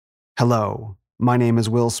Hello, my name is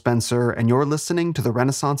Will Spencer, and you're listening to the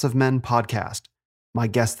Renaissance of Men podcast. My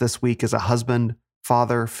guest this week is a husband,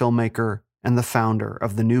 father, filmmaker, and the founder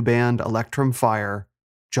of the new band Electrum Fire,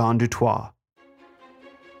 JON.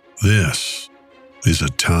 This is a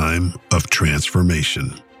time of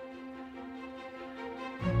transformation.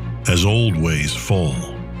 As old ways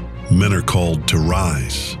fall, men are called to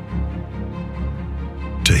rise,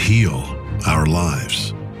 to heal our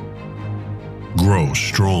lives, grow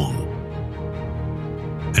strong,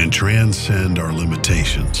 and transcend our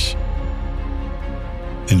limitations.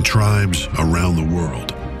 In tribes around the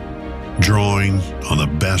world, drawing on the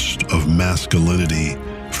best of masculinity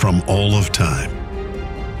from all of time,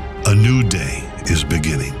 a new day is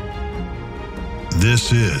beginning.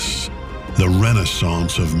 This is the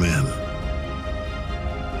Renaissance of Men.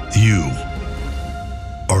 You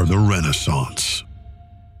are the Renaissance.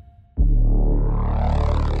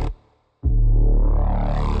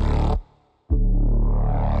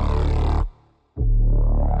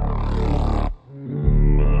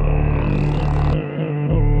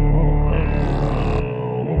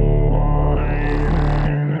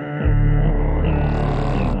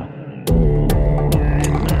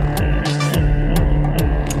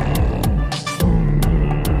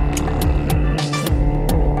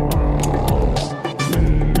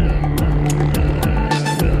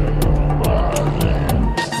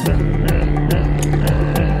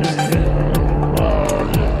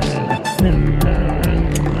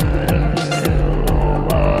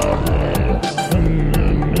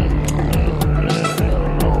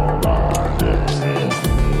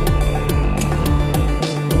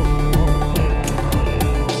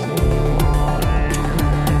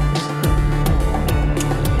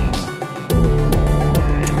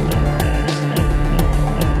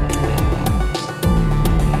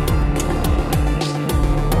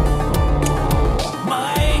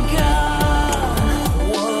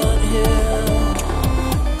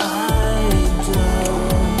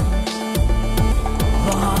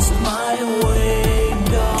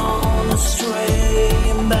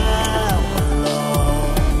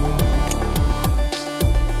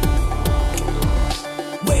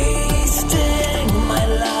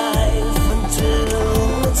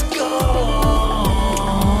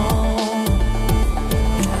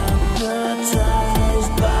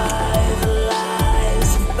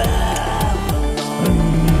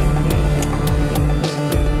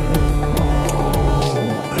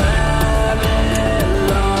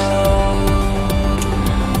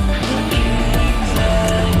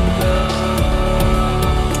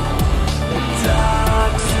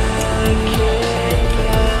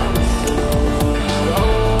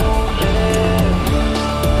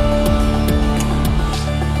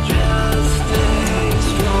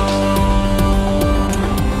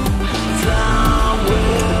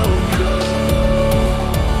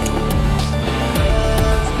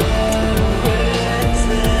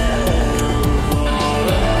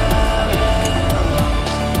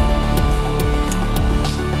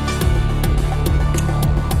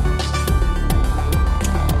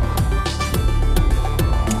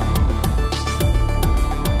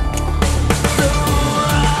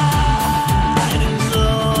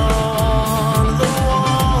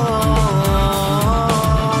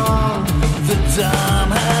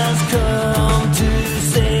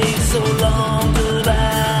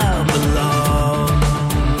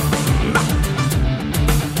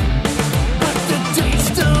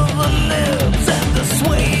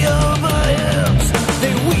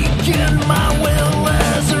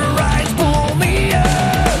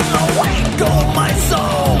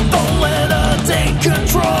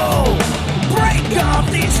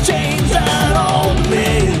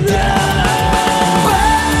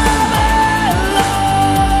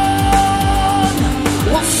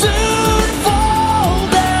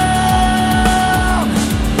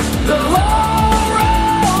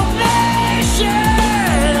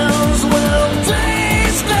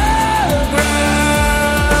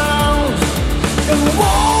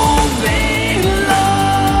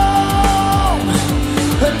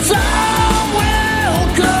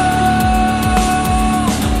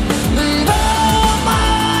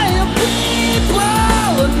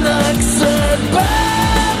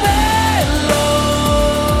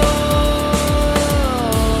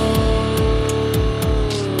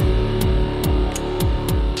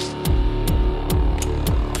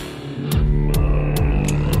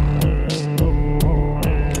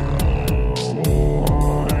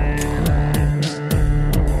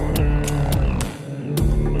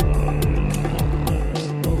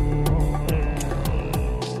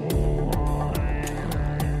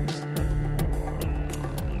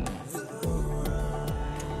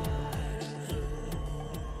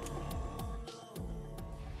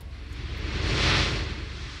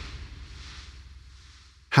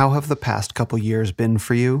 How have the past couple years been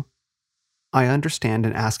for you? I understand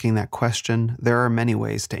in asking that question, there are many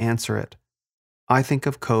ways to answer it. I think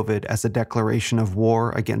of COVID as a declaration of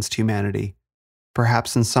war against humanity.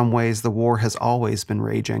 Perhaps in some ways the war has always been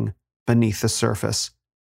raging, beneath the surface.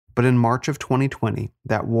 But in March of 2020,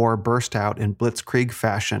 that war burst out in blitzkrieg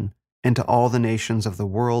fashion into all the nations of the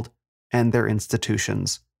world and their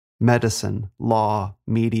institutions. Medicine, law,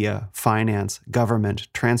 media, finance, government,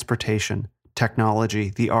 transportation,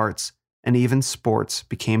 technology, the arts, and even sports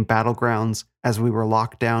became battlegrounds as we were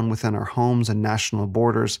locked down within our homes and national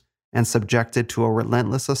borders and subjected to a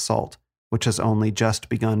relentless assault which has only just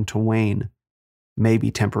begun to wane,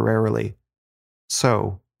 maybe temporarily.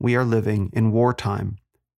 So, we are living in wartime.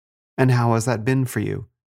 And how has that been for you?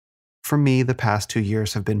 For me, the past 2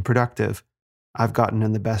 years have been productive. I've gotten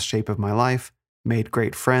in the best shape of my life, made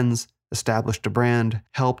great friends, established a brand,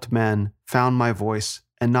 helped men, found my voice,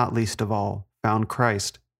 and not least of all, found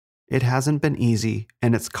Christ. It hasn't been easy,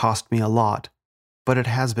 and it's cost me a lot, but it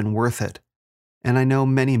has been worth it. And I know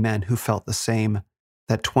many men who felt the same,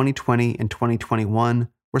 that 2020 and 2021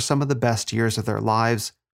 were some of the best years of their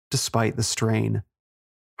lives, despite the strain.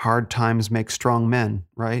 Hard times make strong men,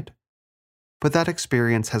 right? But that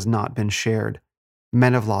experience has not been shared.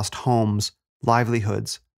 Men have lost homes,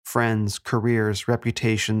 livelihoods, friends, careers,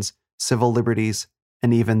 reputations, civil liberties,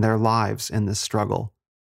 and even their lives in this struggle.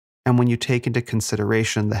 And when you take into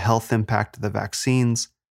consideration the health impact of the vaccines,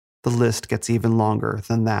 the list gets even longer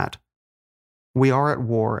than that. We are at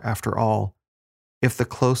war, after all. If the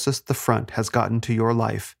closest the front has gotten to your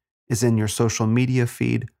life is in your social media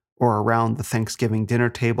feed or around the Thanksgiving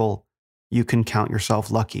dinner table, you can count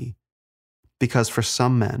yourself lucky. Because for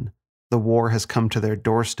some men, the war has come to their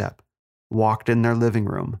doorstep, walked in their living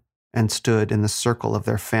room, and stood in the circle of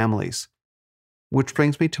their families. Which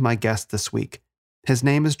brings me to my guest this week. His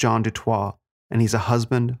name is JON, and he's a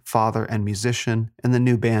husband, father, and musician in the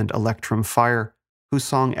new band Electrum Fire, whose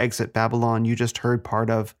song Exit Babylon you just heard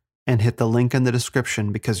part of, and hit the link in the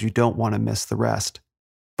description because you don't want to miss the rest.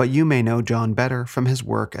 But you may know JON better from his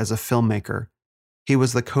work as a filmmaker. He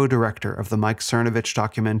was the co-director of the Mike Cernovich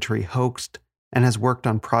documentary Hoaxed, and has worked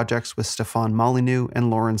on projects with Stefan Molyneux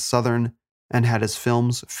and Lawrence Southern, and had his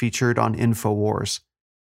films featured on InfoWars.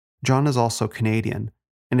 JON is also Canadian,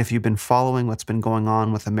 and if you've been following what's been going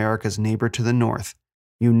on with America's neighbor to the north,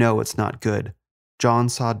 you know it's not good. JON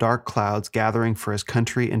saw dark clouds gathering for his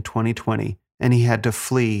country in 2020, and he had to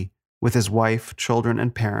flee with his wife, children,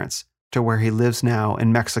 and parents to where he lives now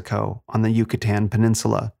in Mexico on the Yucatan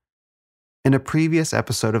Peninsula. In a previous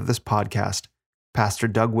episode of this podcast, Pastor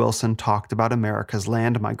Doug Wilson talked about America's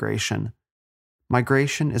land migration.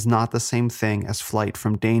 Migration is not the same thing as flight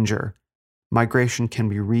from danger. Migration can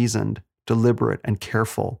be reasoned, deliberate, and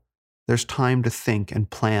careful. There's time to think and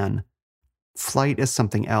plan. Flight is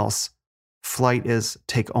something else. Flight is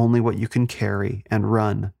take only what you can carry and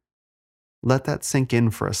run. Let that sink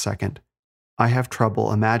in for a second. I have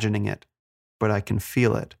trouble imagining it, but I can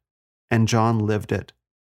feel it. And JON lived it.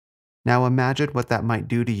 Now imagine what that might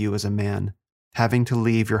do to you as a man, having to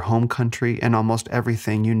leave your home country and almost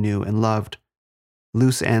everything you knew and loved.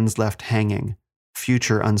 Loose ends left hanging,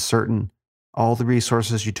 future uncertain, all the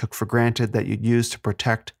resources you took for granted that you'd use to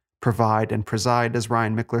protect, provide, and preside, as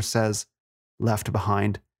Ryan Mickler says, left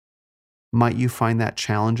behind. Might you find that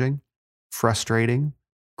challenging, frustrating,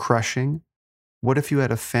 crushing? What if you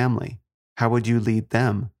had a family? How would you lead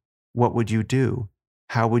them? What would you do?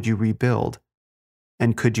 How would you rebuild?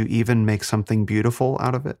 And could you even make something beautiful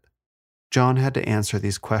out of it? JON had to answer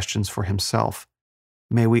these questions for himself.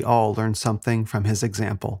 May we all learn something from his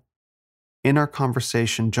example. In our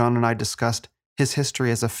conversation, JON and I discussed his history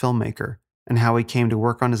as a filmmaker and how he came to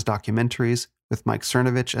work on his documentaries with Mike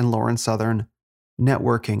Cernovich and Lawrence Southern,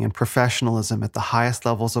 networking and professionalism at the highest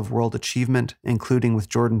levels of world achievement, including with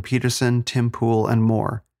Jordan Peterson, Tim Pool, and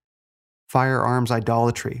more, firearms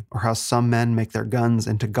idolatry, or how some men make their guns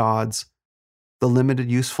into gods, the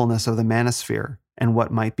limited usefulness of the manosphere and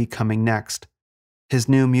what might be coming next, his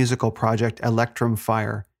new musical project Electrum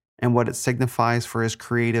Fire and what it signifies for his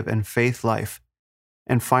creative and faith life,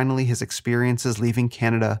 and finally his experiences leaving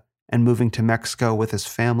Canada and moving to Mexico with his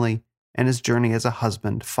family and his journey as a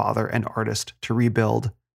husband, father, and artist to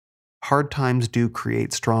rebuild. Hard times do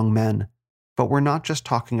create strong men, but we're not just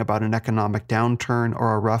talking about an economic downturn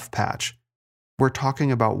or a rough patch. We're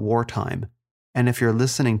talking about wartime, and if you're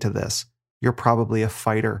listening to this, you're probably a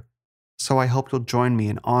fighter. So I hope you'll join me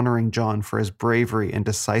in honoring JON for his bravery and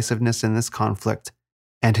decisiveness in this conflict,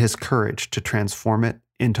 and his courage to transform it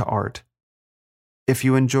into art. If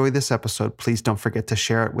you enjoy this episode, please don't forget to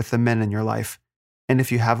share it with the men in your life. And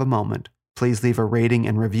if you have a moment, please leave a rating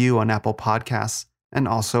and review on Apple Podcasts and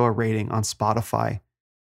also a rating on Spotify.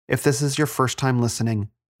 If this is your first time listening,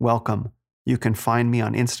 welcome. You can find me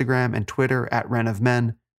on Instagram and Twitter at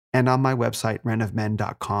renofmen and on my website,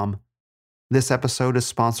 renofmen.com. This episode is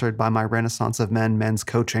sponsored by my Renaissance of Men men's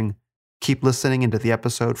coaching. Keep listening into the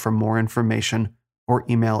episode for more information or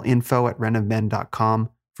email info@renofmen.com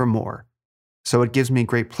for more. So it gives me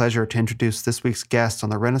great pleasure to introduce this week's guest on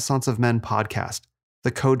the Renaissance of Men podcast,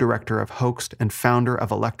 the co-director of Hoaxed and founder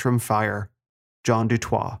of Electrum Fire, JON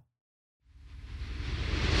Dutoit.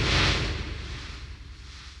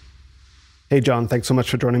 Hey, John, thanks so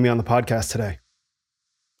much for joining me on the podcast today.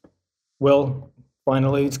 Will,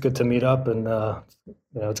 finally, it's good to meet up, and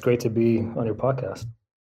it's great to be on your podcast.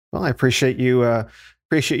 Well, I appreciate you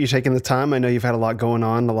taking the time. I know you've had a lot going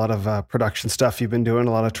on, a lot of production stuff you've been doing,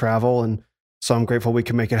 a lot of travel, and so I'm grateful we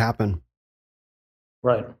can make it happen.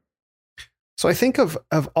 Right. So I think of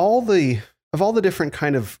all the different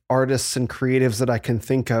kind of artists and creatives that I can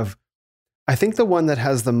think of, I think the one that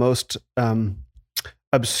has the most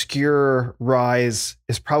obscure rise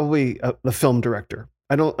is probably the film director.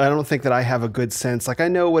 I don't think that I have a good sense. Like, I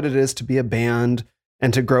know what it is to be a band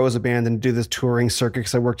and to grow as a band and do this touring circuit,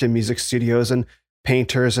 because I worked in music studios and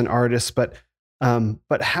painters and artists, but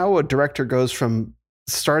how a director goes from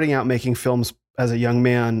starting out making films as a young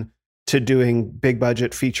man to doing big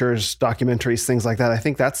budget features, documentaries, things like that. I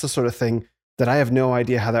think that's the sort of thing that I have no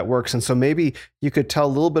idea how that works. And so maybe you could tell a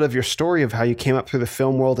little bit of your story of how you came up through the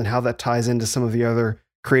film world and how that ties into some of the other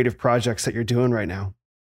creative projects that you're doing right now.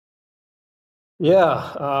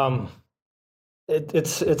 Yeah.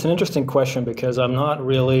 It's an interesting question, because I'm not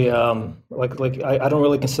really I don't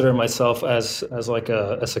really consider myself as like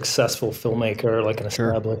a successful filmmaker, like an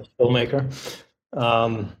established filmmaker.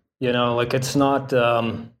 It's not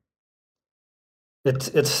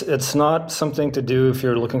it's not something to do if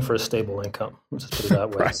you're looking for a stable income. Let's just put it that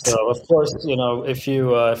way. Right. So of course, if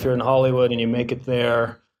you're in Hollywood and you make it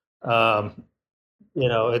there,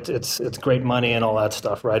 it's great money and all that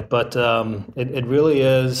stuff, right? But it really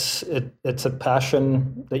is it's a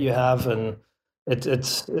passion that you have, and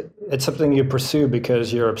it's something you pursue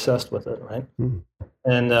because you're obsessed with it, right? Mm.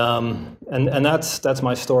 And that's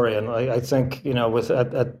my story, and I think with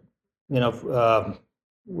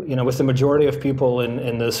with the majority of people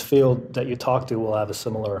in this field that you talk to will have a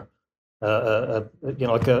similar a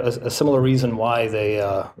similar reason why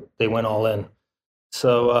they went all in.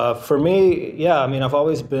 So for me, yeah, I mean, I've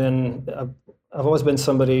always been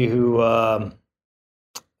somebody who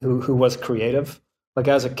was creative. Like,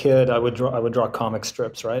 as a kid, I would draw comic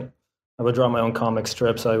strips, right? I would draw my own comic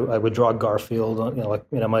strips. I would draw Garfield, I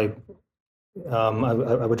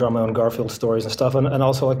would draw my own Garfield stories and stuff, and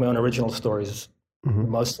also like my own original stories, mm-hmm.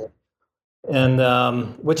 mostly. And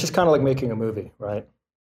which is kind of like making a movie, right?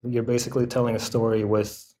 You're basically telling a story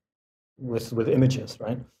with images,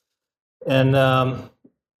 right? And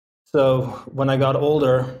so when I got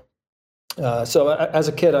older, so as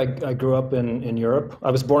a kid, I grew up in Europe.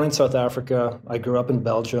 I was born in South Africa. I grew up in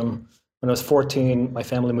Belgium. When I was 14, my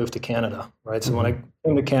family moved to Canada, right? So mm-hmm. when I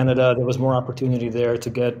came to Canada, there was more opportunity there to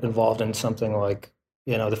get involved in something like,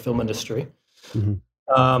 the film industry. Mm-hmm.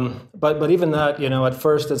 But even that, at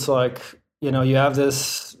first it's like, you have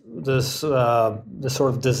this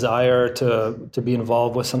sort of desire to be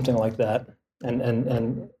involved with something like that,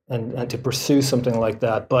 and to pursue something like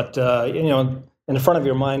that. But, in the front of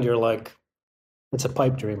your mind, you're like, it's a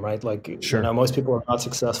pipe dream, right? Like, sure. Most people are not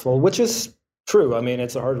successful, which is true. I mean,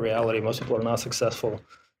 it's a hard reality. Most people are not successful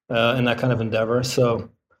in that kind of endeavor. So,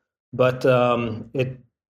 but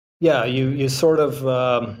you sort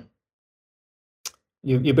of,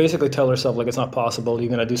 you basically tell yourself, like, it's not possible. You're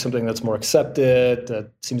going to do something that's more accepted,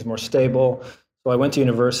 that seems more stable. So I went to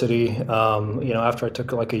university, after I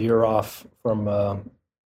took like a year off from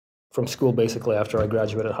school, basically after I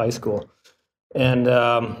graduated high school. And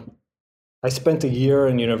I spent a year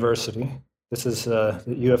in university. This is the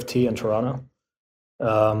U of T in Toronto.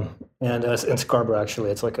 And in Scarborough, actually.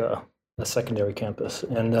 It's like a secondary campus.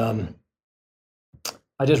 And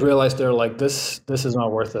I just realized there, like, this is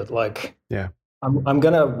not worth it. Like, yeah, I'm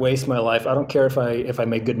going to waste my life. I don't care if I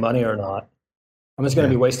make good money or not. I'm just going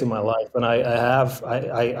to be wasting my life. And I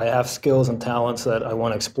have skills and talents that I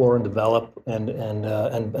want to explore and develop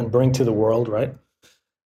and bring to the world, right?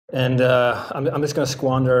 And I'm just going to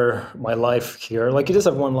squander my life here. Like, you just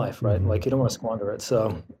have one life, right? Mm-hmm. Like, you don't want to squander it.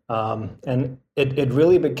 So, and it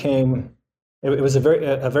really became, it was a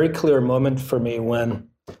very clear moment for me when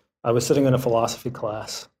I was sitting in a philosophy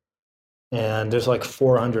class, and there's like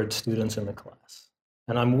 400 students in the class,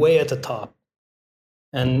 and I'm way at the top.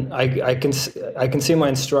 And I can see my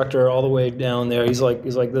instructor all the way down there. He's like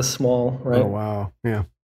this small, right? Oh wow, yeah.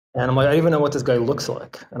 And I'm like, I don't even know what this guy looks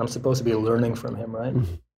like, and I'm supposed to be learning from him, right?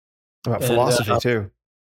 About And philosophy too.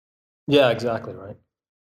 yeah, exactly, right.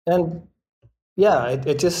 And yeah,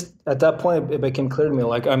 it just at that point it became clear to me,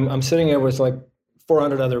 like I'm sitting here with like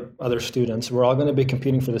 400 other students. We're all going to be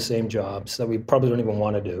competing for the same jobs that we probably don't even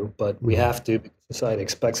want to do, but we have to because society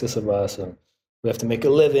expects this of us, and we have to make a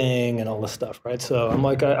living and all this stuff, right? So I'm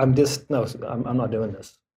like, I'm just no, I'm not doing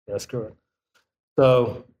this. Yeah, screw it.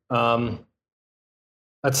 So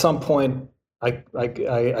at some point,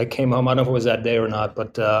 I came home. I don't know if it was that day or not,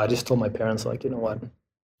 but I just told my parents, like, you know what,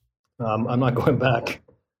 I'm not going back.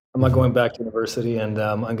 I'm not going back to university, and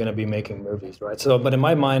I'm going to be making movies, right? So, but in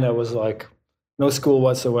my mind, I was like, no school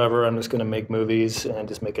whatsoever. I'm just going to make movies and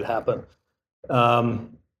just make it happen.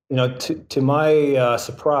 To my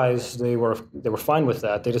surprise, they were fine with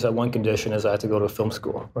that. They just had one condition: is I had to go to film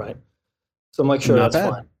school, right? So I'm like, sure, Not that's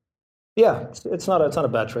bad. fine. Yeah, it's not a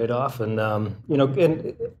bad trade off, and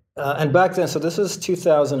and back then, so this is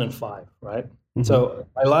 2005, right? So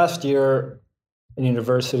my last year in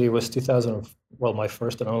university was 2000. Well, my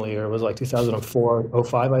first and only year was like 2004,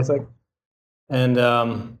 '05, I think, and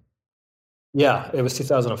yeah, it was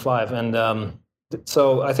 2005, and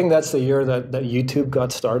so I think that's the year that YouTube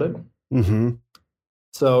got started.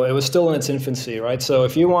 So it was still in its infancy, right? So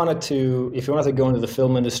if you wanted to go into the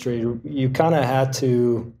film industry, you kind of had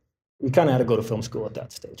to go to film school at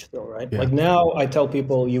that stage still, right? Yeah. Like now I tell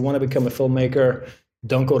people, you want to become a filmmaker,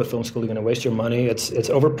 don't go to film school. You're going to waste your money. It's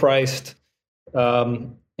overpriced.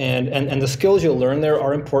 And the skills you'll learn there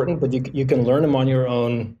are important, but you can learn them on your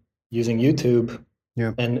own using YouTube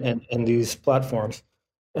and these platforms.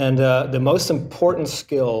 And the most important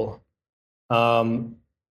skill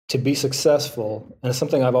to be successful, and it's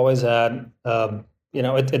something I've always had,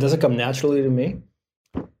 it doesn't come naturally to me,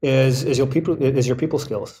 is your people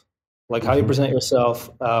skills, like how you present yourself,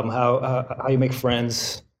 how you make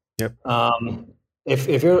friends. Yep.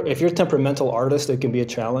 If you're a temperamental artist, it can be a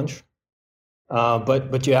challenge.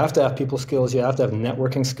 But you have to have people skills. You have to have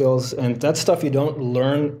networking skills, and that's stuff you don't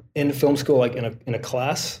learn in film school, like in a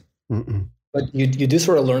class. But you do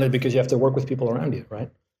sort of learn it because you have to work with people around you,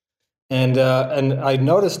 right? And I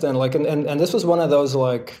noticed then, like, and this was one of those,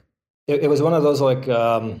 like, it was one of those, like,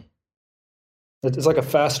 it's like a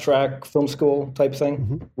fast track film school type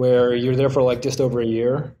thing where you're there for like just over a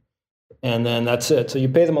year, and then that's it. So you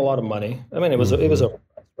pay them a lot of money. I mean, it was overpriced,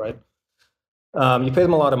 right? You pay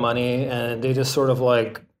them a lot of money, and they just sort of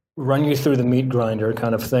like run you through the meat grinder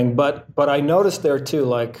kind of thing. But I noticed there too,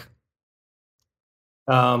 like,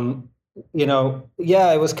 yeah,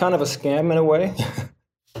 it was kind of a scam in a way.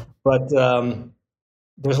 But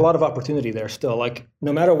there's a lot of opportunity there still. Like,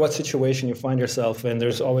 no matter what situation you find yourself in,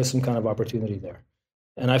 there's always some kind of opportunity there.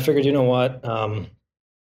 And I figured, you know what, I'm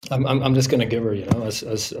just going to give her,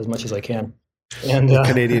 as much as I can. And the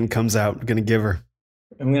Canadian comes out, I'm going to give her.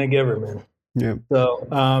 I'm going to give her, man. Yeah. So,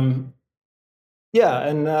 yeah,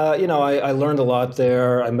 and I learned a lot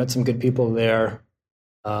there. I met some good people there.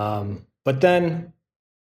 But then,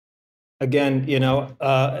 again,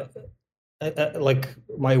 like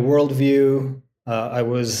my worldview,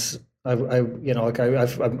 I'm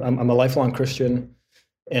a lifelong Christian,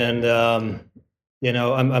 and I'm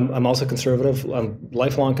also conservative. I'm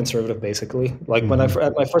lifelong conservative, basically. Like when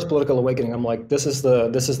at my first political awakening, I'm like, this is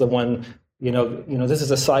the one, this is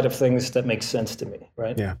the side of things that makes sense to me,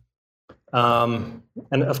 right? Yeah. And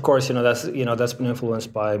of course, that's been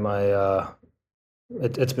influenced by my.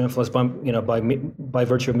 It's been influenced by by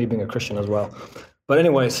virtue of me being a Christian as well. But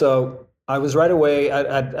anyway, so I was right away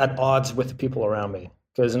at odds with the people around me,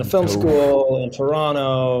 because in a film school in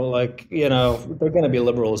Toronto, like, they're going to be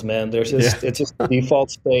liberals, man. There's just it's just the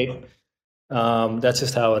default state. That's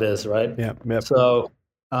just how it is, right? Yeah. Yep. So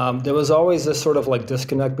there was always this sort of like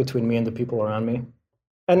disconnect between me and the people around me.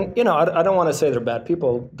 And I don't want to say they're bad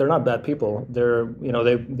people. They're not bad people. They're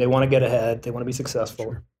they want to get ahead. They want to be successful.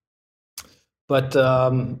 Sure. But,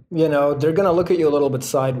 they're going to look at you a little bit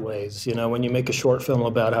sideways, when you make a short film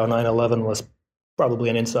about how 9/11 was probably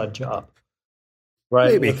an inside job,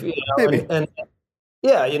 right? Maybe. Maybe. And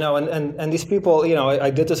yeah, and these people, I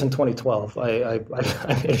did this in 2012. I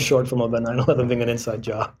made a short film about 9/11 being an inside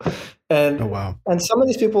job. And, oh, wow. And some of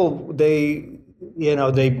these people, they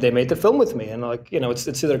made the film with me, and like, it's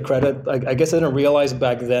to their credit. I guess I didn't realize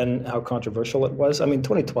back then how controversial it was. I mean,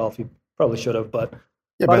 2012, you probably should have, but.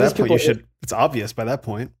 Yeah, by that point you should. It's obvious by that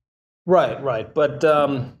point. Right. But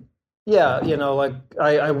yeah, like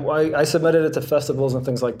I submitted it to festivals and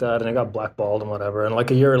things like that, and it got blackballed and whatever. And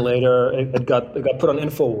like a year later, it got put on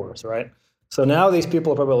InfoWars, right? So now these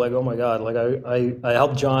people are probably like, oh my god, like I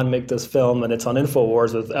helped John make this film, and it's on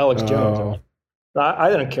InfoWars with Alex Jones.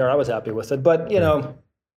 I didn't care. I was happy with it, but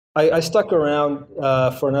I stuck around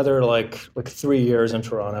for another like 3 years in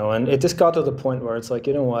Toronto, and it just got to the point where it's like,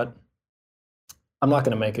 you know what, I'm not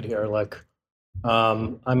going to make it here. Like,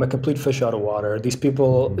 I'm a complete fish out of water. These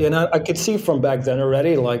people, and I could see from back then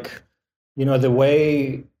already, like, the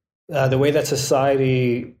way that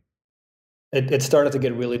society it started to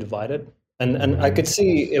get really divided, and I could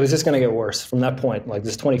see it was just going to get worse from that point. Like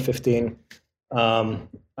this 2015,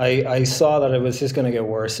 I saw that it was just going to get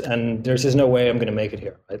worse, and there's just no way I'm going to make it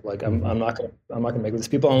here. Right? Like I'm not going to make it with these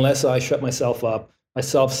people unless I shut myself up, I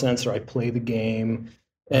self-censor, I play the game.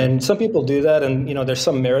 And some people do that, and there's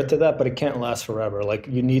some merit to that, but it can't last forever. Like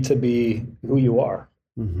you need to be who you are.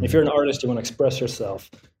 If you're an artist, you want to express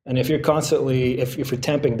yourself, and if you're constantly, if you're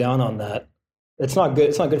tamping down on that, it's not good.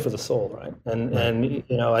 It's not good for the soul, right? And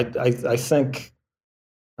I think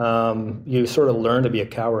you sort of learn to be a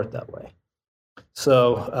coward that way.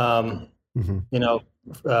 So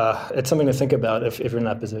it's something to think about if you're in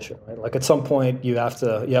that position, right? Like at some point you have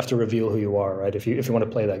to reveal who you are, right? If you want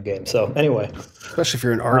to play that game. So anyway, especially if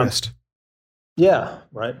you're an artist. Yeah,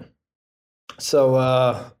 right.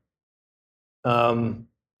 So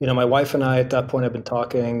my wife and I at that point have been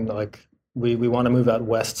talking, like we want to move out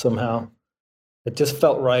west somehow. It just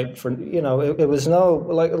felt right for it was no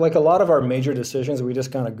like a lot of our major decisions we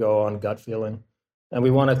just kind of go on gut feeling, and we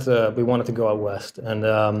wanted to go out west. And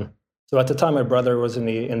so at the time my brother was in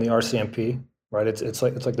the RCMP, right? It's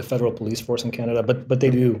like the federal police force in Canada, but they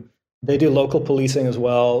do local policing as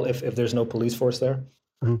well if there's no police force there.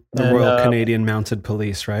 The Royal Canadian Mounted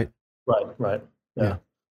Police, right? Right. Yeah.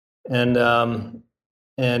 And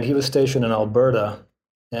he was stationed in Alberta,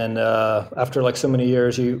 and after like so many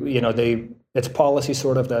years, it's policy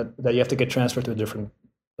sort of that you have to get transferred to a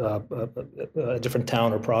different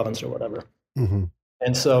town or province or whatever.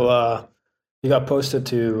 And so he got posted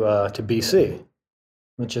to BC,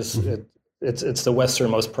 which is it's the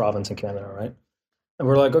westernmost province in Canada, right? And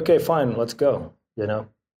we're like, okay, fine, let's go. But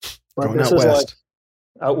going this out is west.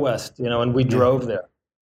 like out west, and we drove there.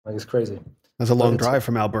 Like it's crazy. That's a long drive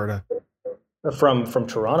from Alberta. From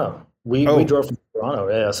Toronto. We drove from Toronto,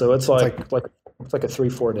 yeah. So it's like a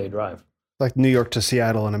 3-4 day drive. Like New York to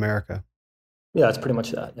Seattle in America. Yeah, it's pretty much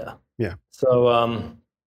that. Yeah. Yeah. So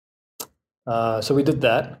so we did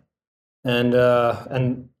that, and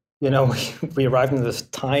we arrived in this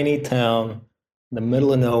tiny town in the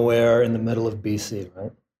middle of nowhere, in the middle of BC,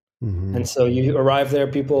 right? And so you arrive there,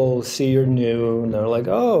 people see you're new, and they're like,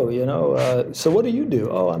 oh, so what do you do?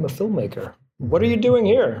 Oh, I'm a filmmaker. What are you doing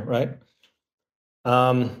here, right?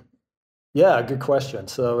 Yeah, good question.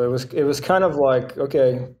 So it was kind of like,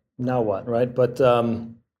 okay, now what, right? But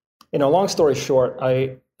long story short,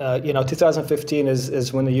 2015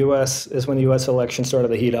 is when the U.S. election started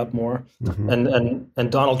to heat up more,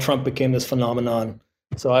 and Donald Trump became this phenomenon.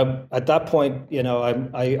 So at that point,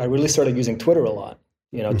 I really started using Twitter a lot,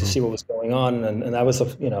 to see what was going on, and that was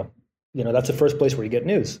that's the first place where you get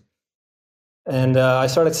news. And I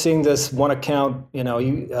started seeing this one account,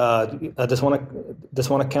 this one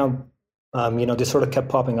account, just sort of kept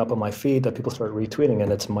popping up on my feed that people started retweeting,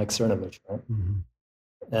 and it's Mike Cernovich, right?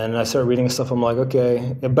 And I started reading stuff. I'm like,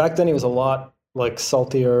 okay. And back then he was a lot like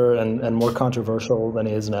saltier and more controversial than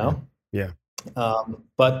he is now. Yeah.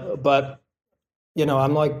 But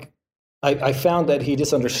I'm like, I found that he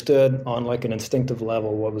just understood on like an instinctive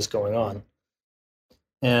level what was going on,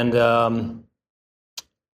 and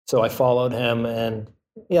so I followed him, and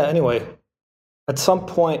yeah. Anyway, at some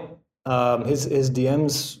point, his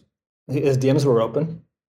DMs were open,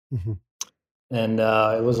 and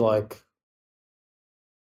it was like,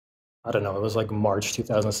 I don't know, it was like March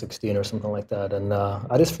 2016 or something like that, and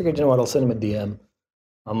I just figured, what, I'll send him a DM.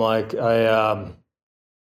 I'm like, I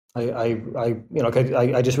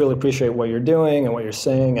just really appreciate what you're doing and what you're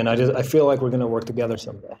saying, and I feel like we're going to work together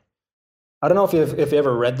someday. I don't know if you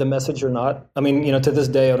ever read the message or not. I mean, to this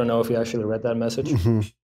day, I don't know if he actually read that message.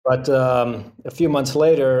 But a few months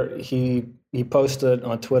later, he posted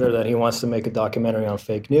on Twitter that he wants to make a documentary on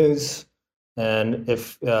fake news, and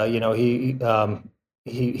if he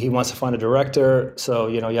wants to find a director, so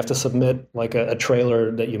you have to submit like a trailer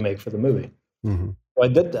that you make for the movie. So I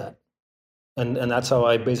did that, and that's how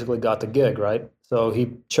I basically got the gig, right? So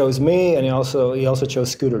he chose me, and he also chose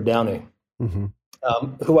Scooter Downey.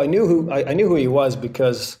 Who I knew who he was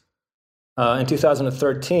because in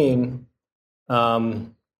 2013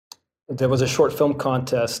 there was a short film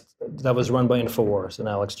contest that was run by InfoWars and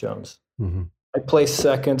Alex Jones. I placed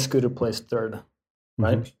second, Scooter placed third,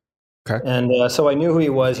 right? Okay. And so I knew who he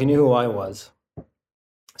was. He knew who I was.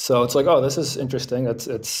 So it's like, oh, this is interesting. It's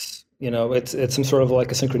some sort of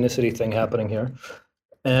like a synchronicity thing happening here.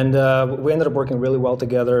 And we ended up working really well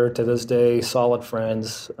together to this day, solid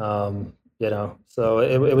friends. So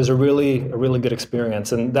it was a really good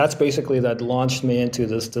experience, and that's basically that launched me into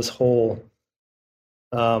this whole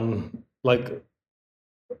like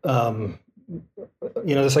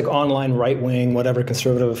this like online right wing, whatever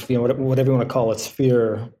conservative, whatever you want to call it,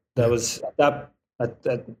 sphere that was at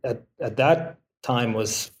that time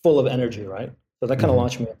was full of energy, right? So that kind of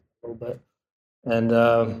launched me a little bit, and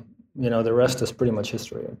the rest is pretty much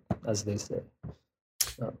history, as they say.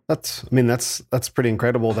 That's pretty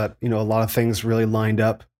incredible that, a lot of things really lined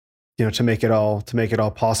up, to make it all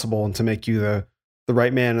possible and to make you the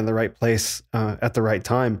right man in the right place at the right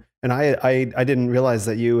time. And I didn't realize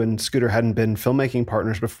that you and Scooter hadn't been filmmaking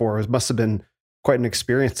partners before. It must have been quite an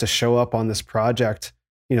experience to show up on this project,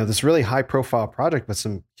 this really high profile project with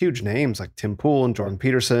some huge names like Tim Pool and Jordan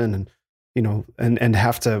Peterson, and and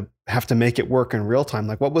have to make it work in real time.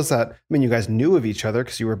 Like, what was that? I mean, you guys knew of each other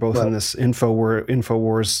because you were both in this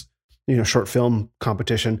InfoWars, short film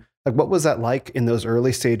competition. Like, what was that like in those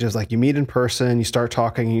early stages? Like, you meet in person, you start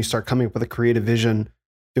talking, and you start coming up with a creative vision.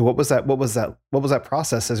 Dude, what was that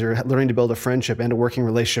process as you're learning to build a friendship and a working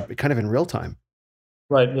relationship kind of in real time?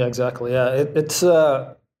 Right. Yeah, exactly. Yeah. It's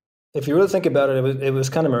if you really think about it, it was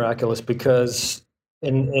kind of miraculous, because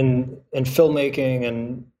in filmmaking,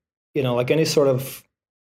 and like any sort of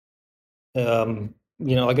kind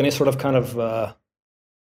of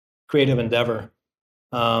creative endeavor,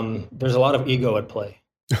 there's a lot of ego at play.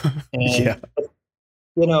 And Yeah.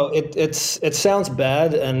 it sounds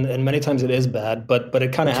bad, and many times it is bad, but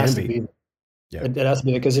it kind of has to be. Yeah. It has to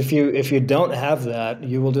be, because if you don't have that,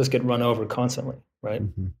 you will just get run over constantly, right?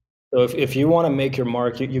 Mm-hmm. So if you want to make your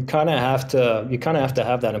mark, you kind of have to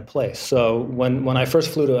have that in place. So when I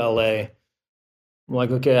first flew to LA, I'm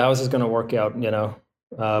like, okay, how is this going to work out?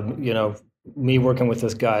 Me working with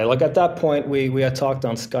this guy. Like, at that point, we had talked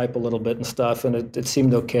on Skype a little bit and stuff, and it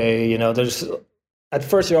seemed okay. There's, at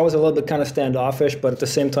first you're always a little bit kind of standoffish, but at the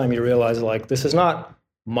same time you realize, like, this is not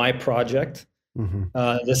my project.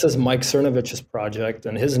 Mm-hmm. This is Mike Cernovich's project,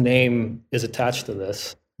 and his name is attached to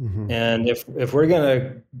this. Mm-hmm. And if we're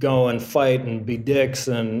gonna go and fight and be dicks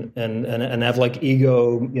and have like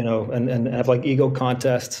ego, and have like ego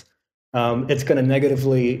contests, it's gonna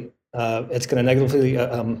negatively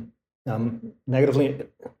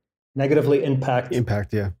impact.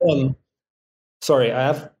 Yeah. Sorry, I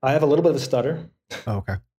have a little bit of a stutter. Oh,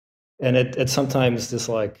 okay. And it sometimes just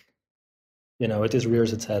like, it just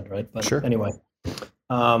rears its head, right? But sure. Anyway, it's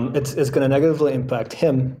going to negatively impact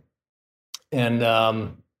him, and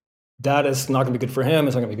that is not going to be good for him.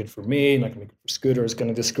 It's not going to be good for me. Not going to be good for Scooter. It's going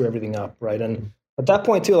to just screw everything up, right? And at that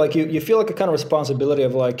point too, like you feel like a kind of responsibility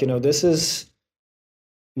of like, this is,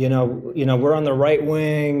 we're on the right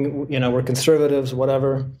wing, we're conservatives,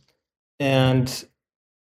 whatever, and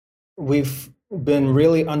we've been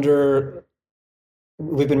really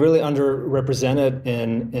underrepresented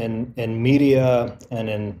in media and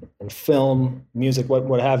in film, music,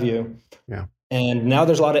 what have you. Yeah. And now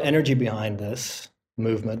there's a lot of energy behind this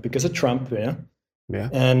movement because of Trump, Yeah.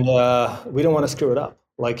 And we don't want to screw it up.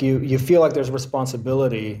 Like, you feel like there's a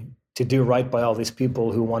responsibility to do right by all these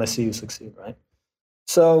people who want to see you succeed, right?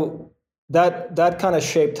 So that kind of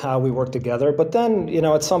shaped how we work together. But then,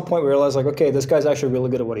 at some point we realized, like, okay, this guy's actually really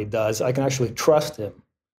good at what he does. I can actually trust him.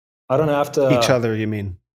 I don't have to... Each other, you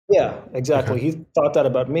mean? Yeah, exactly. Okay. He thought that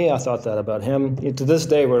about me. I thought that about him. To this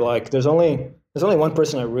day, we're like, there's only one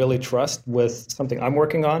person I really trust with something I'm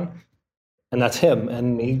working on, and that's him.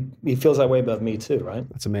 And he feels that way about me too, right?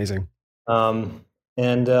 That's amazing. So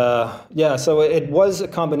it was a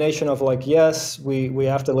combination of like, yes, we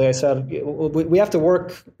have to, like I said, we have to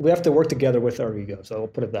work together with our egos. So I'll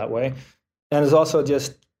put it that way. And it's also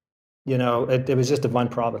just, it was just divine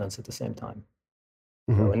providence at the same time.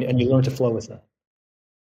 Mm-hmm. So, and you learn to flow with that.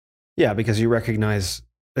 Yeah, because you recognize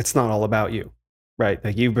it's not all about you, right?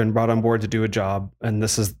 Like, you've been brought on board to do a job, and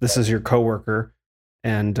this is your coworker,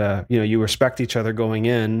 and you respect each other going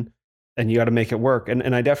in, and you got to make it work.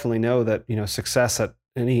 And I definitely know that success at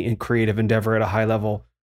any creative endeavor at a high level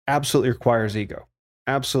absolutely requires ego.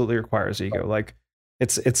 Absolutely requires ego. Like,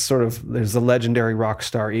 it's sort of, there's the legendary rock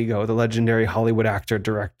star ego, the legendary Hollywood actor,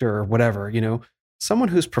 director, or whatever. Someone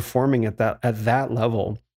who's performing at that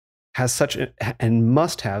level has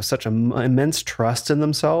must have such an immense trust in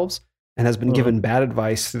themselves, and has been given bad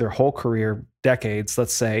advice through their whole career, decades,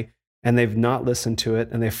 let's say, and they've not listened to it,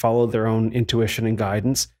 and they followed their own intuition and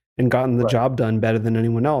guidance and gotten the job done better than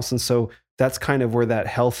anyone else. And so that's kind of where that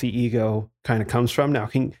healthy ego kind of comes from. Now,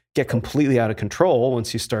 it can get completely out of control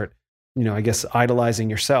once you start, I guess,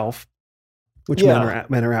 idolizing yourself, which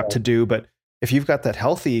men are apt to do. But if you've got that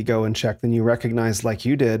healthy ego in check, then you recognize, like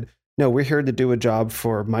you did, no, we're here to do a job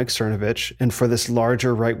for Mike Cernovich and for this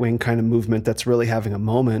larger right-wing kind of movement that's really having a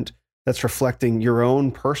moment, that's reflecting your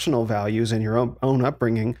own personal values and your own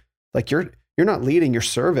upbringing. Like you're not leading, you're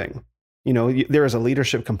serving. There is a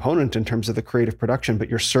leadership component in terms of the creative production, but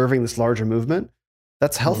you're serving this larger movement.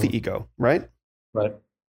 That's healthy ego, right? Right.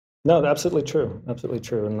 No, absolutely true. Absolutely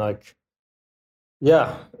true. And like,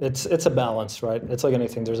 yeah, it's a balance, right? It's like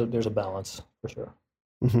anything. There's a balance for sure.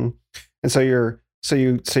 Mm-hmm. And so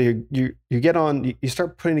you get on, you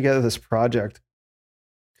start putting together this project.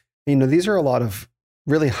 These are a lot of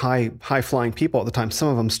really high flying people at the time. Some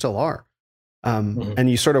of them still are. And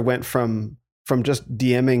you sort of went from just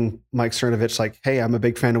DMing Mike Cernovich, like, hey, I'm a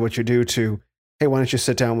big fan of what you do, to, hey, why don't you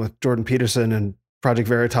sit down with Jordan Peterson and Project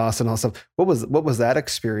Veritas and all stuff. What was that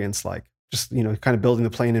experience like? Just, kind of building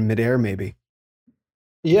the plane in midair, maybe.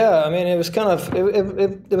 Yeah, I mean, it was kind of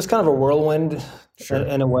a whirlwind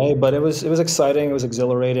in a way, but it was exciting. It was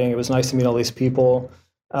exhilarating. It was nice to meet all these people.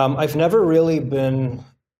 I've never really been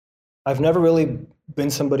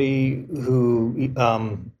somebody who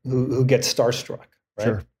gets starstruck, right?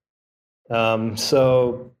 Sure.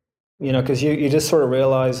 So, because you just sort of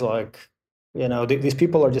realize, like, these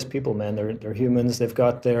people are just people, man. They're humans. They've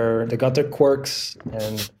got their quirks,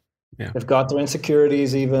 and they've got their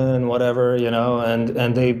insecurities, even, whatever,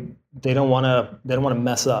 and they don't want to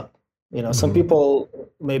mess up. Some people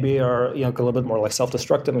maybe are a little bit more like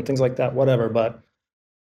self-destructive and things like that, whatever. But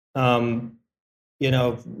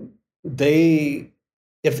they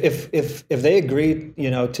if they agree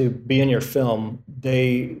to be in your film,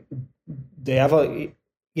 they have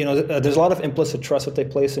there's a lot of implicit trust that they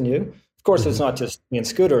place in you. Of course, it's not just me and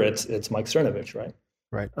Scooter, it's Mike Cernovich, right?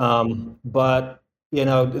 Right. But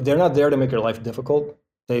they're not there to make your life difficult.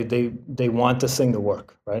 They want to sing the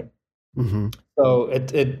work, right? So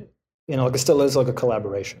it still is like a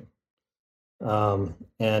collaboration. And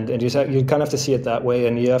you kind of have to see it that way,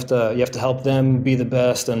 and you have to help them be the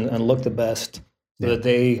best and look the best, so that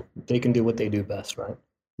they can do what they do best, right?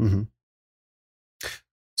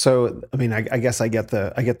 So, I mean, I guess I get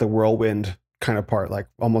the whirlwind kind of part, like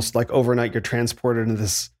almost like overnight you're transported into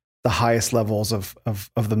the highest levels of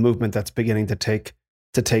the movement that's beginning to take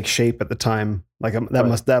shape at the time. Like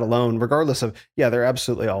that alone, regardless of, they're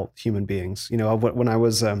absolutely all human beings. When I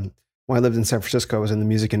lived in San Francisco, I was in the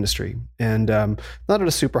music industry, and not at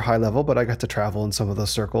a super high level, but I got to travel in some of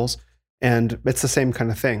those circles, and it's the same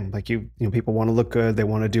kind of thing. Like people want to look good, they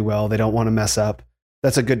want to do well, they don't want to mess up.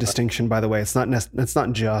 That's a good distinction, by the way. It's not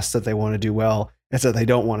just that they want to do well; it's that they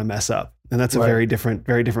don't want to mess up, and that's a very different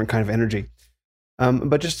kind of energy.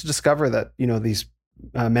 But just to discover that these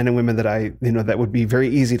men and women that that would be very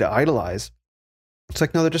easy to idolize, it's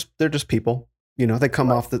like, no, they're just people. They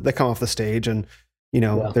come off the stage, and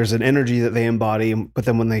there's an energy that they embody. But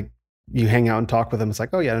then when you hang out and talk with them, it's like,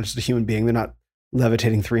 oh yeah, they're just a human being. They're not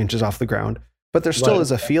levitating 3 inches off the ground. But there still is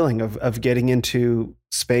a feeling of getting into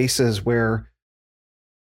spaces where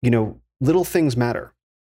little things matter.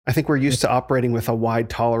 I think we're used to operating with a wide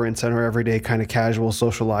tolerance in our everyday kind of casual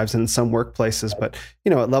social lives and in some workplaces, but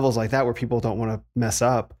at levels like that where people don't want to mess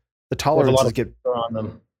up, the tolerances get on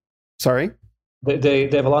them. Sorry? They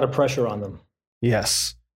have a lot of pressure on them.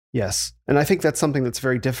 Yes. And I think that's something that's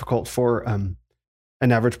very difficult for an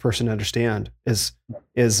average person to understand is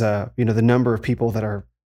the number of people that are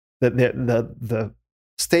the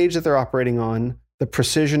stage that they're operating on, the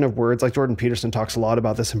precision of words. Like Jordan Peterson talks a lot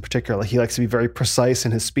about this in particular. He likes to be very precise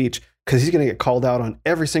in his speech because he's going to get called out on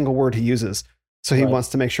every single word he uses. So he wants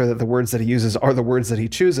to make sure that the words that he uses are the words that he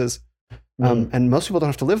chooses. And most people don't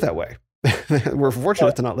have to live that way. We're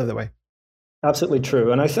fortunate to not live that way. Absolutely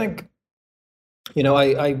true. And I think,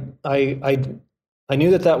 I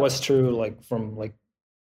knew that was true, like from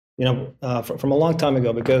a long time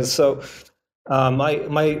ago, because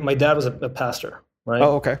my dad was a pastor, right?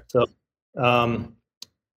 Oh, okay. So,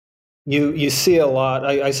 you see a lot.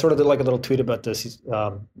 I sort of did like a little tweet about this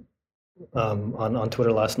on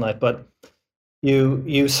Twitter last night, but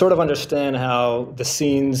you sort of understand how the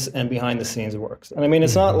scenes and behind the scenes works. And I mean,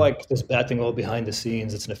 it's not like this bad thing all behind the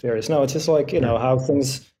scenes, it's nefarious. No, it's just like,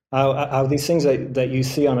 how these things that you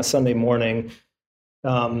see on a Sunday morning,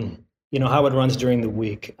 how it runs during the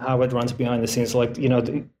week, how it runs behind the scenes. Like,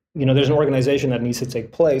 there's an organization that needs to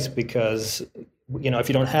take place because, if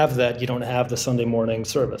you don't have that, you don't have the Sunday morning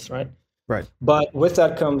service, right? Right. But with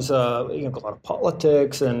that comes a lot of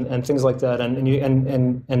politics and things like that,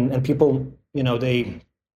 and people,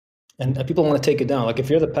 people want to take it down. Like if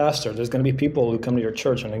you're the pastor, there's going to be people who come to your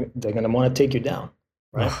church and they're going to want to take you down,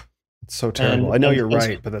 right? Oh, it's so terrible. I know you're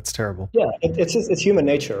right, but that's terrible. Yeah, it's human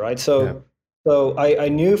nature, right? So I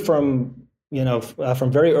knew from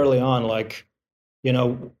from very early on, like, you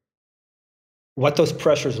know, what those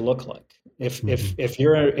pressures look like. If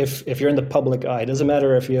you're in the public eye, it doesn't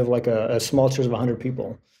matter if you have like a small church of 100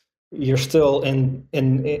 people, you're still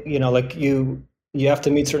like you have to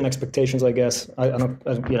meet certain expectations, I guess. I don't,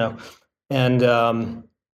 and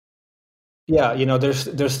yeah,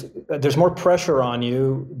 there's more pressure on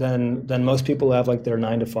you than most people have, like their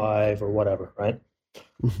 9 to 5 or whatever, right?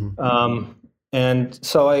 And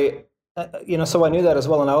so so I knew that as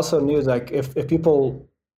well, and I also knew, like, if people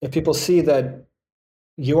see that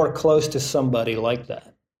you are close to somebody like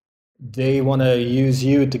that, they want to use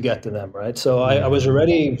you to get to them, right? So I was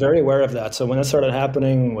already very aware of that. So when it started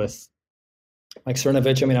happening with like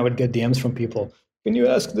Cernovich, I mean, I would get DMs from people. Can you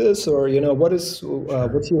ask this? Or, what's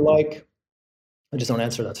you like? I just don't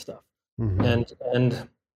answer that stuff. And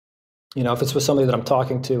if it's with somebody that I'm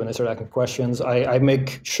talking to and they start asking questions, I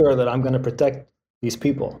make sure that I'm going to protect these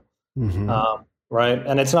people. Right.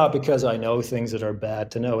 And it's not because I know things that are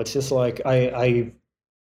bad to know. It's just like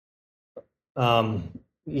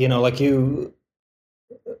like you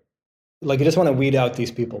just want to weed out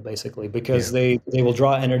these people, basically, because they will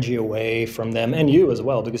draw energy away from them, and you as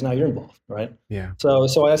well, because now you're involved, right? Yeah. So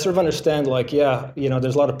I sort of understand, like,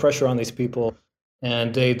 there's a lot of pressure on these people,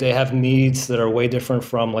 and they have needs that are way different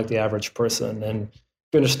from like the average person. And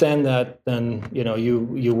if you understand that, then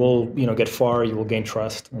you will get far, you will gain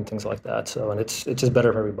trust and things like that. So, and it's just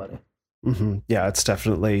better for everybody. Yeah, it's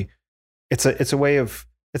definitely it's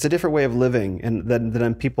a different way of living, and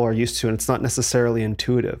than people are used to, and it's not necessarily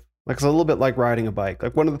intuitive. Like, it's a little bit like riding a bike.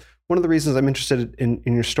 Like one of the reasons I'm interested in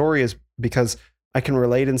your story is because I can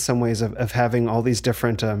relate in some ways of having all these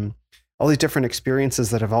different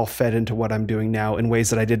experiences that have all fed into what I'm doing now in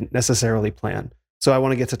ways that I didn't necessarily plan. So I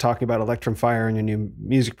want to get to talking about Electrum Fire and your new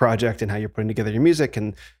music project and how you're putting together your music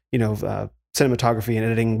and cinematography and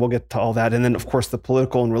editing. We'll get to all that, and then of course the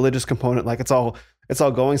political and religious component. Like, it's all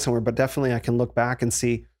going somewhere. But definitely I can look back and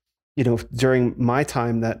see, during my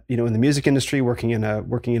time that, in the music industry, working in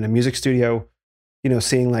a music studio,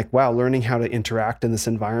 seeing like, wow, learning how to interact in this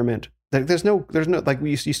environment. Like, there's no, like,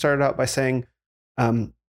 you started out by saying,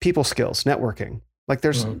 people skills, networking. Like,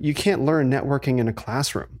 you can't learn networking in a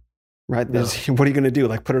classroom, right? No. What are you going to do?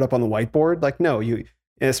 Like, put it up on the whiteboard? Like, no,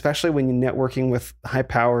 especially when you're networking with high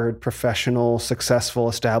powered, professional, successful,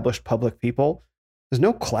 established public people, there's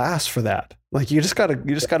no class for that. Like, you just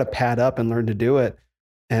gotta pad up and learn to do it.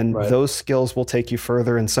 And those skills will take you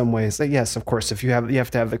further in some ways. Yes, of course, you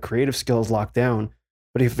have to have the creative skills locked down,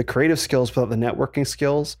 but if the creative skills without the networking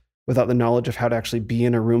skills, without the knowledge of how to actually be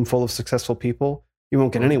in a room full of successful people, you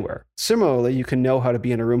won't get anywhere. Similarly, you can know how to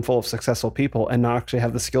be in a room full of successful people and not actually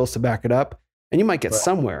have the skills to back it up, and you might get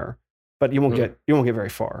somewhere, but you won't get very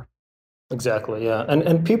far. Exactly. Yeah.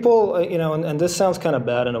 And people, and this sounds kind of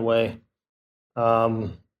bad in a way,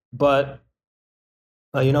 but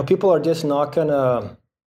people are just not gonna,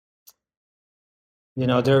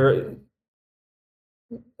 they're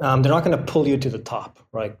not going to pull you to the top,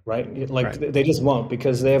 right? Like, they just won't,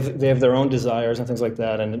 because they have their own desires and things like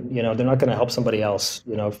that, and they're not going to help somebody else,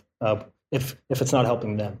 if it's not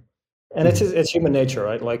helping them. And it's human nature,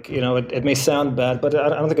 right? Like, it may sound bad, but I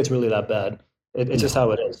don't think it's really that bad. It's just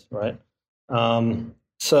how it is, right?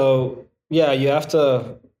 So yeah, you have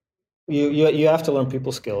to learn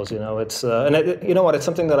people skills. It's and it's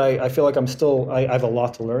something that I feel like I have a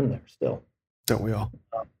lot to learn there still. Don't we all?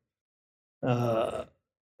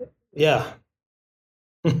 Yeah.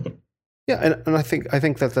 Yeah, and I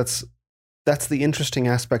think that's the interesting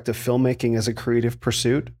aspect of filmmaking as a creative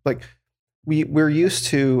pursuit. Like, we're used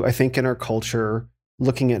to, I think, in our culture,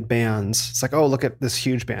 looking at bands. It's like, oh, look at this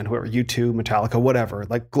huge band, whoever, U2, Metallica, whatever,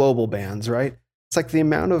 like global bands, right? It's like the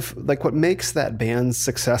amount of, like, what makes that band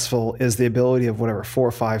successful is the ability of whatever,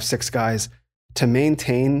 4, 5, 6 guys to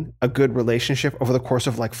maintain a good relationship over the course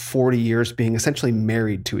of like 40 years being essentially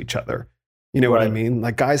married to each other. You know what I mean?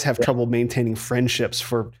 Like, guys have trouble maintaining friendships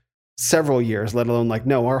for several years, let alone like,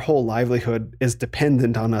 no, our whole livelihood is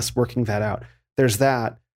dependent on us working that out. There's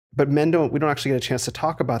that. But we don't actually get a chance to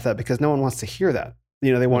talk about that because no one wants to hear that.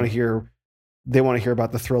 They want to hear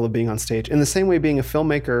about the thrill of being on stage. In the same way, being a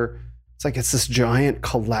filmmaker, it's this giant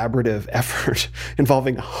collaborative effort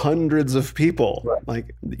involving hundreds of people. Right.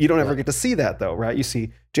 Like, you don't ever get to see that though, right? You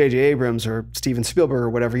see J.J. Abrams or Steven Spielberg or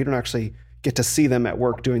whatever. You don't actually get to see them at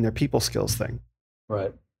work doing their people skills thing.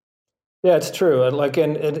 Right. Yeah, it's true. Like,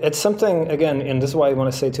 and it's something, again, and this is why I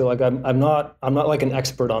want to say too, like, I'm not like an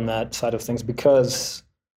expert on that side of things, because,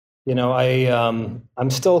 I'm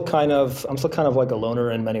still kind of like a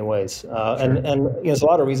loner in many ways. And there's a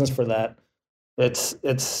lot of reasons for that. it's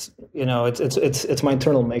it's my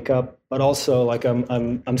internal makeup, but also like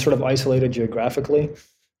I'm sort of isolated geographically,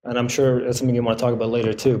 and I'm sure it's something you want to talk about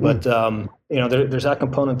later too. But there's that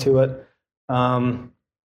component to it.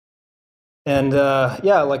 And yeah,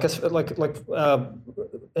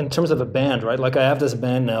 in terms of a band, right? Like I have this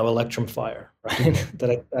band now, Electrum Fire, right?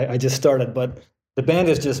 that I just started, but the band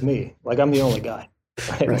is just me. Like I'm the only guy,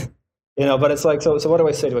 right? Right. But it's like, so what do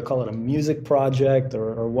I say? Do I call it a music project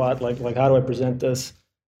or what? Like how do I present this?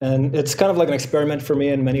 And it's kind of like an experiment for me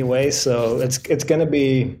in many ways. So it's gonna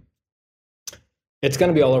be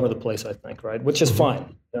all over the place, I think, right? Which is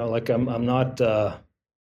fine. Like I'm not.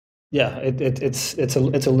 Yeah,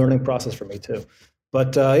 it's a learning process for me too.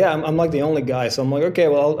 But yeah, I'm like the only guy, so I'm like, okay,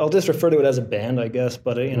 well, I'll just refer to it as a band, I guess.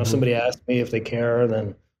 But somebody asked me if they care,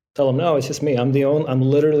 then tell them no, it's just me. I'm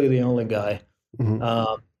literally the only guy.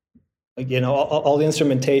 All the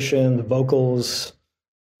instrumentation, the vocals,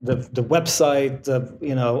 the website,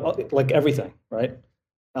 like everything, right?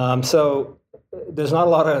 So there's not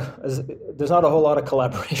a whole lot of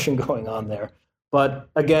collaboration going on there. But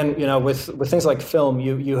again, with things like film,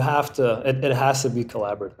 you have to, it has to be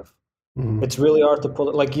collaborative. It's really hard to pull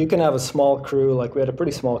it. Like you can have a small crew, like we had a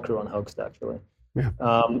pretty small crew on Hoaxed actually. Yeah.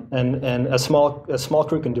 And a small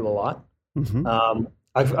crew can do a lot.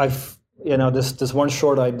 I've this one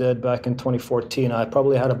short I did back in 2014, I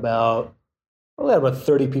probably had about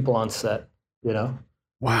 30 people on set,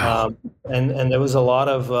 Wow. And there was a lot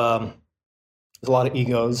of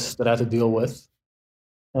egos that I had to deal with.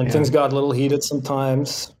 And things got a little heated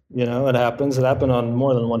sometimes, it happens. It happened on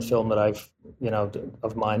more than one film that I've,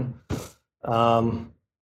 of mine. It's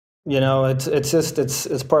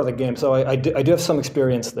part of the game. So I do have some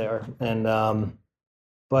experience there. And, the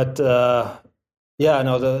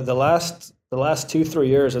last 2-3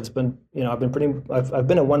 years, it's been, I've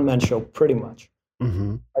been a one-man show pretty much.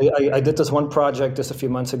 I did this one project just a few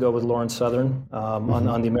months ago with Lawrence Southern,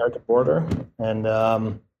 on the American border. And,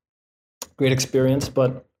 great experience,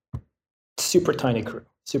 but super tiny crew,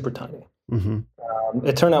 super tiny.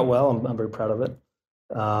 It turned out well. I'm very proud of it.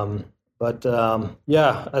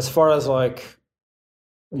 Yeah, as far as like,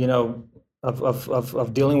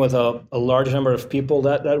 of dealing with a large number of people,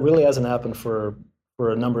 that really hasn't happened for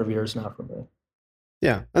a number of years now for me.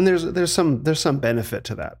 Yeah, and there's some benefit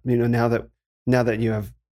to that. Now that you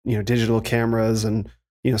have digital cameras and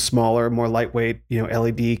smaller, more lightweight,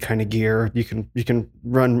 LED kind of gear, you can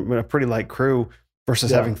run a pretty light crew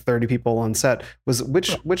versus having 30 people on set.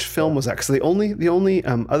 Which film was that? Because the only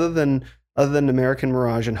other than American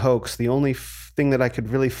Mirage and Hoax, the only thing that I could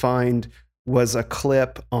really find was a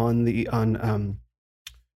clip on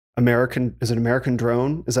American. Is it American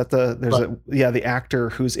Drone? Is that the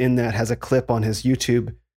actor who's in that has a clip on his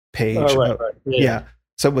YouTube page. Oh, right. Yeah.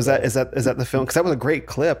 So is that the film? Because that was a great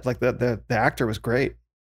clip. Like the actor was great.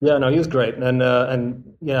 Yeah, no, he was great, and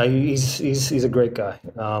yeah, he's a great guy.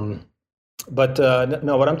 But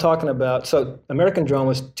no, what I'm talking about. So American Drone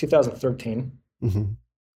was 2013, and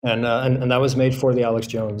that was made for the Alex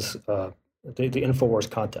Jones, the Infowars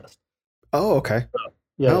contest. Oh, okay.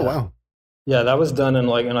 Yeah. Oh, wow. Yeah, that was done in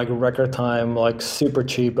record time, like super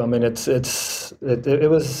cheap. I mean, it was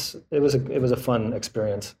a fun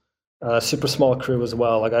experience. Super small crew as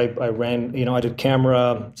well. Like I ran, I did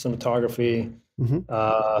camera, cinematography.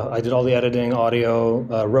 I did all the editing, audio,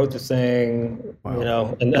 wrote the thing,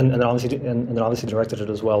 wow. and then obviously directed it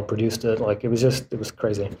as well, produced it. Like it was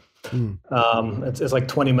crazy. It's like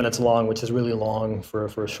 20 minutes long, which is really long for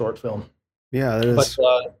a short film. Yeah, it is.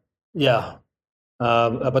 But yeah.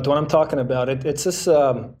 But what I'm talking about, it's this,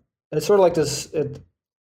 it's sort of like this,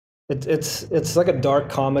 it's like a dark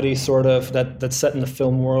comedy sort of that's set in the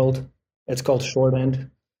film world. It's called Short End.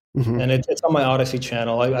 And it's on my Odyssey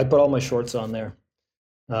channel. I put all my shorts on there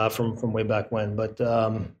from way back when. But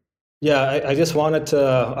yeah, I just wanted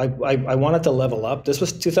to I wanted to level up. This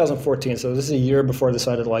was 2014, so this is a year before I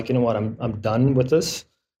decided, like, you know what, I'm done with this,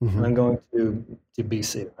 and I'm going to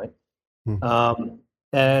BC, right?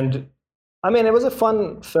 And I mean, it was a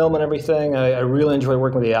fun film and everything. I really enjoyed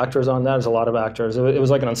working with the actors on that. There's a lot of actors. It was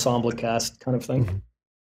like an ensemble cast kind of thing,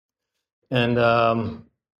 and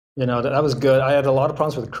that was good. I had a lot of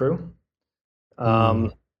problems with the crew.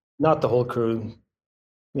 Not the whole crew,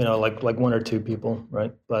 like one or two people,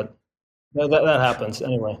 right? But that happens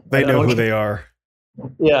anyway. They know who they are.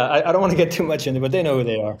 Yeah, I don't want to get too much into it, but they know who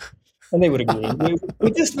they are, and they would agree. we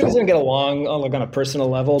just didn't get along on a personal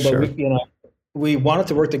level, but sure. We wanted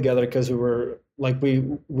to work together because we were we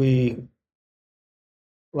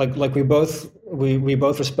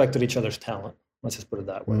both respected each other's talent. Let's just put it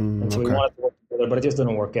that way. And so we wanted to work together, but it just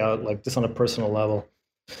didn't work out, like just on a personal level.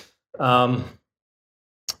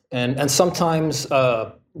 and sometimes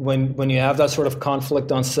when you have that sort of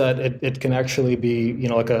conflict on set, it can actually be,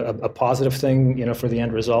 like a positive thing, for the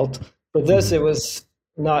end result. For this, it was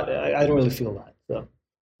not. I don't really feel that. So,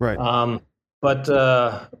 Right.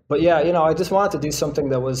 but yeah, I just wanted to do something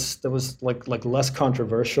that was like less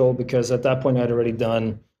controversial, because at that point I'd already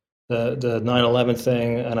done the 9/11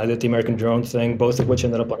 thing, and I did the American drone thing, both of which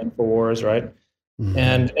ended up on InfoWars, right?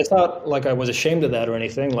 And it's not like I was ashamed of that or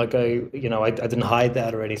anything. Like I didn't hide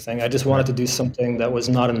that or anything. I just wanted to do something that was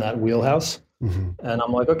not in that wheelhouse. And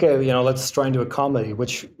I'm like, okay, let's try and do a comedy,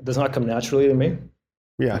 which does not come naturally to me.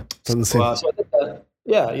 Yeah, doesn't seem. So I did that.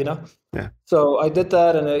 Yeah, Yeah. So I did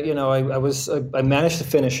that, and I managed to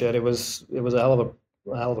finish it. It was a hell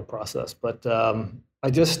of a process, but I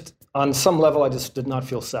just, on some level, I just did not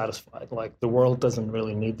feel satisfied. Like, the world doesn't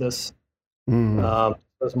really need this.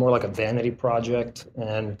 It was more like a vanity project,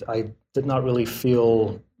 and I did not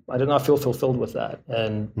feel fulfilled with that.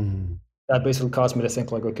 And that basically caused me to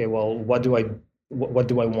think, like, okay, well, what do I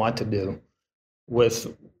want to do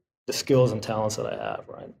with the skills and talents that I have,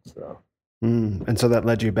 right? So. And so that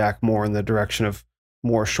led you back more in the direction of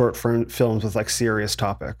more short films with like serious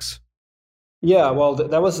topics. Yeah, well,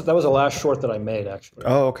 that was the last short that I made, actually.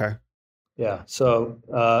 Oh, okay. Yeah. So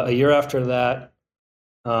a year after that,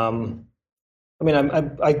 I mean,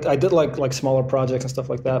 I did like smaller projects and stuff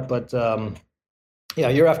like that, but yeah,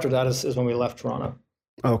 a year after that is when we left Toronto.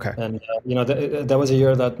 Okay. And that was a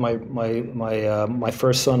year that my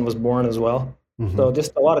first son was born as well. So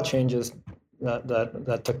just a lot of changes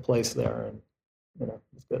that took place there, and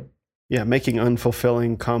it's good. Yeah, making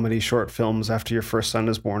unfulfilling comedy short films after your first son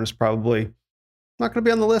is born is probably not going to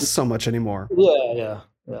be on the list so much anymore. Yeah.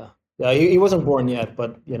 He wasn't born yet,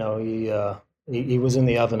 but he was in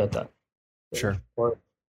the oven at that. Sure. Or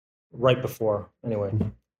right before, anyway.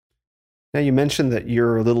 Now, you mentioned that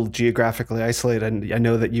you're a little geographically isolated, and I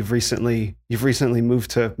know that you've recently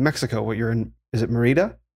moved to Mexico. What, you're in? Is it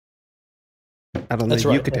Merida? Out on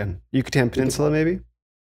the Yucatan Peninsula, maybe?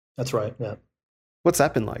 That's right, yeah. What's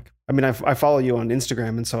that been like? I mean, I follow you on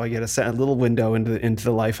Instagram, and so I get a little window into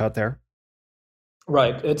the life out there.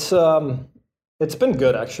 Right. It's been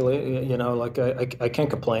good, actually. Like, I can't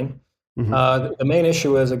complain. The main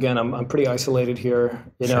issue is, again, I'm pretty isolated here.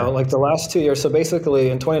 Sure. Like the last 2 years. So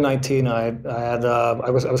basically, in 2019, I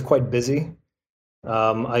was quite busy.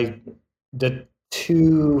 I did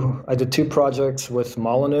two projects with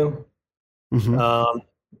Molyneux.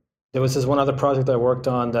 There was this one other project I worked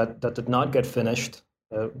on that did not get finished.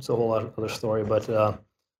 It's a whole other story, but I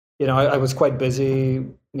was quite busy.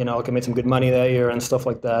 Like, I made some good money that year and stuff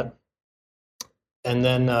like that. And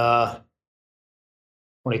then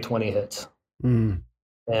 2020 hits. And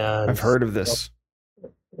I've heard of this.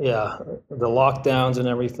 Yeah, the lockdowns and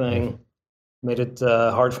everything made it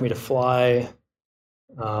hard for me to fly,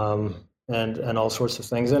 and all sorts of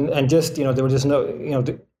things. And just there were just no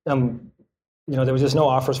there was just no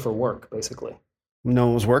offers for work, basically. No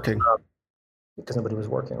one was working. Because nobody was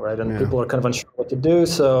working, right? And people are kind of unsure what to do.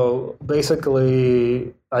 So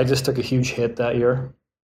basically, I just took a huge hit that year.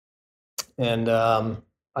 And I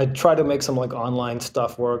tried to make some like online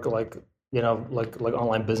stuff work, like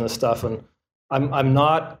online business stuff. And I'm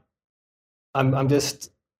not the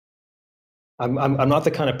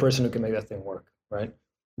kind of person who can make that thing work, right?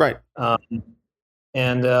 Right.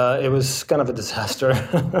 And it was kind of a disaster.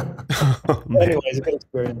 Anyways, a good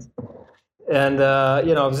experience. And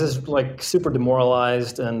I was just like super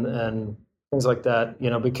demoralized and things like that,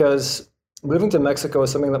 because moving to Mexico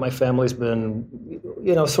is something that my family's been,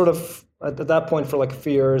 sort of at that point for like a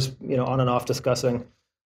few years, on and off discussing.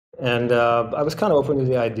 And I was kind of open to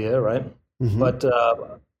the idea, right? But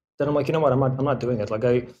then I'm like, you know what, I'm not doing it.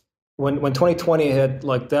 Like, when 2020 hit,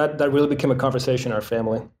 like that really became a conversation in our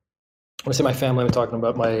family. When I say my family, I'm talking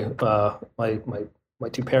about my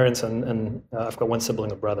two parents, and I've got one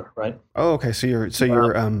sibling, a brother, right? Oh, okay. So you're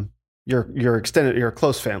extended, you're a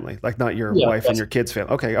close family, like not your wife and your kids'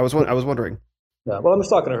 family. Okay, I was wondering. Yeah, well, I'm just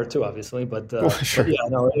talking to her too, obviously, but, sure. But yeah,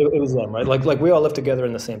 no, it was them, right? Like we all lived together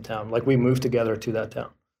in the same town. Like, we moved together to that town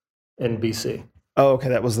in BC. Oh, okay,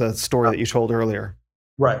 that was the story that you told earlier.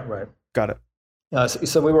 Right. Got it.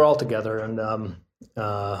 So we were all together and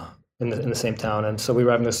in the same town, and so we were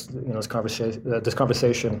having this this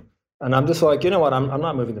conversation, and I'm just like, you know what, I'm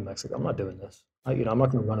not moving to Mexico. I'm not doing this. I'm not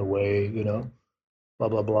going to run away. Blah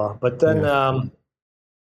blah blah. But then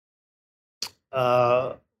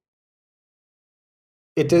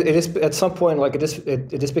it is at some point, like, it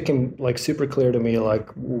just became like super clear to me, like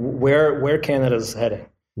where Canada's heading.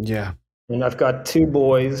 Yeah. And I've got two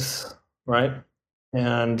boys, right?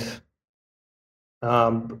 And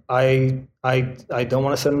I don't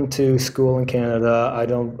want to send them to school in Canada. I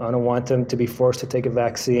don't want them to be forced to take a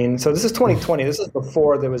vaccine. So this is 2020. This is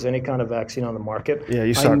before there was any kind of vaccine on the market. Yeah,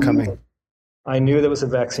 you I saw it knew coming. I knew there was a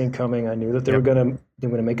vaccine coming. I knew that they were Yep.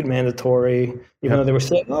 gonna make it mandatory, even though Yep. they were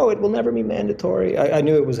saying, "Oh, it will never be mandatory." I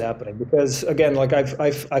knew it was happening because, again, like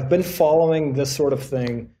I've been following this sort of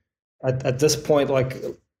thing at this point, like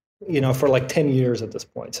for like 10 years at this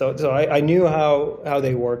point. So I knew how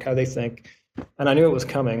they work, how they think, and I knew it was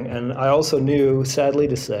coming. And I also knew, sadly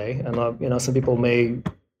to say, and some people may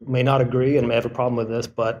not agree and may have a problem with this,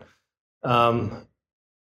 but um,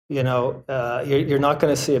 you're not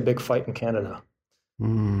going to see a big fight in Canada.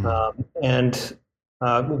 Mm. And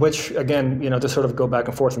which, again, to sort of go back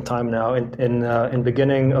and forth in time now, in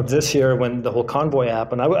beginning of this year when the whole convoy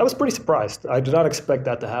happened, I was pretty surprised. I did not expect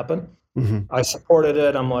that to happen. Hmm. I supported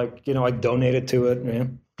it. I'm like, I donated to it,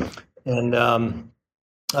 and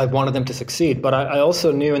I wanted them to succeed. But I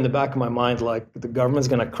also knew in the back of my mind, like, the government's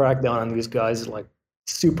going to crack down on these guys like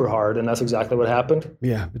super hard, and that's exactly what happened.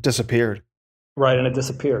 Yeah, it disappeared. Right, and it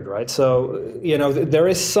disappeared. Right, so there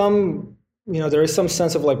is some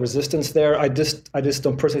sense of like resistance there. I just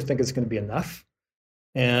don't personally think it's going to be enough.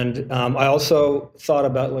 And I also thought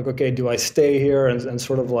about, like, okay, do I stay here and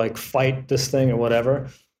sort of like fight this thing or whatever?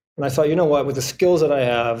 And I thought, you know what, with the skills that I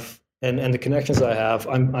have and the connections I have,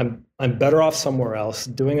 I'm better off somewhere else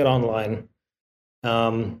doing it online.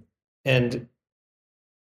 And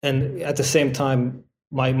at the same time,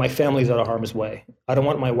 my family's out of harm's way. I don't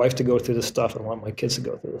want my wife to go through this stuff. I don't want my kids to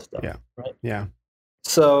go through this stuff. Yeah. Right. Yeah.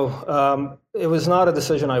 So it was not a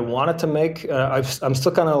decision I wanted to make. I'm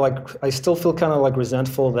still kind of like, I still feel kind of like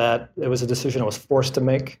resentful that it was a decision I was forced to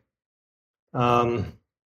make.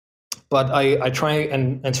 But I try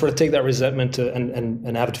and sort of take that resentment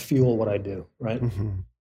and have it fuel what I do, right?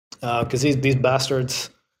 Because these bastards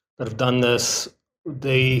that have done this,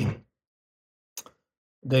 they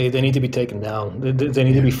need to be taken down. They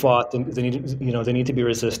need to be fought. They need to be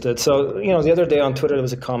resisted. So the other day on Twitter there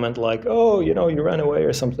was a comment like, "Oh, you ran away"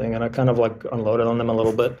 or something, and I kind of like unloaded on them a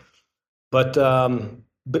little bit. But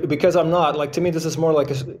because I'm not, like, to me this is more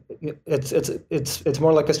like it's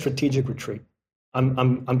more like a strategic retreat.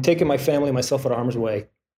 I'm taking my family and myself out of harm's way,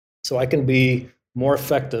 so I can be more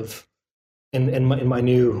effective in my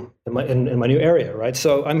new area, right?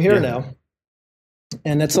 So I'm here now.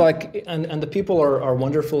 And it's like, and the people are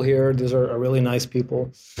wonderful here. These are really nice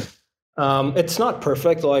people. It's not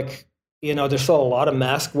perfect. Like, there's still a lot of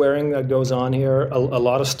mask wearing that goes on here. A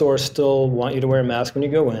lot of stores still want you to wear a mask when you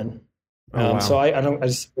go in. Wow. So I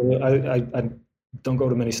don't go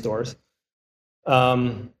to many stores.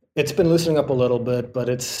 It's been loosening up a little bit, but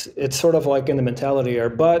it's sort of like in the mentality here,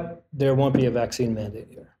 but there won't be a vaccine mandate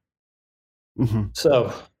here.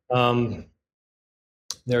 So,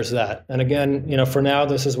 there's that. And again, for now,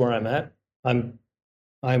 this is where I'm at.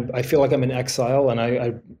 I feel like I'm in exile, and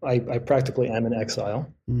I practically am in exile.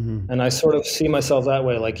 And I sort of see myself that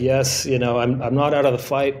way. Like, yes, I'm not out of the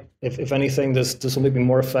fight. If anything, this will make me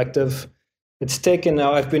more effective. It's taken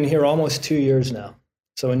now. I've been here almost 2 years now.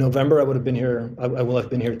 So in November, I would have been here. I will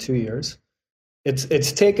have been here 2 years.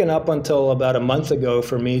 It's taken up until about a month ago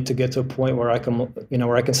for me to get to a point where I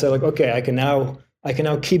can say, like, okay, I can now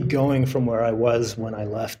keep going from where I was when I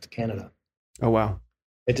left Canada. Oh, wow.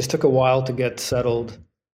 It just took a while to get settled.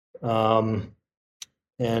 And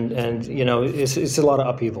it's a lot of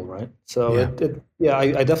upheaval, right? So I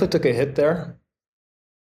definitely took a hit there.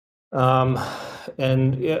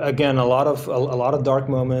 And again, a lot of dark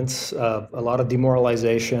moments, a lot of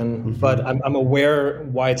demoralization, but I'm aware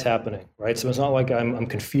why it's happening, right? So it's not like I'm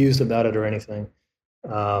confused about it or anything.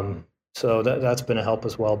 So that's been a help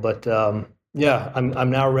as well. But I'm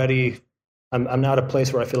now ready. I'm now at a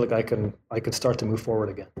place where I feel like I can start to move forward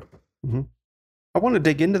again. I want to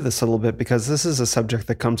dig into this a little bit because this is a subject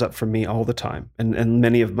that comes up for me all the time, and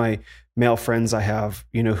many of my male friends I have,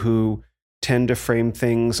 who tend to frame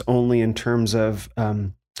things only in terms of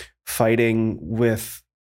fighting with,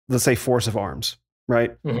 let's say, force of arms,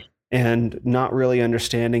 right? And not really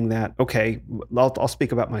understanding that, okay, I'll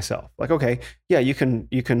speak about myself. Like, okay, yeah, you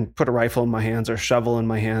can put a rifle in my hands or shovel in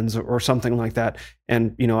my hands or something like that.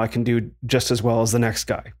 And, I can do just as well as the next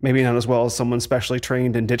guy. Maybe not as well as someone specially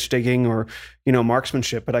trained in ditch digging or,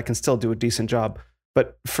 marksmanship, but I can still do a decent job.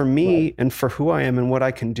 But for me and for who I am and what I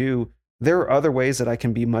can do, there are other ways that I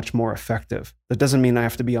can be much more effective. That doesn't mean I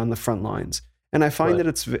have to be on the front lines. And I find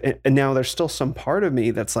that and now there's still some part of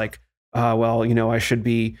me that's like, well, I should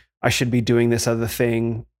be doing this other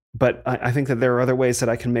thing. But I think that there are other ways that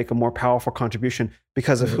I can make a more powerful contribution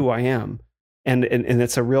because of who I am. And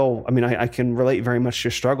it's a real, I can relate very much to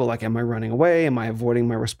your struggle. Like, am I running away? Am I avoiding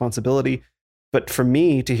my responsibility? But for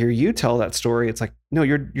me to hear you tell that story, it's like, no,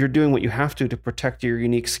 you're doing what you have to protect your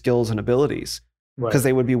unique skills and abilities, because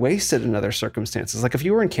they would be wasted in other circumstances. Like if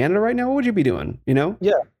you were in Canada right now, what would you be doing? You know?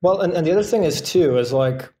 Yeah. Well, and the other thing is too, is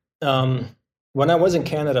like, when I was in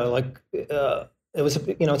Canada, like, it was,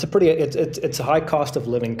 it's a high cost of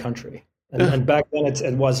living country. And back then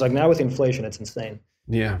it was like, now with inflation, it's insane.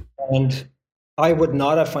 Yeah. And I would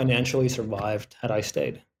not have financially survived had I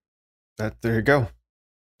stayed. There you go.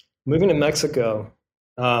 Moving to Mexico,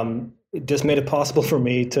 it just made it possible for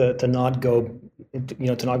me to not go,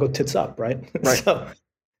 to not go tits up, right? Right. So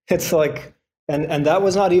it's like, and that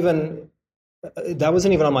wasn't even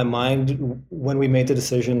on my mind when we made the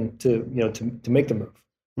decision to make the move.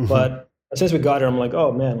 Mm-hmm. But as soon as we got here, I'm like,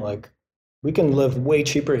 oh man, like we can live way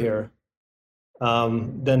cheaper here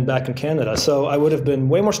than back in Canada. So I would have been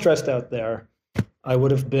way more stressed out there.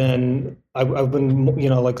 I've been,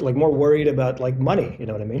 like more worried about like money, you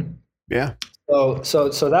know what I mean? Yeah. So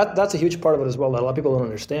that's a huge part of it as well that a lot of people don't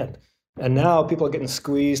understand. And now people are getting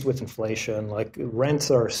squeezed with inflation. Like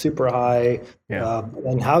rents are super high,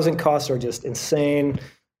 and housing costs are just insane,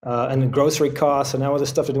 and the grocery costs, and now all this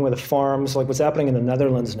stuff to do with the farms. Like what's happening in the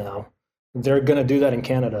Netherlands now, they're going to do that in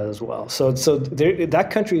Canada as well. So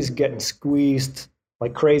that country is getting squeezed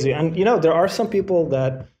like crazy. And there are some people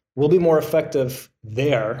that will be more effective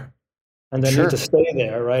there, and they need to stay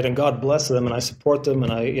there, right? And God bless them, and I support them,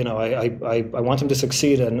 and I want them to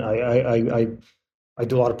succeed, and I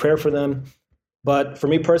do a lot of prayer for them. But for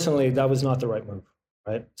me personally, that was not the right move,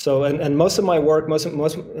 right? So and most of my work, most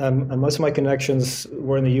of my connections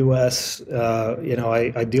were in the U.S.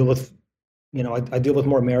 I deal with I deal with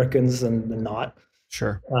more Americans than not.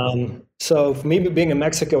 Sure. So for me, being in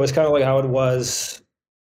Mexico is kind of like how it was,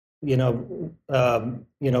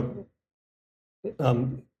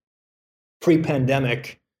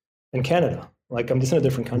 pre-pandemic in Canada. Like I'm just in a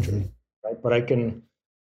different country, right? But I can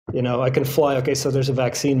fly. Okay, so there's a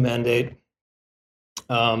vaccine mandate.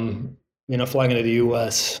 Flying into the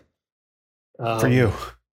U.S. For you.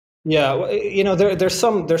 Yeah, there's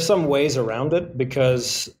some ways around it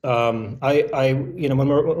because when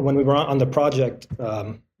we were on the project,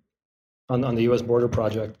 on the U.S. border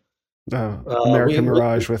project, American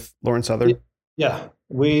Mirage with Lauren Southern. Yeah,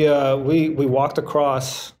 we walked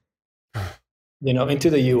across, into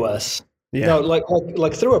the U.S. Yeah,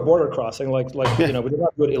 like through a border crossing, we did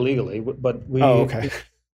not do it illegally, but we. Oh, okay.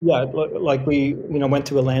 Yeah, like we went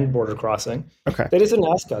to a land border crossing. Okay. They didn't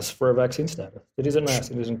ask us for a vaccine status. They didn't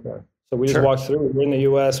ask. They didn't care. So we just walked through. We were in the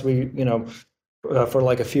U.S. We for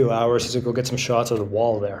like a few hours to go get some shots of the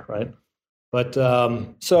wall there, right? But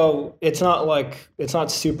so it's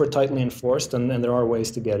not super tightly enforced, and there are ways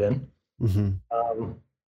to get in.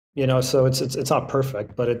 Mm-hmm. So it's not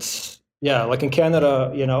perfect, but it's like in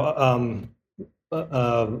Canada,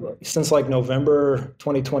 since like November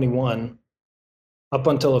 2021. Up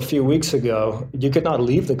until a few weeks ago, you could not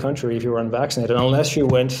leave the country if you were unvaccinated unless you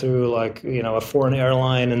went through a foreign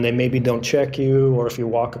airline and they maybe don't check you, or if you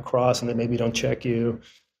walk across and they maybe don't check you.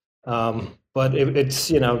 But it's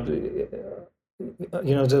there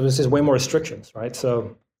was just way more restrictions, right?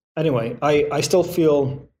 So anyway, I still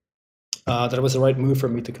feel that it was the right move for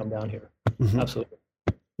me to come down here. Mm-hmm. Absolutely.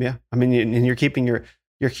 Yeah, I mean, and you're keeping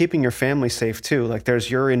your family safe too. Like there's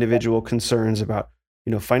your individual concerns about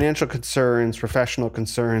financial concerns, professional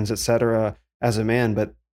concerns, et cetera, as a man,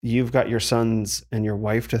 but you've got your sons and your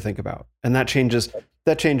wife to think about. And that changes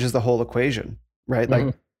the whole equation, right? Mm-hmm.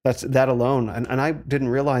 Like that alone. And I didn't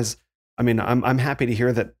realize, I mean, I'm happy to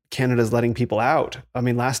hear that Canada's letting people out. I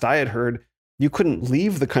mean, last I had heard, you couldn't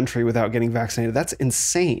leave the country without getting vaccinated. That's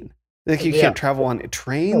insane. Like you can't travel on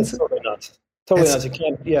trains. Totally nuts. Totally nuts. You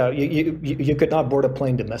can't, you could not board a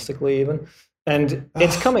plane domestically even. And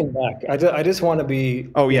it's coming back. I just want to be.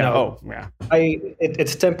 Oh yeah.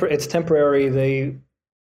 It's temporary.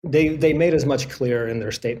 They made as much clear in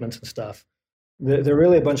their statements and stuff. They're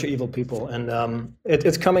really a bunch of evil people, and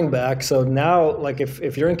it's coming back. So now, like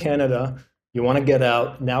if you're in Canada, you want to get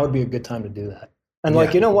out. Now would be a good time to do that. And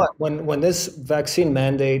you know what? When this vaccine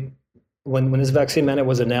mandate, when this vaccine mandate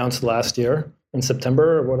was announced last year in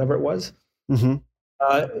September or whatever it was. Mm-hmm.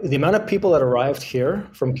 The amount of people that arrived here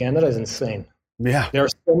from Canada is insane. Yeah. There are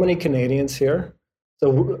so many Canadians here.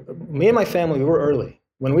 So me and my family, we were early.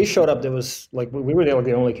 When we showed up, there was we were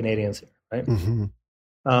the only Canadians here, right? Mm-hmm.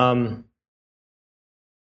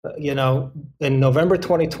 In November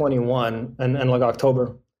 2021 and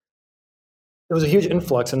October, there was a huge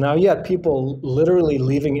influx. And now you had people literally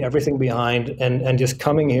leaving everything behind and just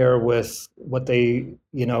coming here with what they,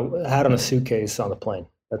 had on a suitcase on the plane.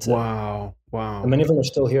 That's it. Wow. And many of them are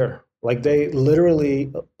still here. Like they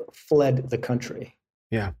literally fled the country.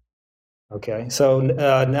 Yeah. Okay, so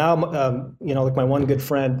now, like my one good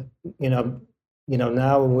friend,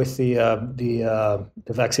 now with the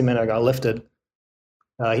vaccine mandate got lifted,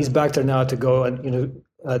 he's back there now to go and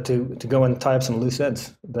to go and tie up some loose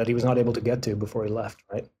ends that he was not able to get to before he left,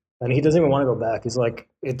 right? And he doesn't even want to go back. He's like,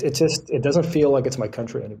 it doesn't feel like it's my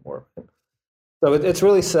country anymore. So it's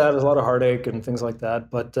really sad. There's a lot of heartache and things like that.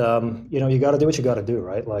 But you got to do what you got to do,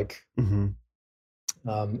 right? Like,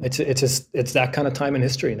 it's that kind of time in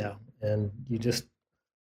history now, and you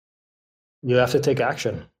have to take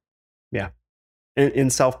action. Yeah, in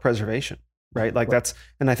self-preservation, right? Like right.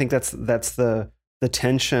 I think that's the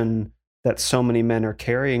tension that so many men are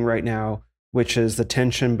carrying right now, which is the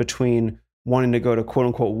tension between wanting to go to quote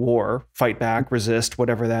unquote war, fight back, resist,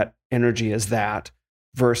 whatever that energy is,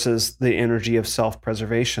 versus the energy of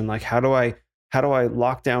self-preservation. Like, how do I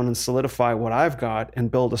lock down and solidify what I've got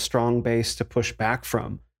and build a strong base to push back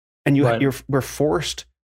from? And we're forced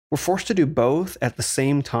to do both at the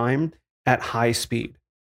same time at high speed.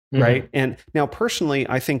 Right. And now personally,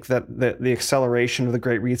 I think that the acceleration of the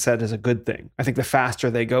Great Reset is a good thing. I think the faster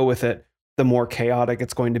they go with it, the more chaotic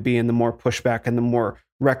it's going to be and the more pushback and the more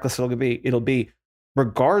reckless it'll be.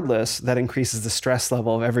 Regardless, that increases the stress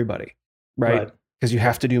level of everybody. Right. Because you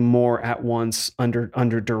have to do more at once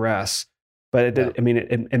under duress. But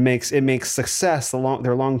it makes success,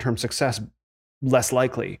 their long-term success, less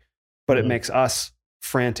likely, but it makes us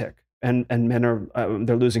frantic. And men are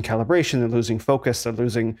they're losing calibration, they're losing focus, they're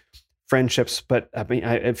losing friendships. But I mean,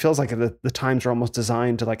 it feels like the times are almost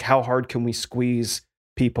designed to, like, how hard can we squeeze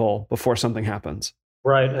people before something happens?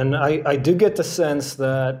 Right, and I do get the sense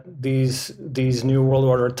that these new world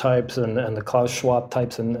order types and the Klaus Schwab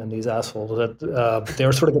types and these assholes, that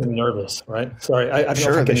they're sort of getting nervous, right? Sorry, I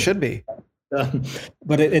don't know if they should be.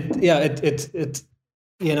 But it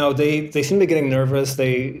they seem to be getting nervous.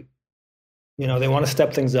 They want to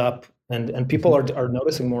step things up, and people are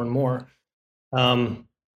noticing more and more.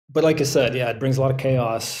 But like I said, it brings a lot of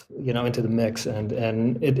chaos, into the mix, and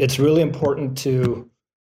it's really important to,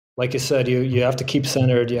 like you said, you have to keep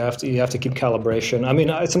centered. You have to keep calibration. I mean,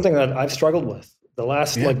 it's something that I've struggled with the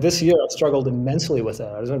last like this year. I've struggled immensely with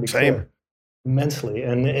that. I just want to be clear, immensely,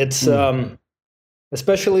 and it's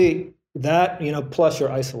especially that plus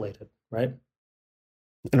you're isolated, right?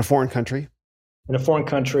 In a foreign country.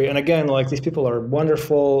 And again, like, these people are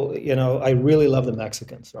wonderful. I really love the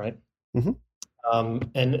Mexicans, right? And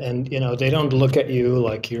they don't look at you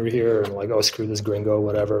like you're here and like, oh, screw this gringo,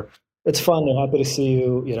 whatever. It's fun. They're happy to see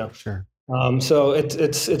you. Sure. So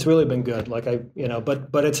it's really been good. Like,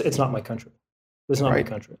 but it's not my country. It's not my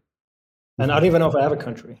country, and I don't even know if I have a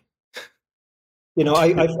country.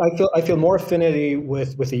 I feel more affinity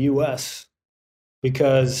with the U.S.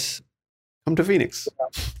 because come to Phoenix.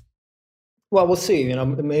 Well, we'll see.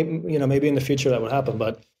 Maybe in the future that would happen,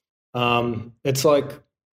 but it's like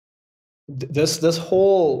this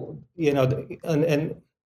whole, well,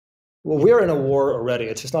 we're in a war already.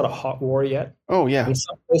 It's just not a hot war yet. Oh yeah. In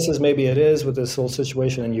some places, maybe it is with this whole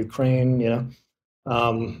situation in Ukraine.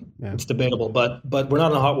 It's debatable, but we're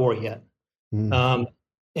not in a hot war yet. But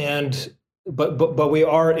we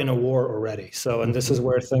are in a war already. So, and this is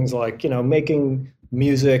where things like making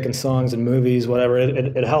music and songs and movies, whatever,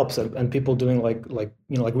 it helps, and people doing like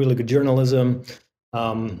really good journalism.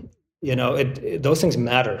 Those things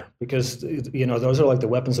matter because those are like the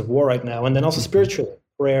weapons of war right now, and then also spiritually,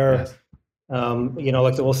 prayer. Yes.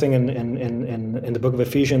 Like the whole thing in the book of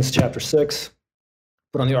Ephesians, chapter 6,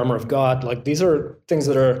 put on the armor of God. Like, these are things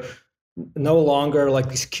that are no longer like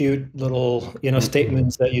these cute little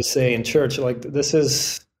statements that you say in church. Like,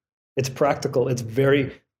 it's practical. It's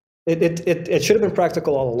very it should have been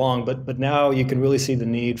practical all along, but now you can really see the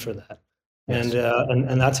need for that. Yes.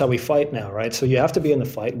 And that's how we fight now, right? So you have to be in the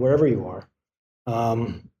fight wherever you are,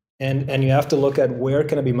 and you have to look at where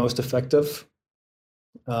can it be most effective,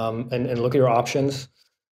 and look at your options.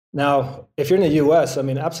 Now, if you're in the U.S., I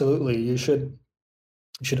mean, absolutely, you should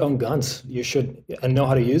own guns. You should and know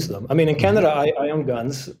how to use them. I mean, in Canada, I own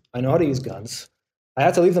guns. I know how to use guns. I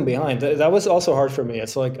had to leave them behind. That was also hard for me.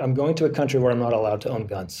 It's like I'm going to a country where I'm not allowed to own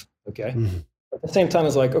guns. Okay. At the same time,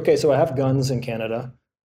 it's like, okay, so I have guns in Canada.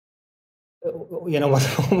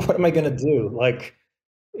 What am I going to do? Like,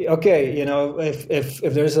 okay, if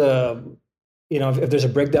there's a if there's a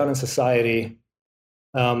breakdown in society,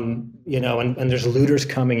 and there's looters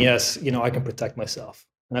coming, yes, I can protect myself,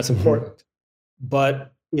 and that's important.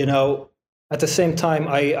 But at the same time,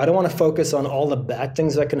 I don't want to focus on all the bad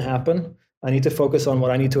things that can happen. I need to focus on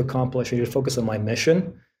what I need to accomplish. I need to focus on my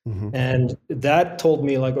mission. And that told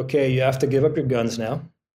me, like, okay, you have to give up your guns now.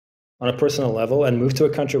 on a personal level and move to a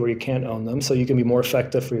country where you can't own them so you can be more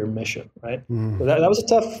effective for your mission, right? So that was a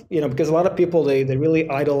tough, because a lot of people, they really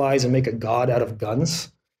idolize and make a god out of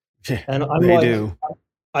guns. Yeah, And I'm they like, do.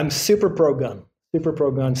 I'm super pro gun, super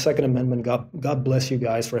pro gun. Second Amendment. God bless you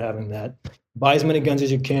guys for having that. Buy as many guns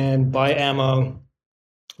as you can. Buy ammo.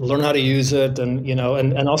 Learn how to use it,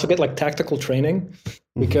 and also get like tactical training,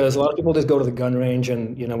 because a lot of people just go to the gun range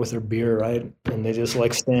and with their beer, right, and they just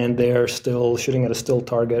like stand there still shooting at a still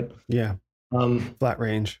target. Yeah. Flat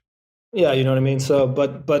range. Yeah, you know what I mean. So,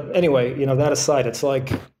 but anyway, that aside, it's like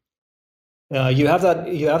you have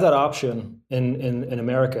that option in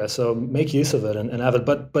America, so make use of it and have it.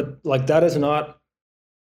 But like that is not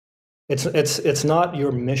it's not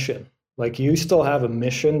your mission. Like you still have a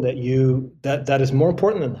mission that is more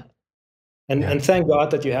important than that. And thank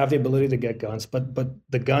God that you have the ability to get guns, but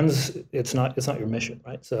the guns, it's not your mission,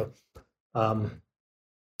 right? So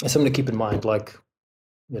it's something to keep in mind, like.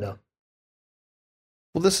 Well,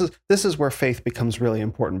 this is where faith becomes really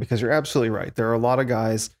important, because you're absolutely right. There are a lot of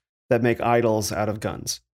guys that make idols out of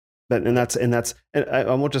guns, and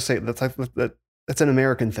I won't just say that's an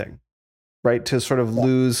American thing, right? To sort of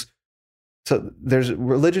lose. So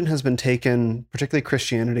religion has been taken, particularly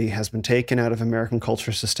Christianity, has been taken out of American culture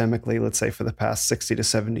systemically, let's say for the past 60 to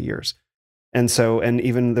 70 years. And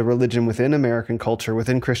even the religion within American culture,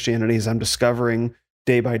 within Christianity, as I'm discovering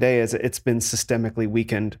day by day, as it's been systemically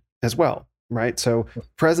weakened as well, right? So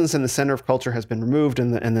presence in the center of culture has been removed,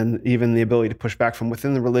 and then even the ability to push back from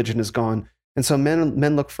within the religion is gone. And so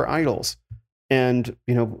men look for idols, and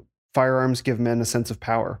firearms give men a sense of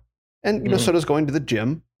power. And so does going to the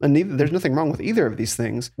gym, and there's nothing wrong with either of these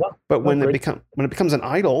things. Yeah, but when it becomes an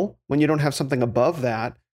idol, when you don't have something above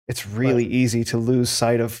that, it's really easy to lose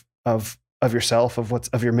sight of yourself,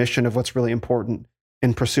 of your mission, of what's really important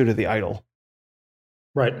in pursuit of the idol.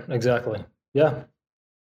 Right. Exactly. Yeah.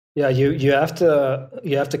 Yeah. You have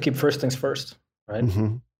to keep first things first, right?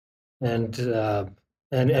 Mm-hmm.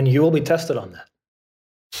 And you will be tested on that.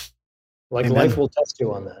 Like Amen. Life will test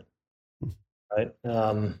you on that, right?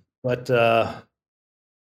 But there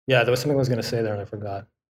was something I was going to say there and I forgot.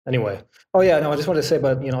 Anyway, I just wanted to say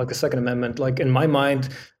about like the Second Amendment. Like in my mind,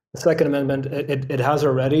 the Second Amendment it has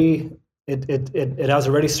already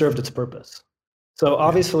served its purpose. So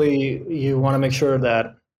obviously, you want to make sure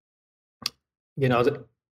that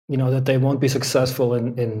that they won't be successful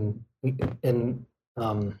in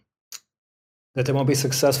that they won't be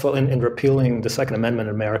successful in repealing the Second Amendment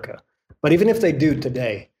in America. But even if they do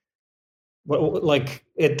today. Like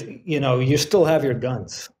it, you still have your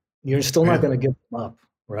guns. You're still not going to give them up,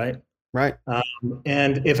 right? Right.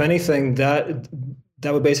 And if anything, that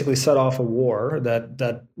would basically set off a war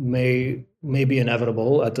that may be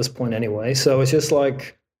inevitable at this point anyway. So it's just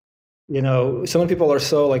like, so many people are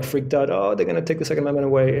so like freaked out. Oh, they're going to take the Second Amendment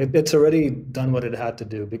away. It's already done what it had to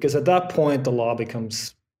do, because at that point the law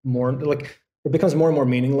becomes more and more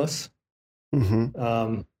meaningless.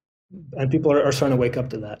 Mm-hmm. And people are starting to wake up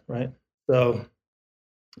to that, right? So,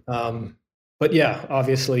 but yeah,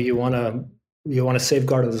 obviously you want to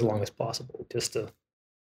safeguard it as long as possible, just to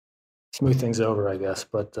smooth things over, I guess.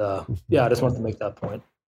 But I just wanted to make that point.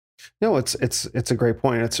 No, it's a great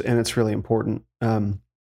point. It's really important.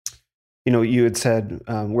 You had said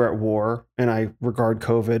we're at war, and I regard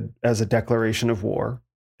COVID as a declaration of war.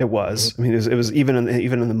 It was. Mm-hmm. I mean, it was even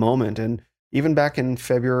in the moment, and even back in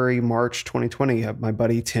February, March 2020, my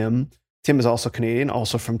buddy Tim. Tim is also Canadian,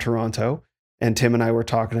 also from Toronto. And Tim and I were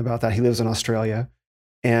talking about that. He lives in Australia.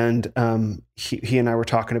 And he and I were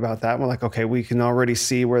talking about that. We're like, okay, we can already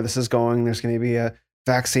see where this is going. There's going to be a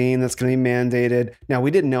vaccine that's going to be mandated. Now,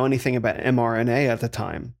 we didn't know anything about mRNA at the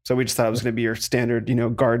time. So we just thought it was going to be your standard,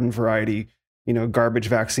 garden variety, garbage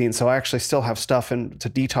vaccine. So I actually still have stuff to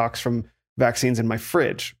detox from vaccines in my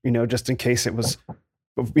fridge, just in case it was...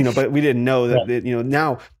 but we didn't know that,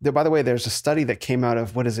 now, by the way, there's a study that came out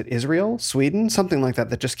of, what is it, Israel, Sweden, something like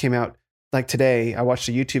that just came out like today. I watched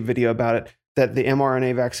a YouTube video about it, that the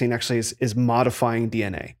mRNA vaccine actually is modifying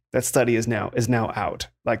DNA. That study is now out.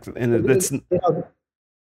 Like, and it's,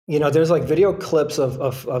 there's like video clips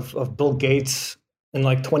of Bill Gates in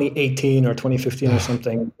like 2018 or 2015 or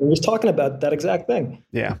something. He was talking about that exact thing.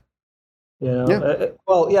 Yeah.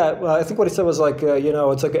 I think what he said was like,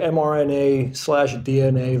 it's like an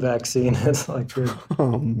mRNA/DNA vaccine. It's like,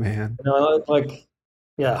 oh man,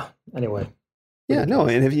 anyway. Yeah, no,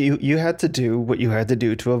 and if you had to do what you had to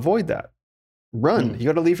do to avoid that, run. You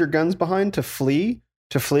got to leave your guns behind to flee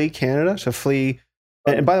Canada, to flee.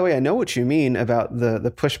 And by the way, I know what you mean about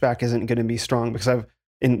the pushback isn't going to be strong, because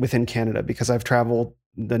within Canada, because I've traveled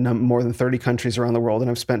more than 30 countries around the world, and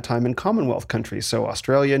I've spent time in Commonwealth countries, so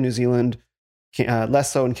Australia, New Zealand,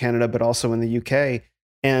 less so in Canada, but also in the UK.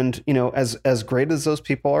 And, you know, as great as those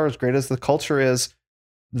people are, as great as the culture is,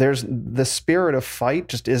 there's the spirit of fight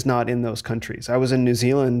just is not in those countries. I was in New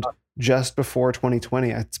Zealand just before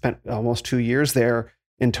 2020. I spent almost 2 years there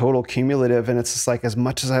in total cumulative. And it's just like, as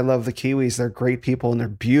much as I love the Kiwis, they're great people and they're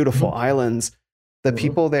beautiful islands. The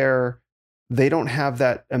people there, they don't have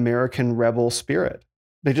that American rebel spirit.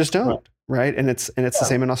 They just don't. Right. And it's the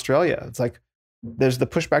same in Australia. It's like, there's the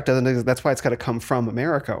pushback that's why it's got to come from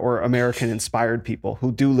America or American inspired people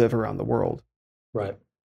who do live around the world. Right.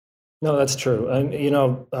 No, that's true. And,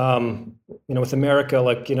 with America,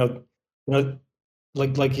 like you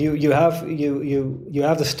have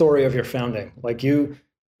the story of your founding. Like you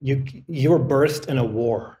were birthed in a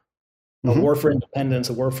war for independence,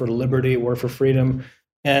 a war for liberty, a war for freedom.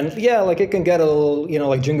 And yeah, like it can get a little,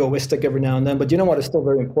 like jingoistic every now and then, but you know what? It's still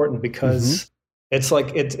very important because it's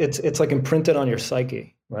like it's like imprinted on your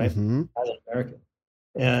psyche, right? As an American,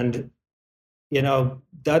 and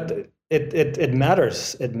that it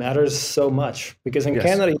matters. It matters so much because in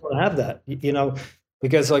Canada you don't have that,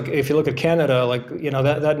 because like if you look at Canada, like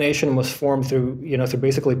that nation was formed through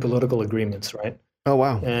basically political agreements, right? Oh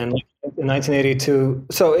wow! And like in 1982,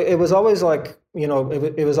 so it was always like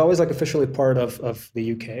it was always like officially part of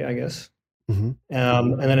the UK, I guess. And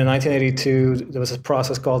then in 1982, there was a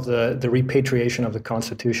process called the repatriation of the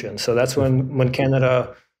Constitution. So that's when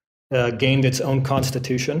Canada gained its own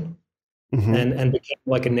constitution and became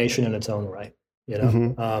like a nation in its own right.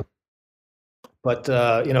 But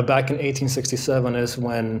back in 1867 is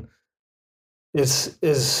when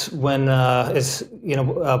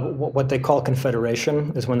what they call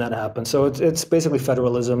confederation is when that happened. So it's basically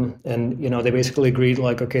federalism, and they basically agreed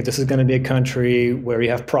like, okay, this is going to be a country where you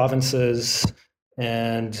have provinces,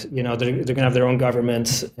 and they're going to have their own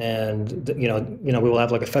governments, and we will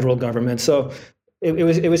have like a federal government. So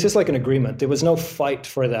it was just like an agreement. There was no fight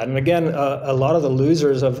for that. And again, a lot of the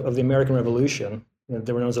losers of the American Revolution,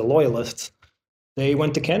 they were known as the Loyalists. They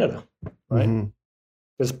went to Canada, right?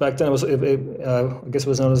 Because back then I guess it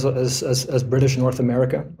was known as British North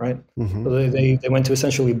America, right? So they went to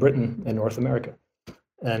essentially Britain and North America,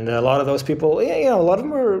 and a lot of those people, a lot of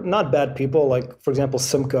them were not bad people. Like for example,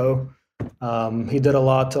 Simcoe, he did a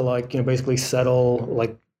lot to basically settle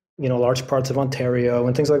large parts of Ontario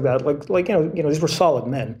and things like that. Like these were solid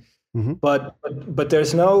men, but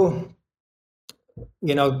there's no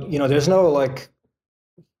there's no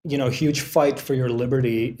huge fight for your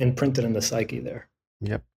liberty imprinted in the psyche there.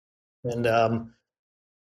 Yep. And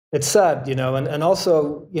it's sad, and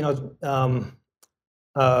also, a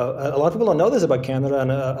lot of people don't know this about Canada,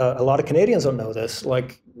 and a lot of Canadians don't know this.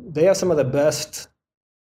 Like, they have some of the best,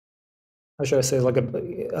 how should I say,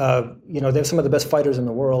 they have some of the best fighters in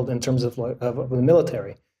the world in terms of of the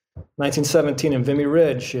military. 1917 in Vimy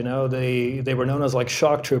Ridge, they were known as like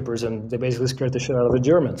shock troopers, and they basically scared the shit out of the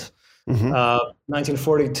Germans.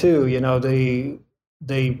 1942,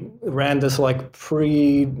 they ran this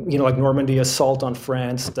Normandy assault on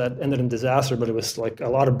France that ended in disaster, but it was like a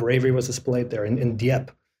lot of bravery was displayed there in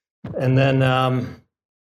Dieppe. And then,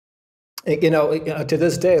 to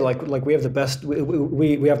this day, like we have the best,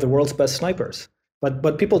 we have the world's best snipers,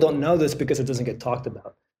 but people don't know this because it doesn't get talked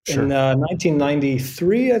about. Sure. In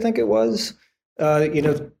 1993, I think it was, there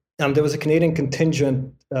was a Canadian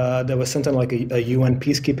contingent that was sent on like a UN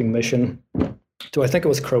peacekeeping mission to, I think it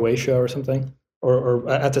was Croatia or something. Or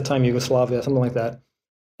at the time Yugoslavia, something like that,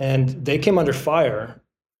 and they came under fire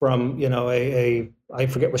from I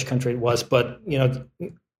forget which country it was, but there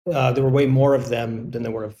were way more of them than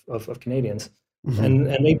there were of Canadians, and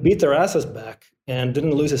they beat their asses back and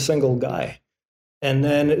didn't lose a single guy. And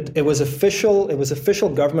then it was official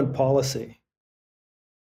government policy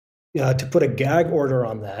to put a gag order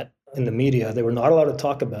on that in the media. They were not allowed to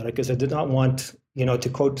talk about it because they did not want to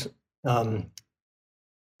quote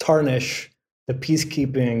tarnish the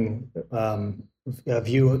peacekeeping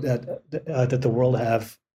view that the world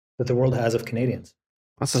has of Canadians.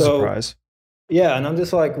 That's a surprise. Yeah, and I'm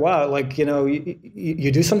just like, wow,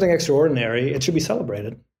 you do something extraordinary, it should be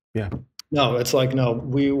celebrated. Yeah. No, it's like, no,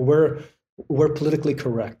 we're politically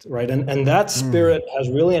correct, right? And that spirit has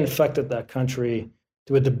really infected that country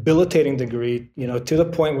to a debilitating degree, to the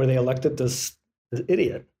point where they elected this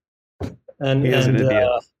idiot. And he is an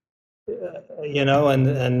idiot. Now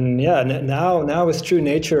his true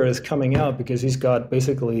nature is coming out because he's got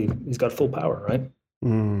full power, right?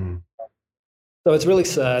 So it's really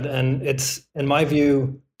sad, and it's, in my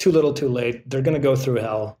view, too little too late. They're going to go through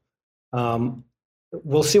hell.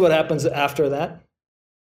 We'll see what happens after that.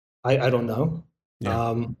 I don't know.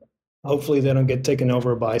 Yeah. Hopefully they don't get taken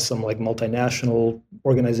over by some multinational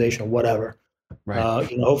organization or whatever. Right.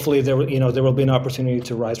 Hopefully there will be an opportunity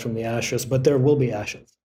to rise from the ashes, but there will be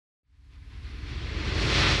ashes.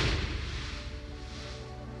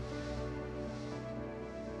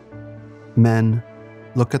 Men,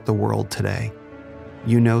 look at the world today.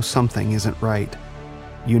 You know something isn't right.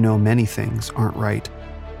 You know many things aren't right.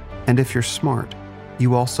 And if you're smart,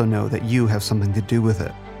 you also know that you have something to do with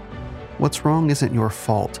it. What's wrong isn't your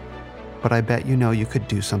fault, but I bet you know you could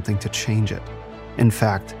do something to change it. In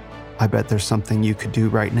fact, I bet there's something you could do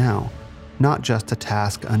right now, not just a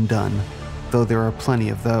task undone, though there are plenty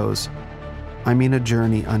of those. I mean a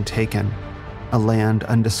journey untaken, a land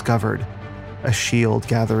undiscovered, a shield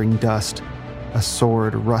gathering dust, a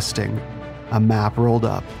sword rusting, a map rolled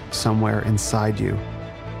up somewhere inside you,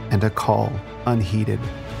 and a call unheeded.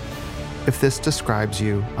 If this describes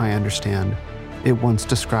you, I understand. It once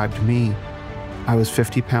described me. I was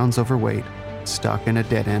 50 pounds overweight, stuck in a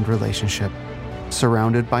dead-end relationship,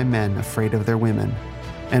 surrounded by men afraid of their women,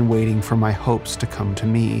 and waiting for my hopes to come to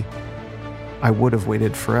me. I would have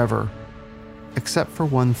waited forever, except for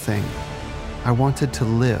one thing. I wanted to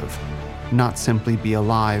live, not simply be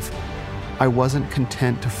alive. I wasn't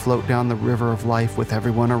content to float down the river of life with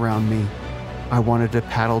everyone around me. I wanted to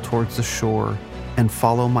paddle towards the shore and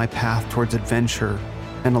follow my path towards adventure,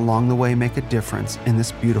 and along the way make a difference in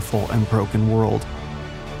this beautiful and broken world.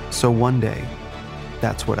 So one day,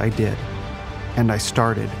 that's what I did, and I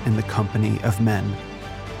started in the company of men.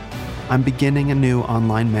 I'm beginning a new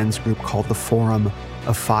online men's group called The Forum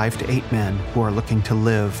of 5 to 8 men who are looking to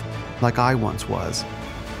live like I once was.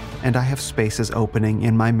 And I have spaces opening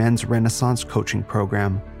in my men's Renaissance coaching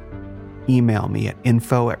program. Email me at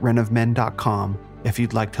info@renofmen.com if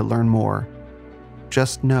you'd like to learn more.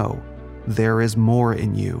 Just know there is more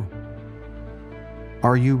in you.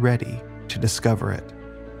 Are you ready to discover it?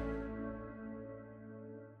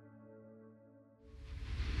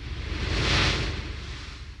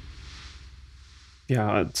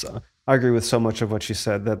 Yeah, I agree with so much of what you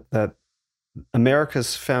said, that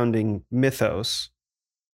America's founding mythos,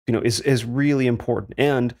 is really important.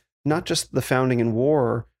 And not just the founding in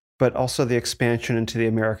war, but also the expansion into the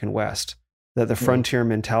American West, that the frontier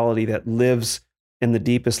mentality that lives in the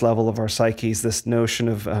deepest level of our psyches, this notion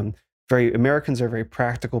of Americans are very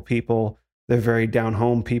practical people. They're very down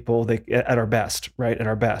home people. They at our best, right? At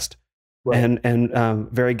our best. Right. And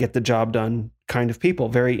very get the job done kind of people,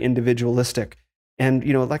 very individualistic. And,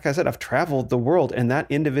 like I said, I've traveled the world, and that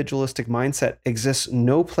individualistic mindset exists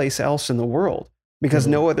no place else in the world, because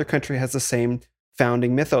no other country has the same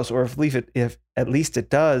founding mythos, or if at least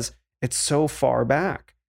it does, it's so far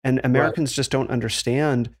back. And Americans just don't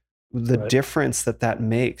understand the difference that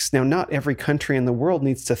makes. Now, not every country in the world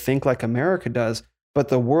needs to think like America does, but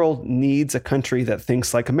the world needs a country that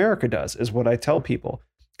thinks like America does, is what I tell people.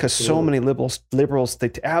 Because so many liberals,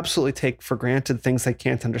 they absolutely take for granted things they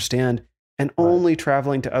can't understand. And only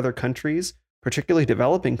traveling to other countries, particularly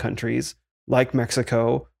developing countries like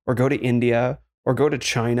Mexico, or go to India, or go to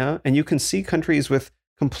China, and you can see countries with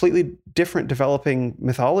completely different developing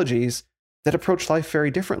mythologies that approach life very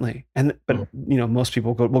differently. But most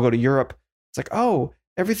people will go to Europe. It's like, oh,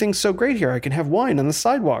 everything's so great here. I can have wine on the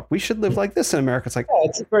sidewalk. We should live like this in America. It's like,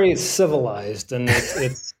 it's very civilized, and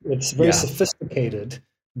it's very sophisticated.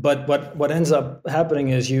 But what ends up happening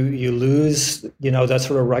is you lose, that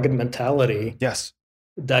sort of rugged mentality. Yes.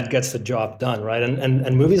 That gets the job done, right?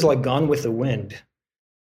 And movies like Gone with the Wind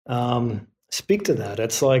speak to that.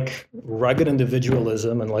 It's like rugged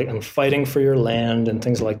individualism and fighting for your land and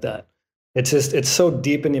things like that. It's so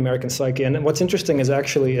deep in the American psyche. And what's interesting is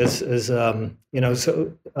actually that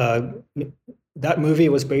movie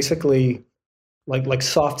was basically like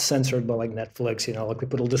soft censored by like Netflix, like they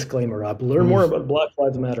put a disclaimer up, learn more about Black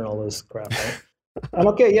Lives Matter and all this crap, right? And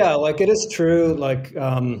okay, yeah, like it is true. Like,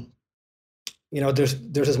 there's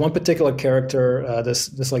this one particular character,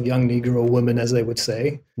 this like young Negro woman, as they would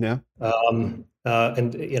say. Yeah. And that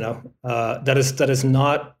is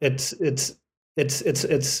not, it's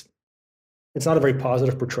not a very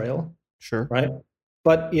positive portrayal. Sure. Right.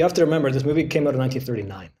 But you have to remember, this movie came out in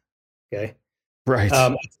 1939. Okay. Right. At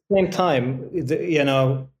the same time, there's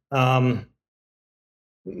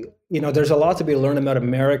a lot to be learned about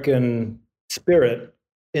American spirit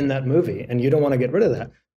in that movie, and you don't want to get rid of that.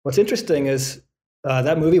 What's interesting is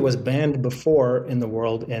that movie was banned before in the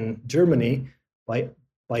world in Germany by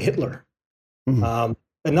Hitler. And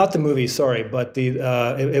not the movie, sorry, but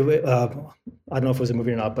I don't know if it was a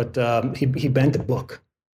movie or not, but he banned the book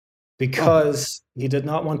because he did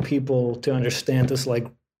not want people to understand this like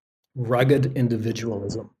rugged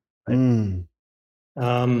individualism, right?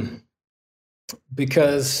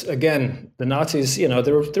 Because again, the Nazis,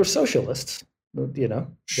 they're socialists,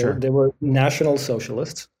 Sure. They were national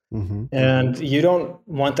socialists. Mm-hmm. And you don't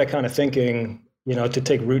want that kind of thinking, to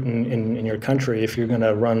take root in your country if you're going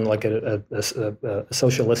to run like a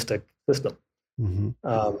socialistic system.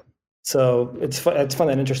 Mm-hmm. So it's fun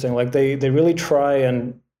and interesting. Like they really try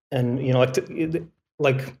and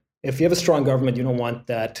like if you have a strong government, you don't want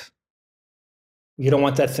that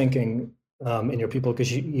thinking in your people,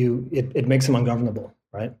 because it makes them ungovernable,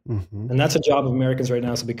 right? Mm-hmm. And that's a job of Americans right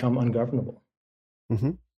now, is to become ungovernable.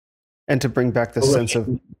 Mm-hmm. And to bring back the sense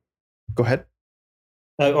of, go ahead.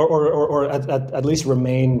 Or at least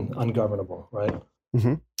remain ungovernable, right?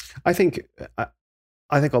 Mm-hmm. I think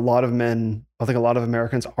a lot of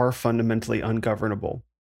Americans are fundamentally ungovernable.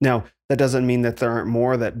 Now, that doesn't mean that there aren't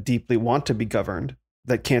more that deeply want to be governed,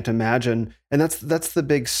 that can't imagine, and that's the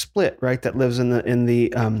big split, right? That lives in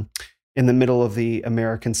the middle of the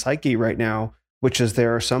American psyche right now, which is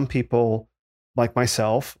there are some people like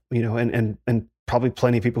myself, and probably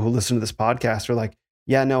plenty of people who listen to this podcast are like,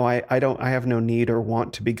 yeah, no, I have no need or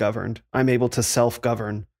want to be governed. I'm able to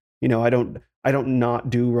self-govern. I don't not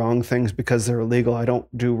do wrong things because they're illegal. I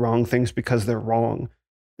don't do wrong things because they're wrong.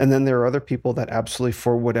 And then there are other people that absolutely,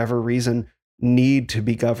 for whatever reason, need to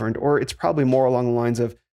be governed, or it's probably more along the lines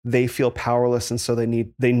of they feel powerless, and so they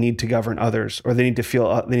need to govern others, or they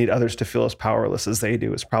need others to feel as powerless as they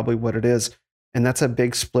do. Is probably what it is. And that's a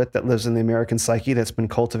big split that lives in the American psyche that's been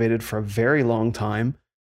cultivated for a very long time.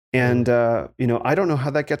 And, I don't know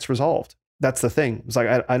how that gets resolved. That's the thing. It's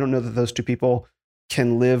like, I don't know that those two people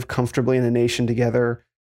can live comfortably in a nation together.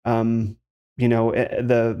 The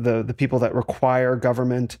people that require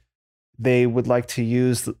government, they would like to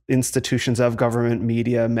use the institutions of government,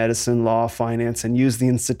 media, medicine, law, finance, and use the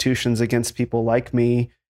institutions against people like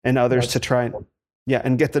me and others to try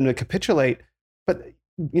and get them to capitulate. But,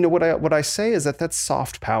 what I say is that that's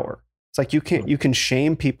soft power. It's like you can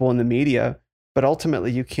shame people in the media, but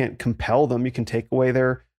ultimately you can't compel them. You can take away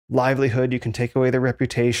their livelihood. You can take away their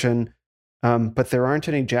reputation. But there aren't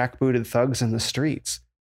any jackbooted thugs in the streets.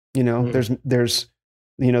 There's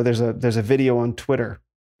a video on Twitter,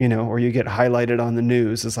 or you get highlighted on the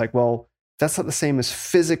news. It's like, well, that's not the same as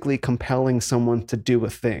physically compelling someone to do a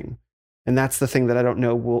thing. And that's the thing that I don't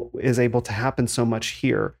know is able to happen so much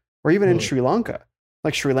here, or even in Sri Lanka.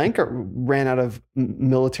 Like Sri Lanka ran out of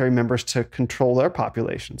military members to control their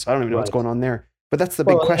populations. I don't even know what's going on there, but that's the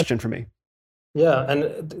big question for me. Yeah,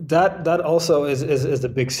 and that also is the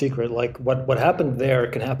big secret. Like what happened there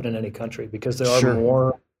can happen in any country, because there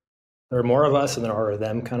are more of us and there are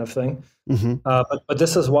them, kind of thing. Mm-hmm. But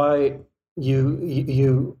this is why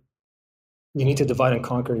you need to divide and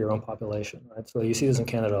conquer your own population, right? So you see this in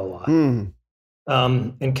Canada a lot.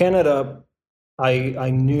 In Canada, I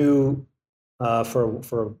knew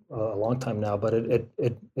for a long time now, but it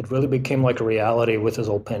really became like a reality with this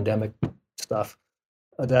whole pandemic stuff,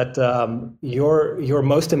 that your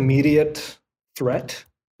most immediate threat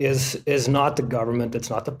is not the government,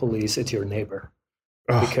 it's not the police, it's your neighbor,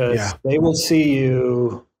 because they will see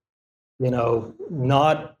you,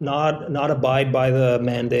 not abide by the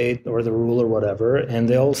mandate or the rule or whatever, and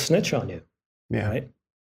they'll snitch on you, right?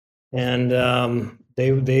 And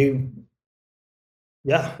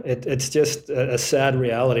it's just a sad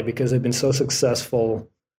reality, because they've been so successful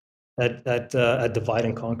at divide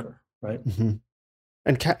and conquer, right? Mm-hmm.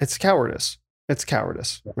 And it's cowardice. It's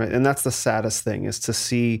cowardice, right? And that's the saddest thing, is to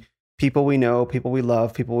see people we know, people we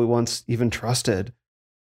love, people we once even trusted,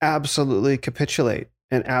 absolutely capitulate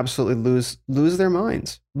and absolutely lose their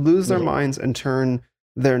minds, and turn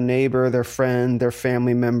their neighbor, their friend, their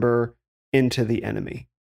family member into the enemy.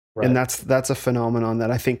 Right. And that's a phenomenon that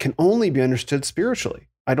I think can only be understood spiritually.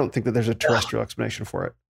 I don't think that there's a terrestrial explanation for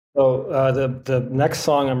it. So the next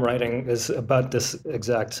song I'm writing is about this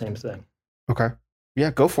exact same thing. Okay. Yeah,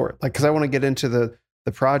 go for it. Like, because I want to get into the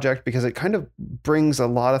project, because it kind of brings a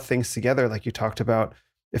lot of things together. Like you talked about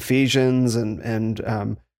Ephesians and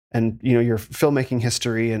your filmmaking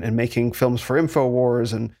history and making films for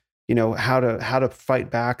InfoWars, and how to fight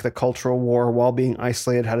back the cultural war while being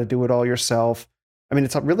isolated, how to do it all yourself. I mean,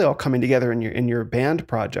 it's really all coming together in your band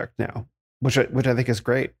project now, which I think is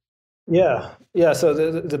great. Yeah. So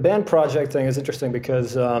the band project thing is interesting,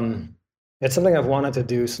 because it's something I've wanted to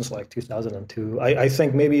do since like 2002. I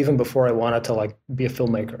think maybe even before I wanted to like be a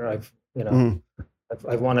filmmaker.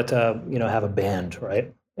 I've wanted to have a band,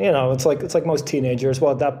 right? It's like most teenagers.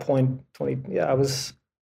 Well, at that point, I was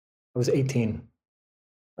 18.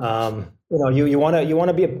 You want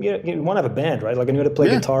to have a band, right? Like I knew how to play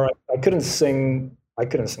guitar. I couldn't sing. I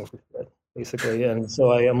couldn't sing for shit, basically. And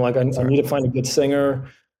so I'm like, I need to find a good singer,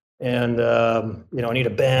 and I need a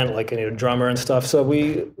band. Like I need a drummer and stuff. So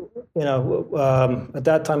we at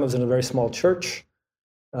that time I was in a very small church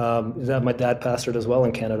that my dad pastored as well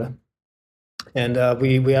in Canada. And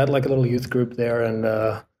we had like a little youth group there, and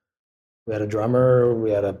we had a drummer,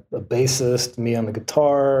 we had a bassist, me on the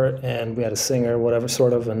guitar, and we had a singer, whatever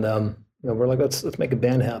sort of. And we're like, let's make a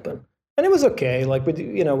band happen. And it was okay. Like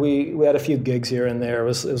we had a few gigs here and there. It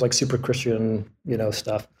was like super Christian,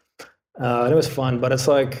 stuff. And it was fun, but it's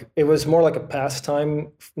like it was more like a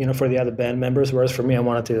pastime, for the other band members. Whereas for me, I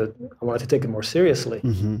wanted to take it more seriously.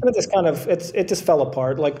 And it just it just fell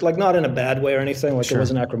apart, like not in a bad way or anything. Like It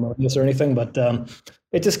wasn't acrimonious or anything, but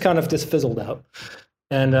it just kind of just fizzled out.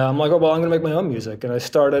 And I'm like, oh well, I'm gonna make my own music. And I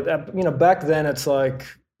started, back then it's like,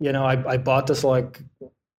 I bought this like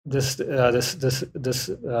this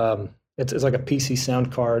it's like a PC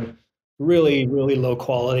sound card. Really, really low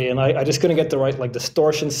quality, and I just couldn't get the right like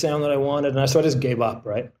distortion sound that I wanted, and so I just gave up,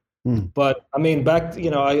 right? But I mean, back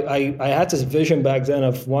I had this vision back then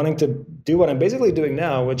of wanting to do what I'm basically doing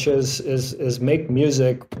now, which is make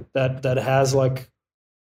music that has like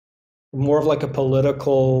more of like a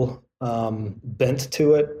political bent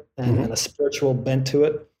to it and a spiritual bent to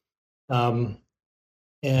it, and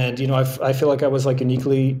I feel like I was like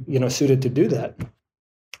uniquely suited to do that.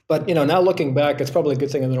 But now looking back, it's probably a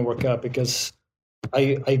good thing it didn't work out, because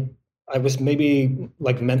I was maybe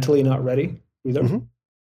like mentally not ready either,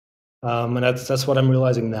 and that's what I'm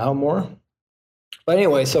realizing now more. But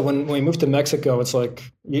anyway, so when we moved to Mexico, it's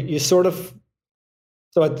like you sort of,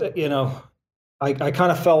 so I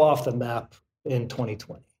kind of fell off the map in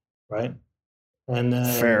 2020, right? And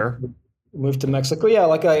then Fair. Moved to Mexico. Yeah,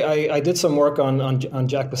 like I did some work on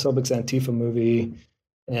Jack Posobiec's Antifa movie,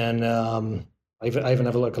 and I even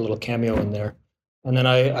have like a little cameo in there. And then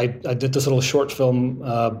I did this little short film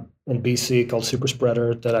in BC called Super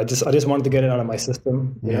Spreader that I just wanted to get it out of my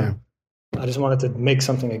system. I just wanted to make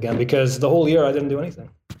something again, because the whole year I didn't do anything.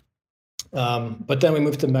 But then we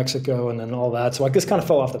moved to Mexico and then all that. So I just kind of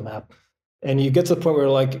fell off the map. And you get to the point where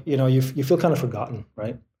like, you feel kind of forgotten,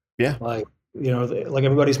 right? Yeah. Like, like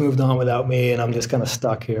everybody's moved on without me and I'm just kind of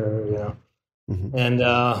stuck here, And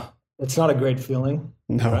it's not a great feeling.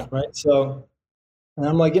 No. Right. So, and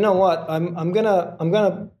I'm like, you know what? I'm gonna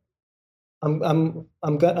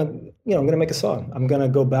make a song. I'm gonna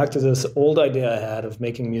go back to this old idea I had of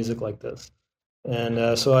making music like this.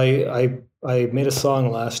 And so I made a song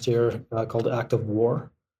last year called "Act of War,"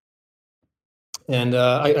 and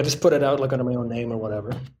I just put it out like under my own name or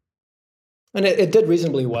whatever. And it did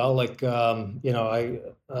reasonably well. Like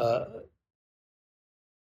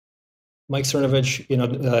Mike Cernovich,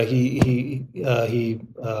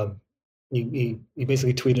 he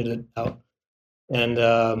basically tweeted it out, and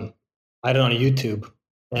I had it on YouTube,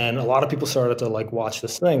 and a lot of people started to like watch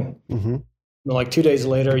this thing. And like 2 days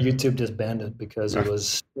later, YouTube just banned it because it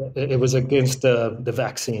was against the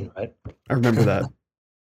vaccine, right? I remember that.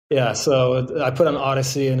 Yeah, so I put on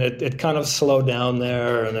Odyssey, and it kind of slowed down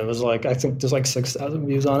there, and it was like, I think there's like 6,000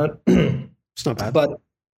 views on it. It's not bad, but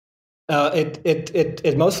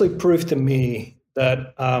it mostly proved to me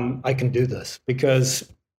that I can do this, because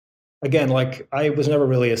again, like I was never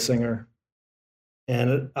really a singer,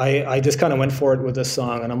 and I just kind of went for it with this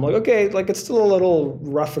song, and I'm like, okay, like it's still a little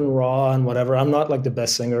rough and raw and whatever. I'm not like the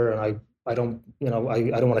best singer, and I don't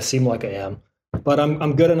I don't want to seem like I am, but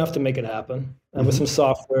I'm good enough to make it happen. And with some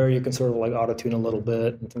software, you can sort of like auto-tune a little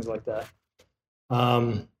bit and things like that.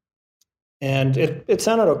 And it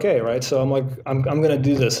sounded okay, right? So I'm like, I'm going to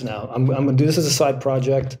do this now. I'm going to do this as a side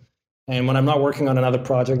project, and when I'm not working on another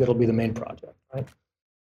project, it'll be the main project, right?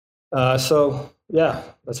 So yeah,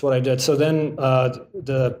 that's what I did. So then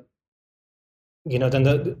the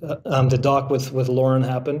doc with Lauren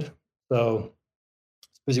happened. So I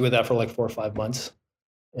was busy with that for like 4 or 5 months,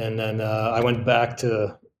 and then I went back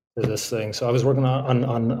to this thing. So I was working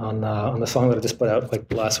on the song that I just put out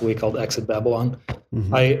like last week called Exit Babylon.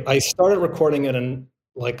 I started recording it in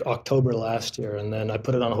like October last year, and then I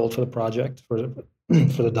put it on hold for the project for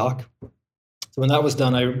the doc. So when that was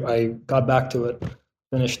done, I got back to it,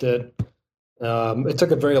 finished it. It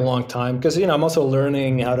took a very long time because I'm also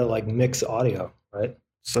learning how to like mix audio, right?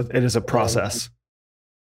 So it is a process.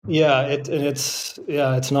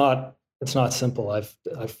 It's not simple. I've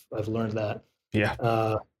learned that.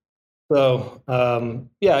 Yeah.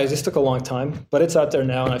 It just took a long time, but it's out there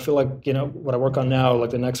now, and I feel like what I work on now, like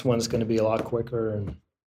the next one's going to be a lot quicker, and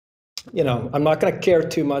I'm not going to care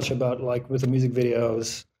too much about like with the music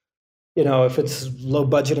videos. If it's low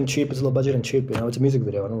budget and cheap, it's low budget and cheap. It's a music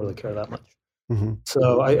video. I don't really care that much.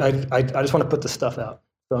 So I just want to put the stuff out.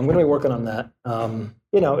 So I'm going to be working on that.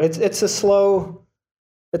 It's a slow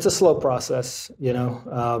process.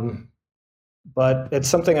 but it's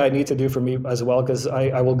something I need to do for me as well, because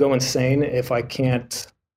I will go insane if I can't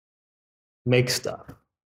make stuff.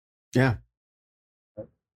 Yeah.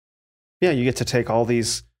 Yeah, you get to take all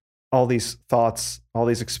these thoughts, all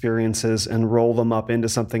these experiences, and roll them up into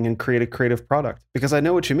something and create a creative product. Because I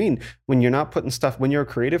know what you mean. When you're not putting stuff, when you're a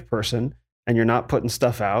creative person and you're not putting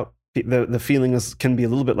stuff out, the feeling can be a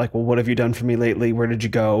little bit like, well, what have you done for me lately? Where did you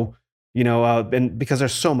go? And because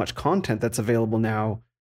there's so much content that's available now,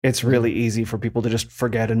 it's really easy for people to just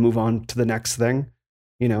forget and move on to the next thing.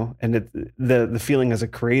 And the feeling as a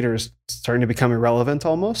creator is starting to become irrelevant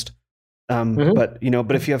almost. But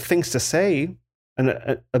if you have things to say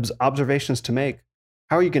and observations to make,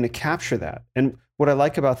 how are you going to capture that? And what I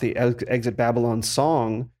like about the Exit Babylon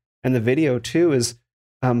song and the video too is,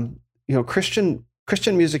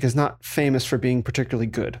 Christian music is not famous for being particularly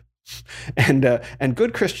good, and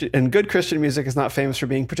good Christian music is not famous for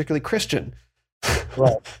being particularly Christian.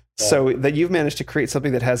 Right. So that you've managed to create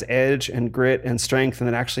something that has edge and grit and strength, and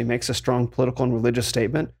that actually makes a strong political and religious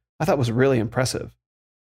statement, I thought was really impressive.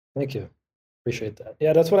 Thank you. Appreciate that.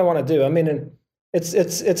 Yeah, that's what I want to do. I mean,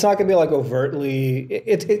 it's not going to be like overtly.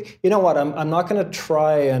 You know what? I'm not going to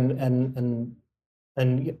try and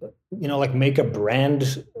like make a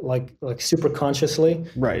brand like super consciously.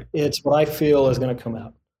 Right. It's what I feel is going to come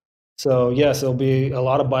out. So yes, there'll be a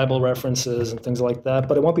lot of Bible references and things like that,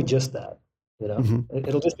 but it won't be just that.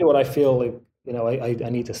 It'll just be what I feel like. I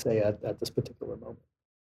need to say at this particular moment.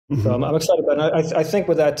 Mm-hmm. So I'm excited about it. I think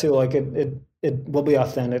with that too, like it will be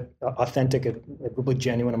authentic. It will be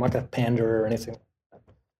genuine. I'm not going to pander or anything.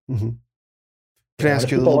 Mm-hmm. Can I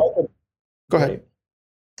ask you a little? Like it, go ahead.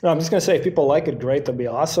 No, I'm just going to say, if people like it, great. That'd be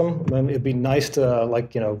awesome. Then it'd be nice to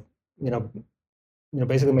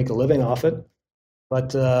basically make a living off it.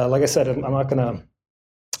 But like I said, I'm not going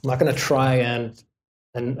to try and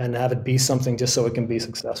have it be something just so it can be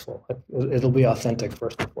successful. It'll be authentic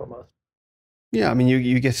first and foremost. Yeah, I mean,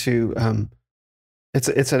 you get to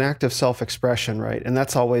it's an act of self-expression, right? And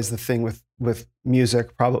that's always the thing with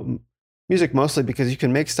music, music mostly, because you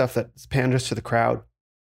can make stuff that panders to the crowd,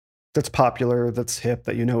 that's popular, that's hip,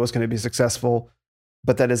 that is going to be successful,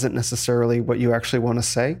 but that isn't necessarily what you actually want to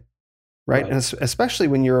say, right? And especially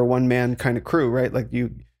when you're a one-man kind of crew, right? Like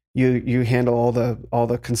you handle all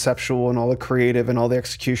the conceptual and all the creative and all the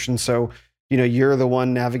execution, so you're the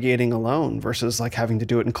one navigating alone versus like having to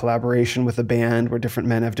do it in collaboration with a band where different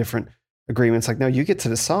men have different agreements. Like, no, you get to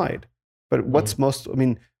decide. But what's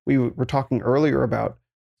we were talking earlier about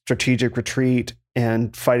strategic retreat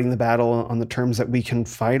and fighting the battle on the terms that we can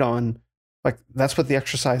fight on. Like, that's what the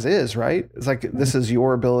exercise is, right? It's like, this is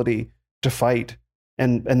your ability to fight.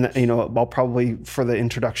 And I'll probably, for the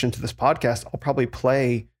introduction to this podcast, I'll probably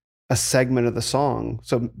play a segment of the song.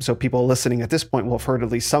 So people listening at this point will have heard at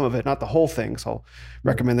least some of it, not the whole thing. So I'll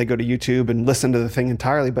recommend they go to YouTube and listen to the thing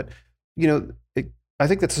entirely. But, I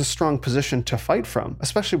think that's a strong position to fight from,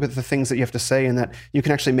 especially with the things that you have to say and that you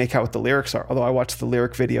can actually make out what the lyrics are. Although I watched the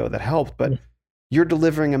lyric video that helped, but you're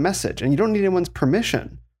delivering a message and you don't need anyone's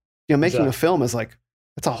permission. Making a film is like,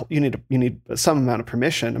 you need some amount of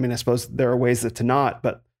permission. I mean, I suppose there are ways to not,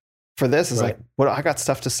 but for this is like, I got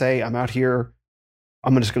stuff to say. I'm out here.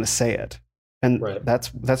 I'm just going to say it. And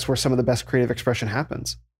that's where some of the best creative expression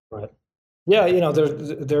happens. Right. Yeah.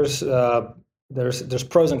 There's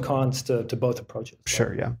pros and cons to both approaches. Right?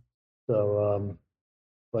 Sure. Yeah. So,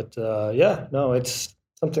 it's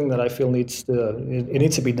something that I feel needs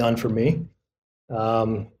to be done for me.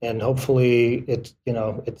 And hopefully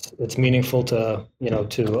it's meaningful to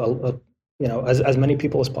as many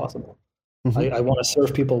people as possible. Mm-hmm. I want to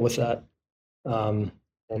serve people with that. And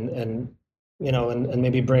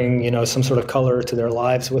maybe bring, some sort of color to their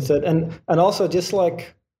lives with it. And also just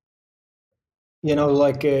like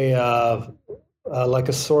a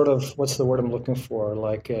sort of, what's the word I'm looking for?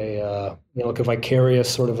 Like a vicarious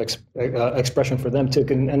sort of expression for them too.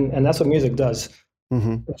 And that's what music does.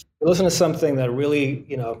 Mm-hmm. If you listen to something that really,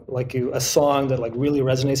 a song that like really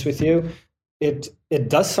resonates with you, it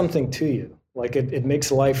does something to you. Like it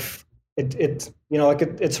makes life, it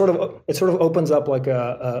sort of opens up like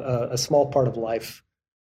a small part of life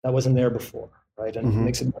that wasn't there before, right? And it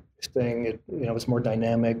makes it more interesting. It's more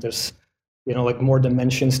dynamic. There's, like more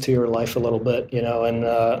dimensions to your life a little bit,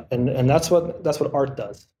 and that's what art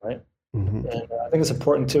does, right? Mm-hmm. And I think it's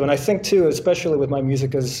important too. And I think too, especially with my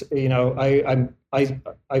music, is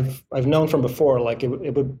I've known from before, like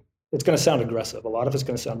it's going to sound aggressive. A lot of it's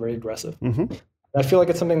going to sound very aggressive. Mm-hmm. I feel like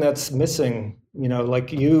it's something that's missing. Like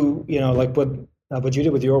what you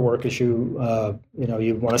did with your work is you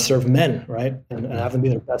want to serve men, right, and have them be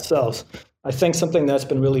their best selves. I think something that's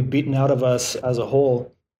been really beaten out of us as a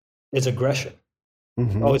whole is aggression.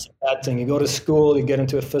 Mm-hmm. Oh, it's a bad thing. You go to school, you get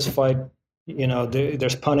into a fist fight,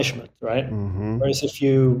 there's punishment, right? Mm-hmm. Whereas if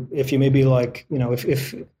you maybe like,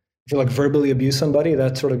 if you like verbally abuse somebody,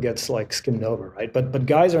 that sort of gets like skimmed over, right? But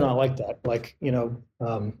guys are not like that. Like,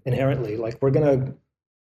 inherently, like we're gonna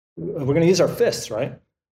use our fists, right?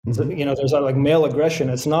 So, Mm-hmm. there's like male aggression.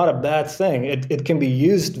 It's not a bad thing. It can be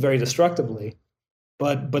used very destructively,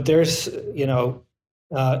 but there's,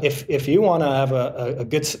 if you want to have a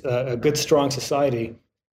good strong society,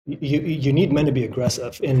 you need men to be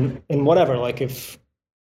aggressive in whatever. Like if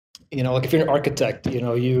like if you're an architect,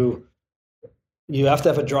 you have to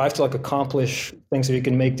have a drive to like accomplish things so you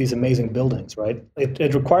can make these amazing buildings, right?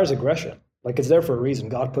 It requires aggression. Like it's there for a reason.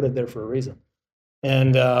 God put it there for a reason,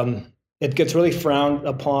 and it gets really frowned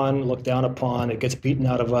upon, looked down upon. It gets beaten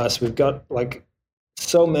out of us. We've got like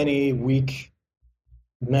so many weak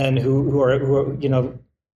men who are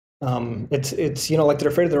it's like they're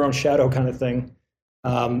afraid of their own shadow kind of thing.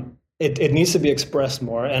 It needs to be expressed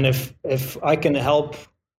more, and if I can help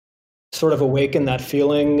sort of awaken that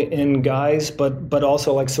feeling in guys, but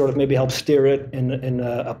also like sort of maybe help steer it in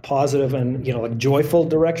a positive and like joyful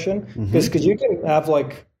direction, because you can have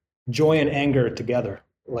like joy and anger together,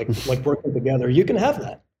 like working together. You can have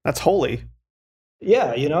that. That's holy.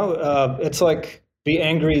 Yeah, it's like be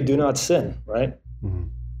angry, do not sin, right?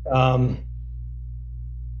 Mm-hmm.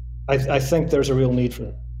 I think there's a real need for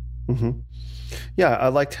that. Mm-hmm. Yeah, I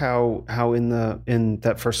liked how in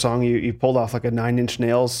that first song you pulled off like a Nine Inch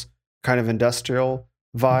Nails kind of industrial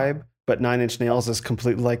vibe, but Nine Inch Nails is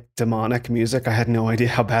completely like demonic music. I had no idea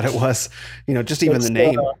how bad it was. Just even the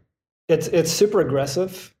name. It's super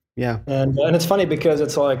aggressive. Yeah, and it's funny because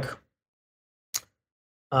it's like,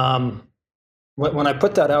 when I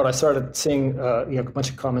put that out, I started seeing a bunch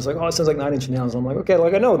of comments like, "Oh, it sounds like Nine Inch Nails." I'm like, okay,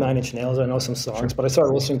 like I know Nine Inch Nails, I know some songs, but I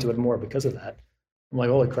started listening to it more because of that. I'm like,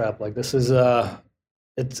 holy crap! Like this is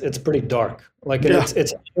it's pretty dark. Like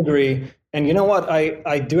it's angry, and you know what?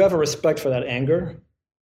 I do have a respect for that anger,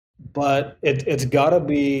 but it's got to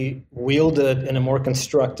be wielded in a more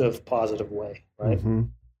constructive, positive way, right? Mm-hmm.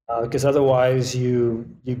 Because otherwise, you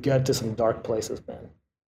get to some dark places, man.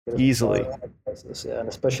 Easily. Places, yeah, and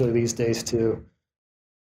especially these days too.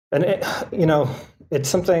 And it's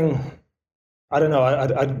something, I don't know. I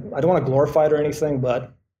don't want to glorify it or anything,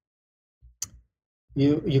 but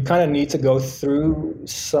you kind of need to go through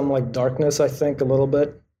some like darkness, I think, a little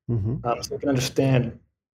bit, so you can understand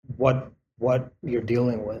what you're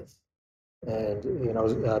dealing with, and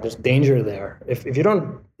there's danger there. If you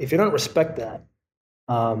don't respect that,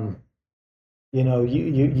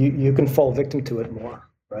 you can fall victim to it more,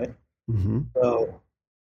 right? So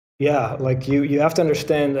yeah, like you have to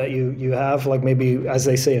understand that you have, like, maybe, as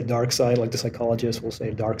they say, a dark side, like the psychologists will say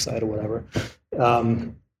a dark side or whatever.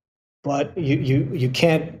 But you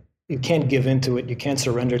can't give into it. You can't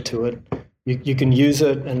surrender to it. You can use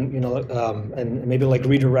it, and and maybe like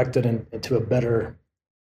redirect it into a better,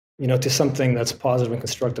 to something that's positive and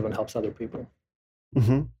constructive and helps other people.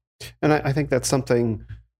 Mm-hmm. And I think that's something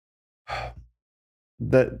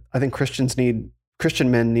that I think Christian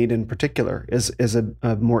men need in particular is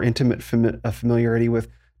a more intimate familiarity with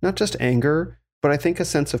not just anger, but I think a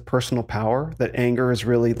sense of personal power that anger is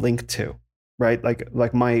really linked to, right?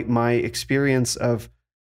 Like my experience of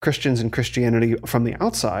Christians and Christianity from the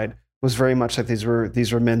outside was very much like these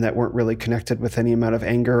were men that weren't really connected with any amount of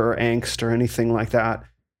anger or angst or anything like that.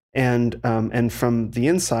 And from the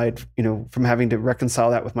inside, from having to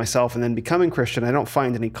reconcile that with myself and then becoming Christian, I don't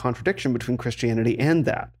find any contradiction between Christianity and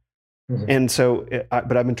that. Mm-hmm. And so,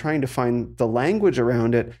 but I've been trying to find the language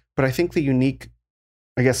around it. But I think the unique,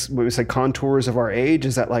 I guess, what we say, contours of our age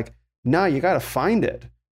is that, like, no, you got to find it,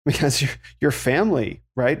 because your family,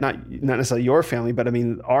 right? Not necessarily your family, but I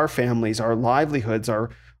mean, our families, our livelihoods, our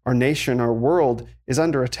nation, our world is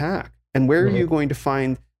under attack. And where are you going to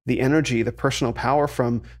find the energy, the personal power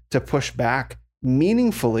from to push back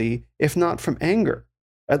meaningfully, if not from anger?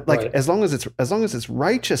 Like, right. as long as it's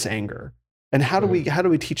righteous anger. And how do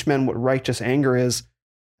we teach men what righteous anger is?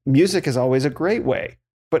 Music is always a great way,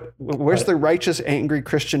 but where's the righteous, angry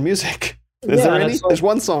Christian music? Is there any? There's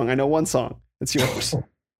one song. I know one song. It's yours.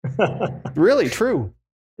 Really true.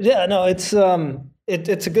 Yeah, no, it's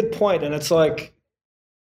a good point, and it's like,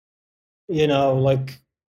 so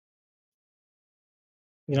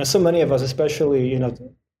many of us, especially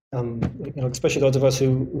especially those of us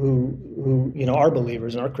who are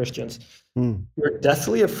believers and are Christians, we're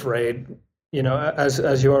deathly afraid.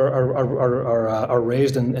 As you are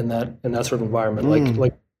raised in that sort of environment,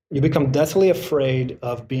 like you become deathly afraid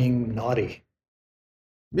of being naughty,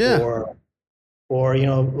 or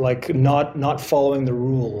like not following the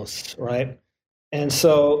rules, right? And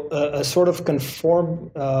so a sort of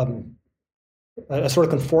a sort of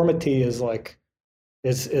conformity is like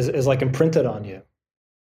is like imprinted on you,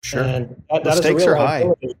 Sure. and The that is a stakes real are high.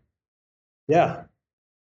 liability. Yeah,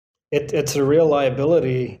 it's a real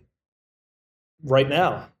liability right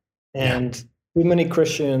now, Yeah. and too many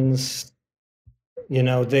Christians,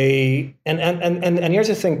 they and here's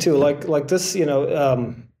the thing too, like this,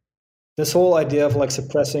 this whole idea of like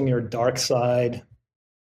suppressing your dark side,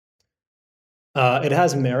 it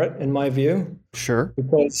has merit in my view, Sure.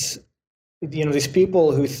 because these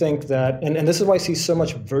people who think that, and this is why I see so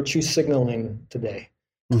much virtue signaling today,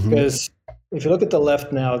 Mm-hmm. because if you look at the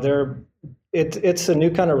left now, it's a new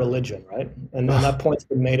kind of religion, right? And that point's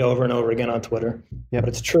been made over and over again on Twitter, Yep. but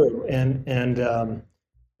it's true. And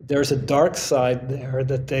there's a dark side there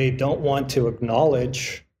that they don't want to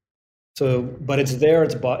acknowledge. So, but it's there.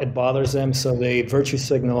 It bothers them. So they virtue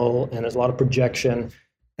signal, and there's a lot of projection,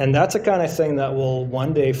 and that's the kind of thing that will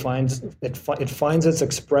one day it finds its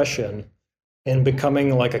expression in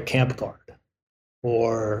becoming like a camp guard,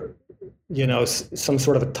 or some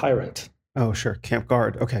sort of a tyrant. Oh, sure. Camp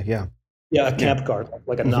guard. Okay. Yeah. Yeah, a Yeah. camp guard,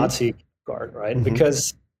 like a Mm-hmm. Nazi guard, right? Mm-hmm.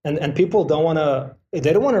 Because and people they don't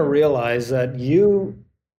want to realize that you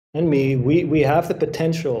and me, we have the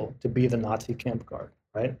potential to be the Nazi camp guard,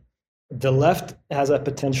 right? The left has that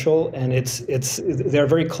potential, and they're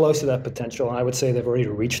very close to that potential, and I would say they've already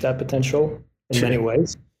reached that potential in Sure. many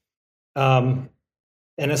ways.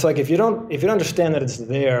 And it's like, if you don't understand that it's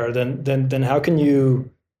there, then how can you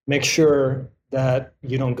make sure that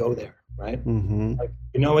you don't go there, right? Mm-hmm. Like,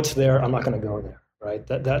 it's there. I'm not going to go there, right?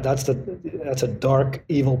 That's a dark,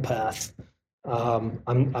 evil path. I'm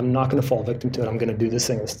not going to fall victim to it. I'm going to do this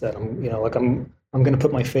thing instead. I'm going to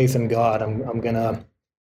put my faith in God. I'm going to,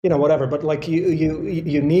 whatever. But like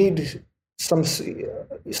you need some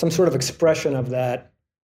sort of expression of that,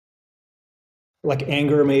 like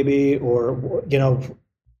anger maybe, or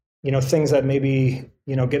things that maybe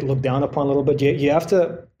get looked down upon a little bit. You have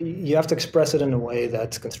to express it in a way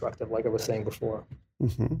that's constructive, like I was saying before.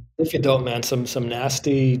 Mm-hmm. If you don't, man, some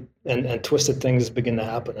nasty and twisted things begin to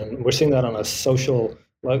happen, and we're seeing that on a social,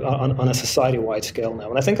 like on a society-wide scale now.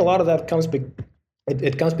 And I think a lot of that comes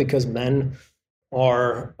it comes because men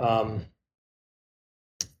are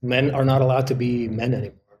not allowed to be men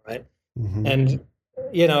anymore, right? Mm-hmm. And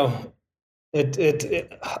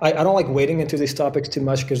I don't like wading into these topics too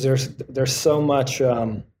much, because there's so much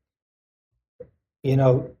there's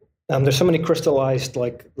so many crystallized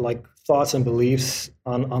like thoughts and beliefs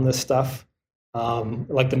on this stuff,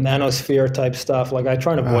 like the manosphere type stuff. Like I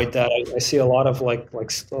try and avoid that. I see a lot of like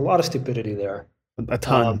a lot of stupidity there. A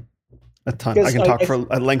ton. I Because can talk for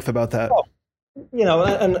at length about that.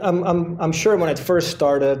 And I'm sure when it first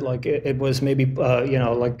started, like it was maybe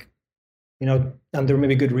and there may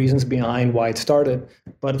be good reasons behind why it started,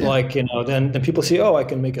 but then people see, oh, I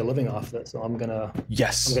can make a living off this, so I'm gonna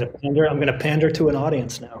pander to an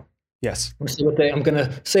audience now. Yes. I'm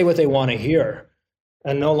gonna say what they want to hear,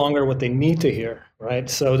 and no longer what they need to hear, right?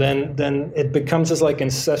 So then it becomes this like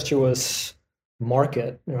incestuous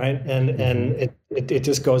market, right? And it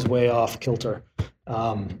just goes way off kilter.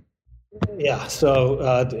 Yeah. So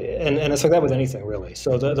and it's like that with anything really.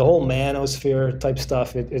 So the whole manosphere type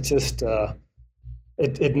stuff, it just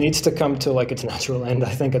it needs to come to like its natural end, I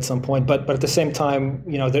think, at some point. But at the same time,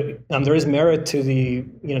 there is merit to the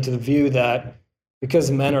to the view that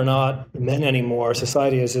because men are not men anymore,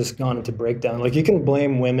 society has just gone into breakdown. Like you can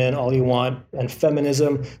blame women all you want, and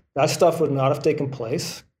feminism, that stuff would not have taken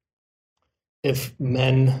place if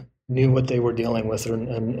men knew what they were dealing with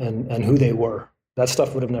and who they were. That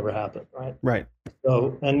stuff would have never happened, right? Right.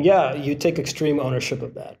 So, and yeah, you take extreme ownership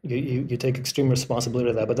of that. You take extreme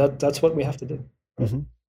responsibility of that, but that's what we have to do. Right? Mm-hmm.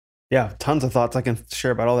 Yeah, tons of thoughts I can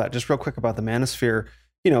share about all that. Just real quick about the manosphere.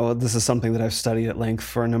 This is something that I've studied at length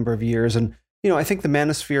for a number of years. And, I think the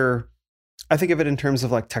manosphere, I think of it in terms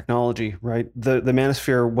of like technology, right? The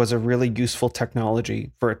manosphere was a really useful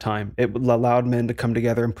technology for a time. It allowed men to come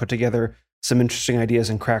together and put together some interesting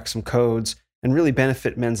ideas and crack some codes and really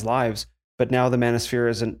benefit men's lives. But now the manosphere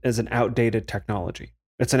is an outdated technology.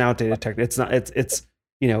 It's an outdated tech. It's not,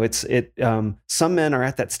 some men are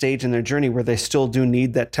at that stage in their journey where they still do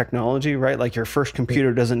need that technology, right? Like your first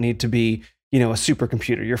computer doesn't need to be, a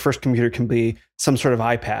supercomputer. Your first computer can be some sort of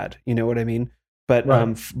iPad. You know what I mean? But,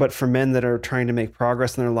 Right. But for men that are trying to make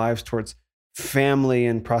progress in their lives towards family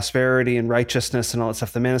and prosperity and righteousness and all that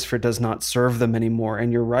stuff, the manosphere does not serve them anymore.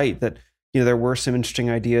 And you're right that, there were some interesting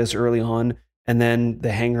ideas early on, and then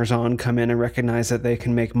the hangers-on come in and recognize that they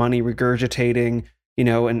can make money regurgitating,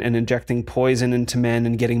 and injecting poison into men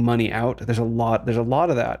and getting money out. There's a lot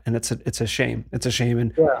of that, and it's a shame. It's a shame.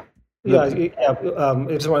 And Yeah. Yeah, yeah. I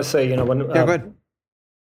just want to say, when Yeah, go ahead.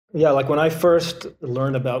 yeah, like when I first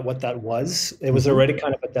learned about what that was, it was already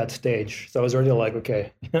kind of at that stage. So I was already like,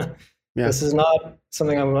 okay, Yeah. this is not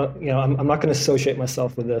something I'm not going to associate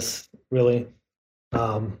myself with this really.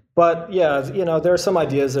 But yeah, there are some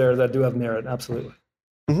ideas there that do have merit. Absolutely.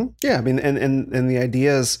 Yeah, I mean, and the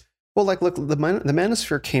idea is, well, like, look, the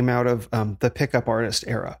manosphere came out of the pickup artist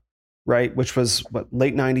era, right? Which was what,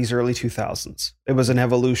 late '90s, early 2000s. It was an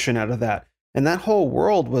evolution out of that, and that whole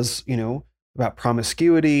world was, about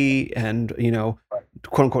promiscuity and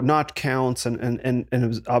quote unquote not counts and it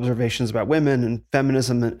was observations about women and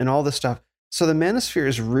feminism and all this stuff. So the manosphere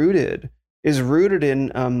is rooted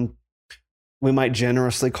in we might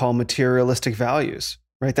generously call materialistic values,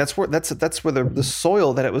 right? That's where the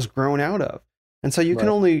soil that it was grown out of. And so you can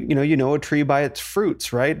Right. only, a tree by its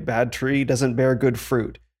fruits, right? Bad tree doesn't bear good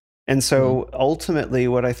fruit. And so ultimately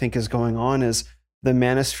what I think is going on is the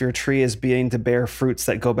manosphere tree is beginning to bear fruits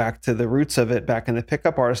that go back to the roots of it back in the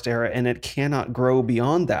pickup artist era, and it cannot grow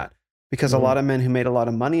beyond that because a lot of men who made a lot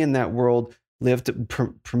of money in that world lived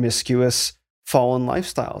promiscuous, fallen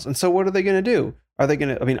lifestyles. And so what are they going to do? Are they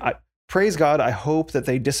going to, praise God, I hope that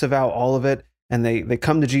they disavow all of it and they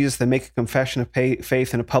come to Jesus, they make a confession of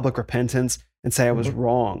faith and a public repentance and say, I was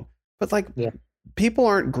wrong. But like, Yeah. people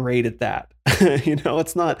aren't great at that.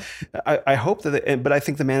 It's not, I hope that, but I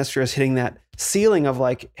think the manosphere is hitting that ceiling of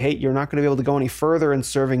like, hey, you're not going to be able to go any further in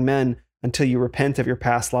serving men until you repent of your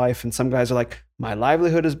past life. And some guys are like, my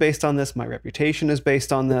livelihood is based on this, my reputation is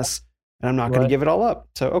based on this, and I'm not going to give it all up.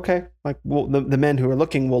 So, okay, like, well, the men who are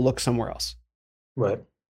looking will look somewhere else. Right.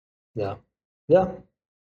 Yeah. Yeah.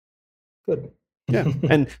 Good. Yeah.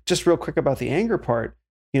 And just real quick about the anger part,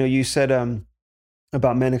 you said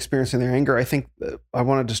about men experiencing their anger. I think I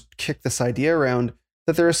want to just kick this idea around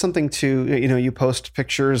that there is something to, you post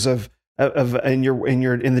pictures of in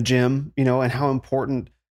the gym, and how important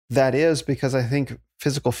that is, because I think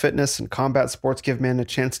physical fitness and combat sports give men a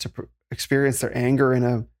chance to experience their anger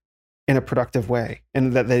in a productive way,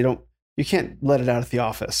 and that you can't let it out at the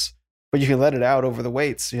office, but you can let it out over the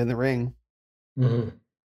weights in the ring.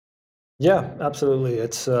 Yeah, absolutely.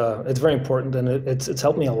 It's very important, and it's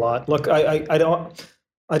helped me a lot. Look, I don't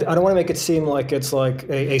want to make it seem like it's like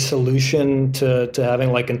a solution to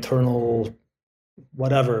having like internal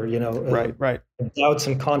whatever, Right. doubts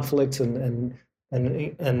and conflicts and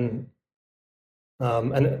and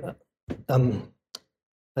um, and um,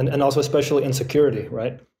 and also especially insecurity,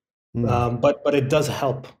 right? But it does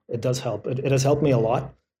help. It does help. It has helped me a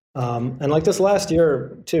lot. And like this last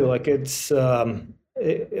year too, like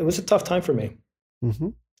it was a tough time for me.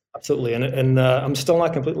 Absolutely. And I'm still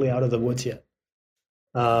not completely out of the woods yet.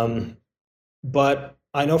 But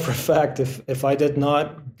I know for a fact if I did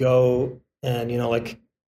not go and,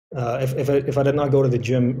 if I did not go to the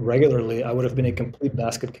gym regularly, I would have been a complete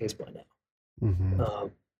basket case by now.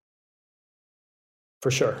 For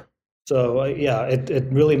sure. So yeah, it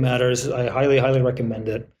really matters. I highly recommend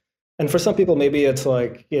it. And for some people, maybe it's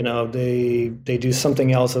like, they do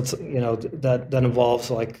something else that's, that involves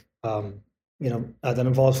like, that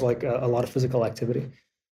involves like a lot of physical activity.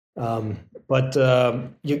 But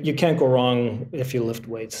you can't go wrong if you lift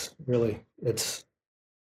weights. Really, it's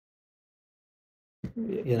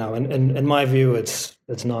in my view, it's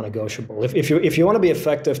non-negotiable. If you want to be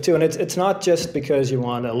effective too, and it's not just because you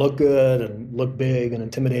want to look good and look big and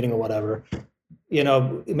intimidating or whatever.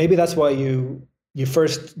 Maybe that's why you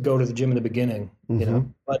first go to the gym in the beginning.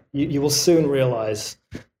 But you will soon realize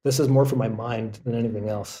this is more for my mind than anything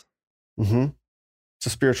else. It's a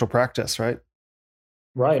spiritual practice, right?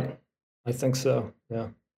 Right. I think so. Yeah.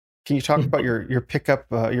 Can you talk about your pickup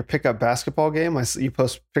basketball game? I see you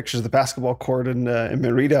post pictures of the basketball court in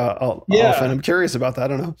Merida often. I'm curious about that. I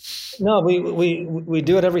don't know. No, we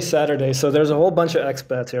do it every Saturday. So there's a whole bunch of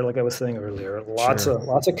expats here, like I was saying earlier. Lots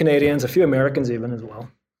of Canadians, a few Americans even as well.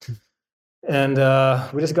 And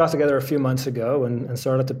we just got together a few months ago and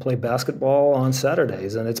started to play basketball on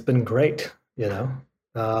Saturdays, and it's been great.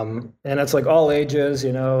 And it's like all ages,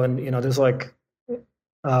 and there's like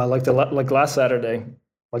last Saturday.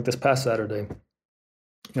 Like this past Saturday,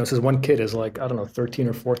 this one kid is like, I don't know, 13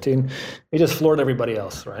 or 14. He just floored everybody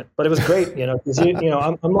else, right? But it was great, because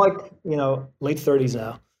I'm like, late 30s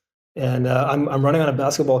now, and I'm running on a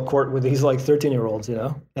basketball court with these like 13-year-olds,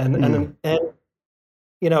 and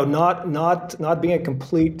not being a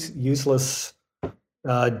complete useless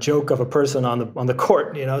joke of a person on the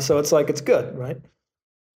court, So it's like it's good, right?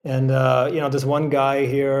 And there's one guy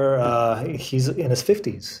here, he's in his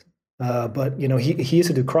 50s. But he used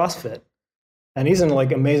to do CrossFit, and he's in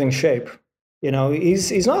like amazing shape.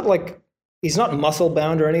 He's not muscle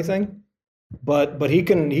bound or anything, but he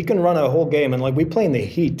can run a whole game. And like we play in the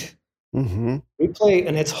heat. Mm-hmm. We play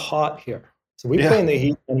and it's hot here. So we play Yeah. in the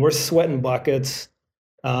heat and we're sweating buckets.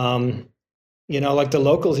 Like the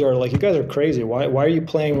locals here are like, you guys are crazy. Why are you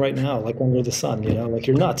playing right now? Like under the sun, like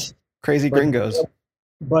you're nuts. Crazy But gringos.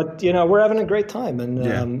 we're having a great time, and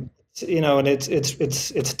Yeah. and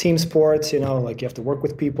it's team sports. Like you have to work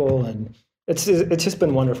with people, and it's just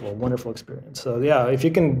been wonderful experience. So yeah, if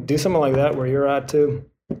you can do something like that where you're at too,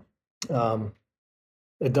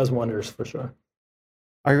 it does wonders for sure.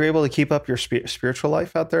 Are you able to keep up your spiritual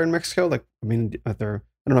life out there in Mexico? Like, I mean, I don't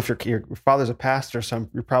know if your father's a pastor, so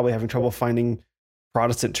you're probably having trouble finding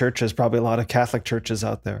Protestant churches, probably a lot of Catholic churches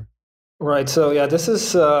out there. Right. So yeah, this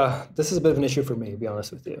is a bit of an issue for me, to be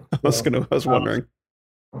honest with you. I was wondering.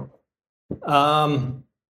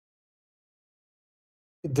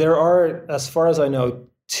 There are, as far as I know,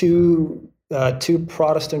 two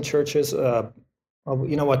Protestant churches. I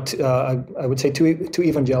would say two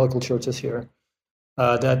evangelical churches here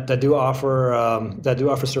that do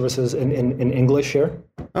offer services in English here.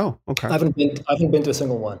 Oh, okay. I haven't been to a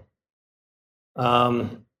single one.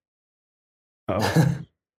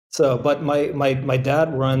 So, but my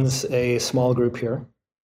dad runs a small group here.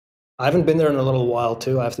 I haven't been there in a little while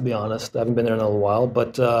too. I have to be honest. I haven't been there in a little while,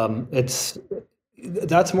 but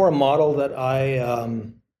that's more a model that I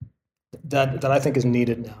think is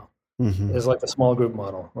needed now. Mm-hmm. Is like a small group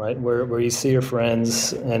model, right? Where you see your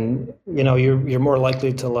friends, and you're more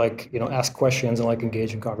likely to ask questions and like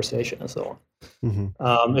engage in conversation and so on.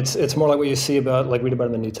 Mm-hmm. It's more like what you see read about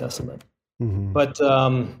in the New Testament. Mm-hmm. But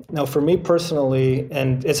now, for me personally,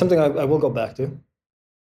 and it's something I will go back to.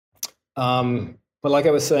 But like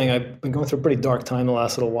I was saying, I've been going through a pretty dark time the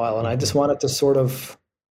last little while, and I just wanted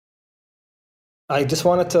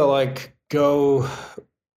to like go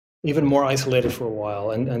even more isolated for a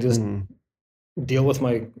while, and just deal with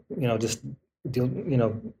my with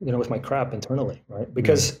my crap internally, right?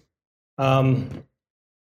 Because what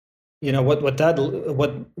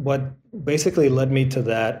basically led me to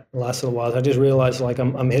that last little while is I just realized like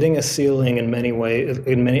I'm hitting a ceiling in many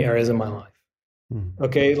areas of my life.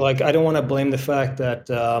 Okay, like I don't want to blame the fact that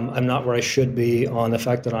I'm not where I should be on the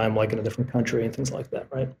fact that I'm like in a different country and things like that,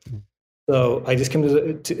 right? So I just came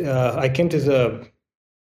to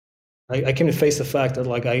face the fact that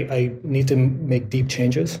like I need to make deep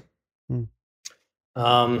changes,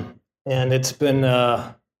 and it's been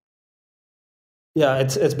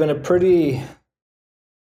it's been a pretty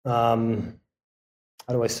how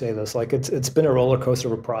do I say this? Like it's been a roller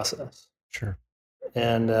coaster of a process. Sure.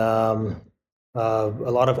 And a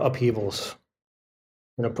lot of upheavals,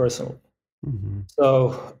 personally. Mm-hmm.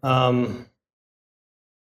 So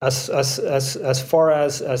as far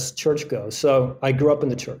as church goes, so I grew up in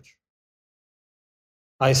the church.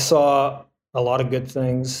 I saw a lot of good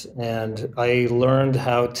things, and I learned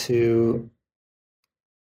how to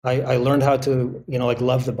like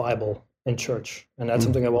love the Bible in church, and that's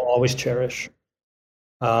something I will always cherish.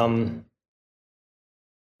 I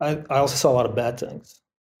also saw a lot of bad things.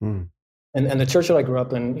 And the church that I grew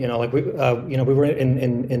up in, we were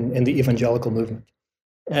in the evangelical movement,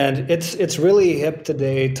 and it's really hip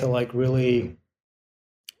today to like really,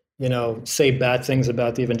 say bad things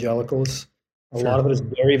about the evangelicals. A lot of it is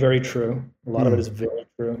very, very true. A lot of it is very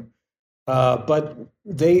true. But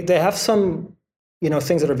they have some,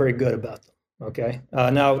 things that are very good about them. Okay.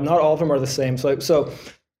 Now, not all of them are the same. So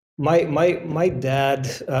my dad,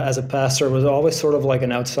 as a pastor, was always sort of like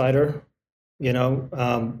an outsider,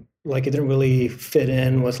 like he didn't really fit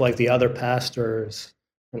in with like the other pastors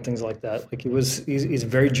and things like that. Like he's a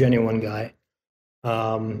very genuine guy.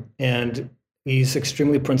 And he's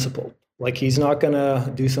extremely principled. Like he's not going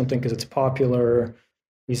to do something because it's popular.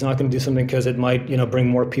 He's not going to do something because it might, bring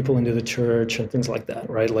more people into the church and things like that,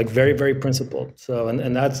 right? Like very, very principled. So,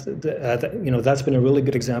 and that's been a really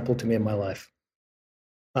good example to me in my life.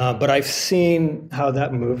 But I've seen how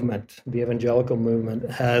that movement, the evangelical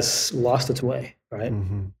movement, has lost its way, right?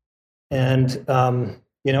 Mm-hmm. And I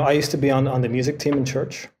used to be on the music team in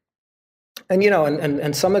church, and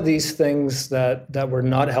and some of these things that were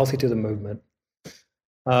not healthy to the movement,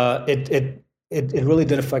 it really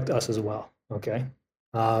did affect us as well. Okay,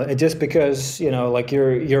 it just because like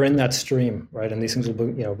you're in that stream, right, and these things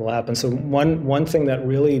will happen. So one thing that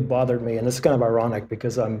really bothered me, and this is kind of ironic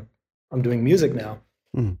because I'm doing music now,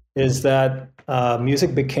 is that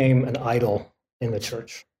music became an idol in the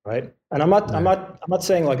church. Right, and I'm not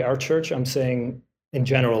saying like our church. I'm saying in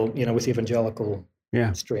general, with the evangelical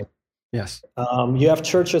stream. Yes. You have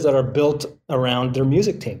churches that are built around their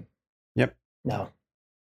music team. Yep. Now,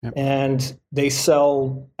 and they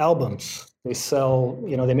sell albums. They sell,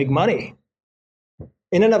 they make money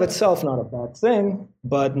in and of itself, not a bad thing,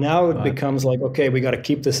 but now it becomes like, okay, we got to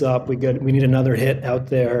keep this up. We need another hit out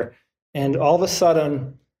there. And all of a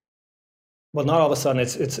sudden, well, not all of a sudden,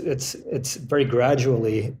 it's very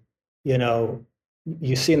gradually, you know,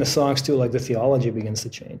 you see in the songs too, like the theology begins to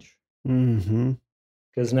change. Mm-hmm.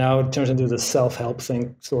 Because now it turns into the self-help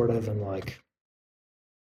thing, sort of, and like,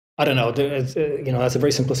 I don't know, you know, that's a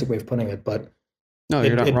very simplistic way of putting it, but no,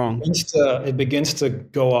 you're not wrong. It begins to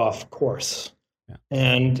go off course. Yeah.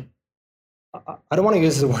 And I don't want to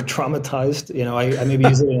use the word traumatized, you know, I maybe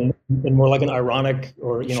use it in more like an ironic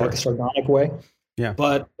or, you know, like a sardonic way. Yeah.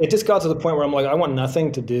 But it just got to the point where I'm like, I want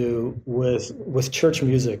nothing to do with church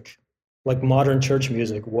music, like modern church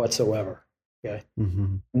music whatsoever. Okay.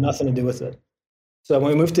 Mm-hmm. Nothing to do with it. So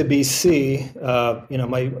when we moved to BC, you know,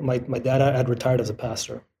 my dad had retired as a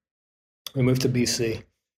pastor. We moved to BC,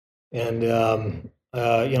 and you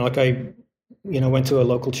know, like you know, went to a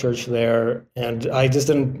local church there, and I just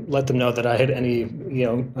didn't let them know that I had any,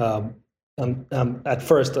 you know, at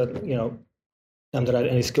first, you know, that I had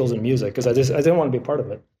any skills in music, because I didn't want to be a part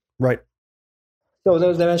of it. Right. So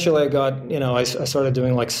then eventually I got, you know, I started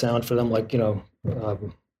doing like sound for them, like, you know,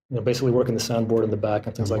 basically working the soundboard in the back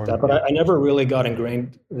and things like that. But I never really got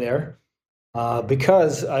ingrained there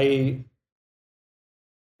because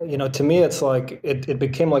you know, to me, it's like it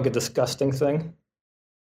became like a disgusting thing.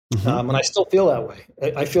 Mm-hmm. And I still feel that way.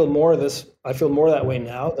 I feel more that way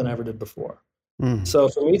now than I ever did before. Mm. So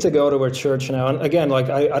for me to go to a church now, and again, like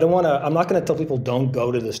I don't want to, I'm not going to tell people don't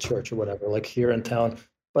go to this church or whatever, like here in town.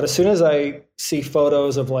 But as soon as I see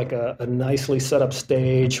photos of like a nicely set up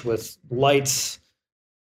stage with lights,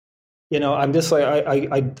 you know, I'm just like,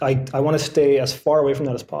 I want to stay as far away from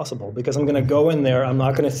that as possible, because I'm going to go in there. I'm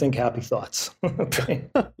not going to think happy thoughts. Okay.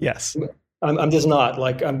 Yes. I'm just not,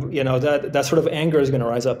 like, you know, that sort of anger is going to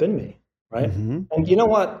rise up in me. Right. Mm-hmm. And you know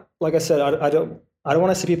what, like I said, I don't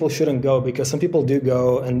want to say people shouldn't go, because some people do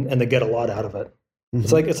go and they get a lot out of it. Mm-hmm.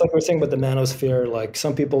 It's like we were saying about the manosphere, like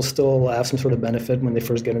some people still have some sort of benefit when they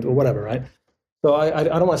first get into it, whatever. Right. So I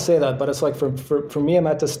don't want to say that, but it's like for me, I'm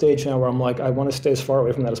at the stage now where I'm like, I want to stay as far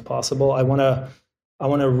away from that as possible. I want to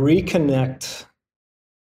reconnect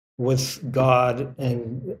with God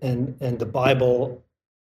and the Bible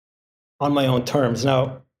on my own terms.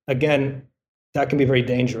 Now, again, that can be very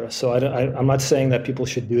dangerous. So I'm not saying that people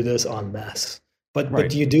should do this en masse,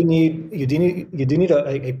 but you do need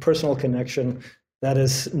a personal connection that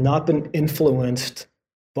has not been influenced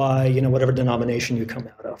by, you know, whatever denomination you come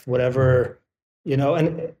out of, whatever. You know,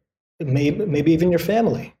 and maybe even your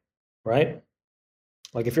family, right?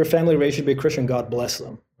 Like if your family raised you to be a Christian, God bless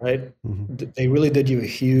them, right? Mm-hmm. They really did you a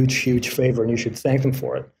huge, huge favor, and you should thank them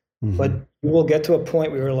for it. Mm-hmm. But you will get to a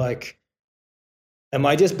point where you're like, am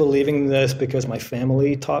I just believing this because my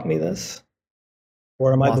family taught me this?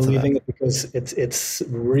 Or am I believing it because it's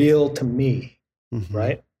real to me, mm-hmm.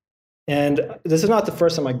 right? And this is not the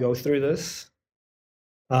first time I go through this.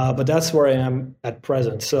 But that's where I am at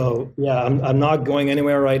present. So yeah, I'm not going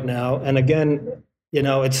anywhere right now. And again, you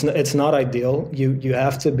know, it's not ideal. You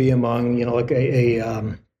have to be among, you know, like you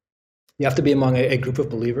have to be among a group of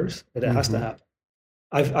believers. It has to happen.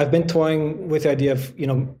 I've been toying with the idea of, you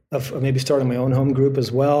know, of maybe starting my own home group as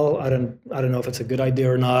well. I don't know if it's a good idea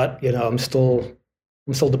or not. You know, I'm still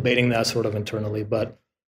debating that sort of internally. But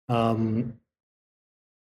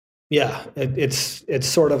yeah, it's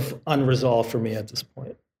sort of unresolved for me at this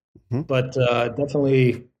point. Mm-hmm. But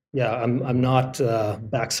definitely, yeah, I'm not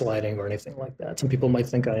backsliding or anything like that. Some people might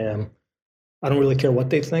think I am. I don't really care what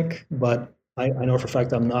they think, but I know for a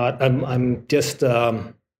fact I'm not. I'm just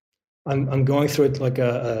I'm going through it like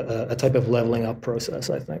a type of leveling up process,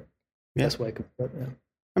 I think. Yeah. That's why I could put it. Yeah.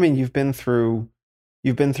 I mean, you've been through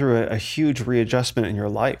a huge readjustment in your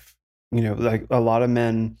life. You know, like a lot of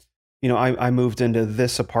men. You know, I moved into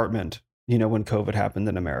this apartment, you know, when COVID happened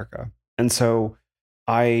in America. And so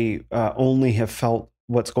I only have felt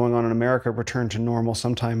what's going on in America return to normal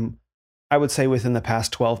sometime, I would say, within the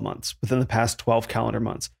past 12 months, within the past 12 calendar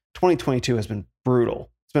months. 2022 has been brutal.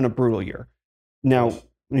 It's been a brutal year. Now,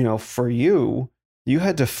 you know, for you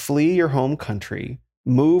had to flee your home country,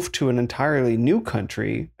 move to an entirely new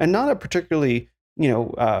country, and not a particularly, you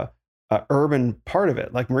know, urban part of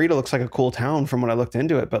it. Like Merida looks like a cool town from when I looked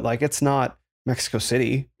into it, but like it's not Mexico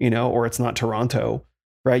City, you know, or it's not Toronto,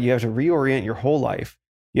 right? You have to reorient your whole life.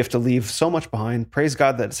 You have to leave so much behind. Praise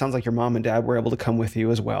God that it sounds like your mom and dad were able to come with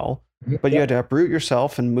you as well. But you had to uproot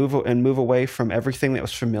yourself and move away from everything that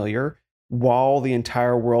was familiar while the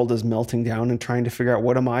entire world is melting down and trying to figure out,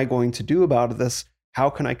 what am I going to do about this? How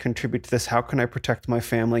can I contribute to this? How can I protect my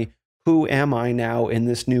family? Who am I now in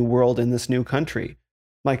this new world, in this new country?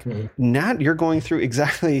 Like, Nat, you're going through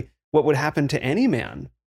exactly what would happen to any man,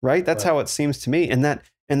 right? That's how it seems to me. And that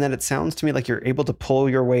it sounds to me like you're able to pull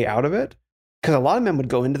your way out of it, because a lot of men would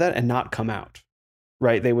go into that and not come out,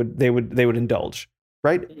 right? They would indulge,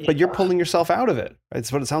 right? Yeah. But you're pulling yourself out of it.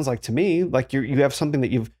 That's what it sounds like to me. Like you have something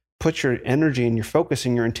that you've put your energy and your focus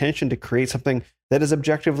and your intention to create something that is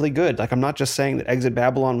objectively good. Like, I'm not just saying that Exit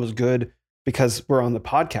Babylon was good because we're on the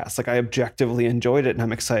podcast. Like, I objectively enjoyed it and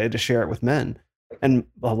I'm excited to share it with men. And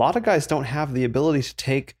a lot of guys don't have the ability to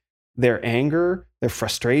take their anger, their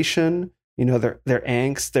frustration, their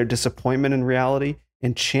angst, their disappointment in reality,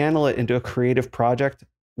 and channel it into a creative project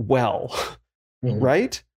well,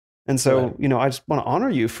 right? And so, I just want to honor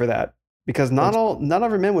you for that, because not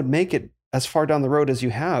every man would make it as far down the road as you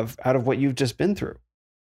have out of what you've just been through.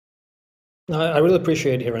 I really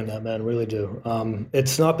appreciate hearing that, man. Really do.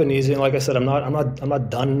 It's not been easy, and like I said, I'm not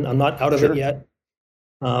done. I'm not out of it yet.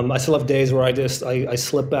 I still have days where I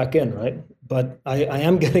slip back in, right? But I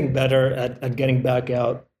am getting better at getting back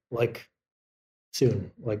out, like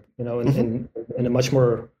soon, like in a much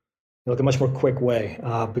more quick way,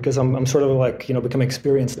 because I'm sort of like becoming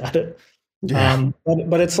experienced at it. Yeah.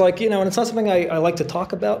 But it's like and it's not something I like to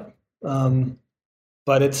talk about.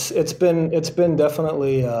 But it's been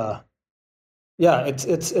definitely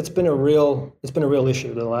it's been a real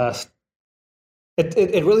issue.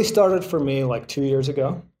 It really started for me like 2 years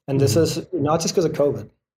ago, and this is not just because of COVID.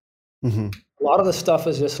 A lot of the stuff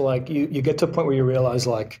is just like you get to a point where you realize,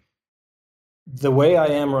 like, the way I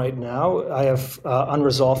am right now, I have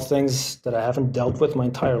unresolved things that I haven't dealt with my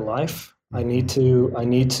entire life. I need to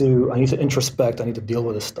introspect. I need to deal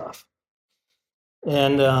with this stuff,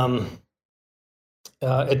 and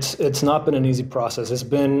it's not been an easy process. It's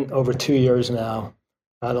been over 2 years now.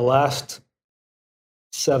 The last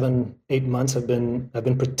 7-8 months have been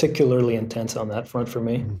particularly intense on that front for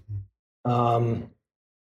me. I'm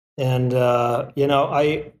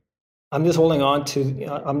just holding on to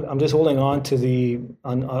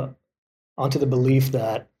onto the belief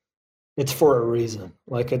that it's for a reason.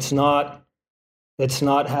 Like, it's not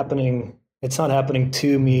happening. It's not happening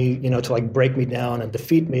to me, to like break me down and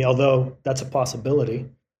defeat me. Although that's a possibility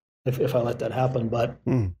if I let that happen. But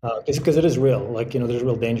because it is real, like there's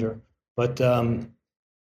real danger. But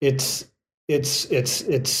it's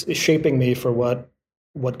shaping me for what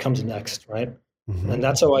comes next, right? And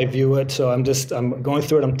that's how I view it. So I'm going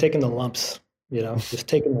through it. I'm taking the lumps, just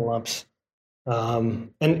taking the lumps. And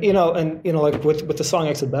like with the song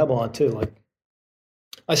Exit Babylon too, like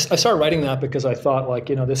I started writing that because I thought, like,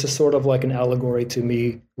 this is sort of like an allegory to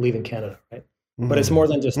me leaving Canada, right? But it's more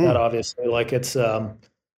than just that, obviously. Like, it's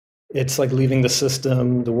like leaving the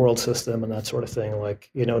system, the world system, and that sort of thing. Like,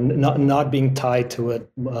 not being tied to it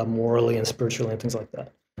morally and spiritually and things like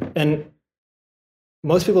that. And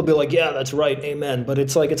most people be like, yeah, that's right, amen. But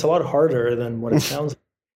it's like, it's a lot harder than what it sounds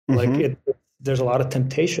like. Like, there's a lot of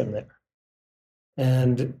temptation there.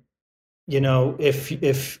 And, if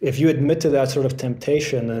you admit to that sort of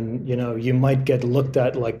temptation, then, you might get looked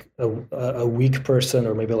at like a weak person,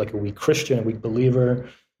 or maybe like a weak Christian, a weak believer.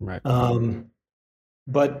 Right.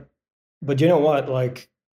 But you know what? Like,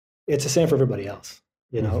 it's the same for everybody else,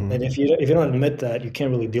 and if you don't admit that, you can't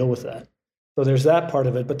really deal with that. So there's that part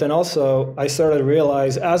of it. But then also, I started to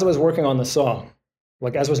realize, as I was working on the song,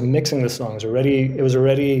 like as I was mixing the songs, it was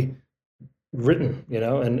already written,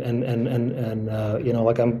 and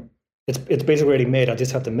like it's basically already made. I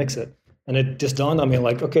just have to mix it. And it just dawned on me,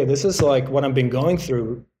 like, okay, this is like what I've been going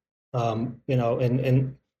through, and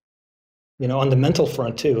on the mental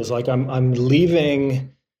front too. It's like I'm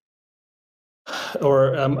leaving,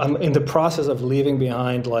 or I'm in the process of leaving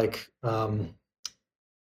behind, like,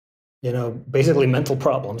 basically mental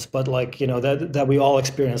problems, but like, that we all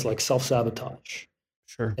experience, like self-sabotage.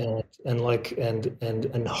 Sure.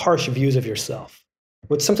 And harsh views of yourself,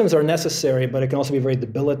 which sometimes are necessary, but it can also be very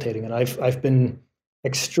debilitating. And I've been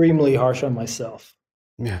extremely harsh on myself.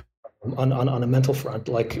 Yeah. On a mental front,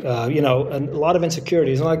 like, and a lot of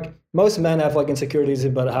insecurities. And like most men have like insecurities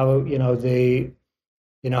about how, they,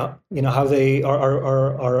 how they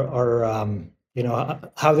are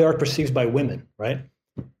how they are perceived by women, right?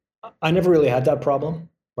 I never really had that problem.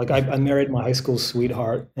 Like, I married my high school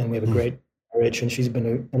sweetheart, and we have a great marriage, and she's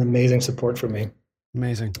been an amazing support for me.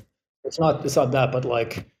 Amazing. It's not that, but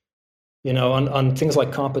like, on things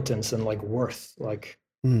like competence and like worth, like,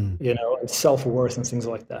 and self-worth and things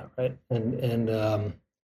like that, right? And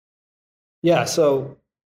so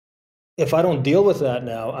if I don't deal with that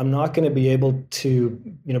now, I'm not going to be able to,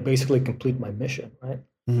 basically complete my mission, right?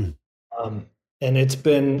 And it's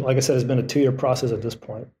been, like I said, it's been a 2-year process at this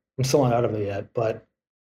point. I'm still not out of it yet, but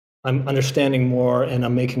I'm understanding more, and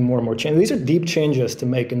I'm making more and more changes. These are deep changes to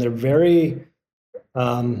make, and they're very,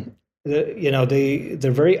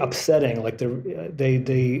 they're very upsetting. Like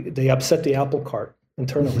they upset the apple cart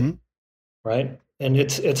internally, Mm-hmm. right? And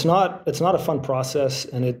it's not a fun process,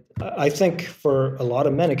 and I think for a lot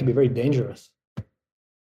of men it can be very dangerous. It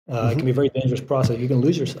Mm-hmm. can be a very dangerous process. You can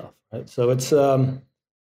lose yourself, right? So it's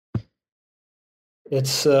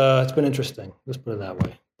been interesting. Let's put it that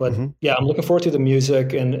way. But Mm-hmm. yeah, I'm looking forward to the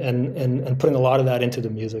music and putting a lot of that into the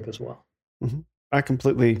music as well. Mm-hmm. I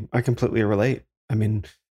completely relate. I mean,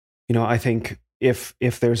 I think if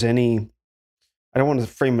there's any, I don't want to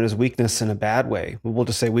frame it as weakness in a bad way. We'll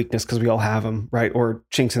just say weakness because we all have them, right? Or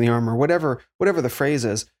chinks in the armor, whatever the phrase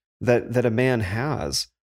is that a man has.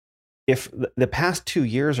 If the past 2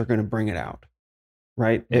 years are going to bring it out,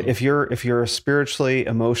 right? Mm-hmm. If you're a spiritually,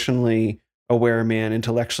 emotionally aware man,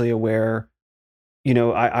 intellectually aware,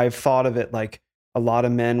 I've thought of it like a lot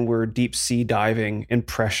of men were deep sea diving in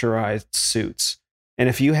pressurized suits. And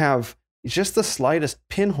if you have just the slightest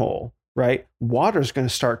pinhole, right, water's going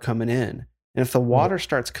to start coming in. And if the water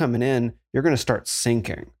starts coming in, you're going to start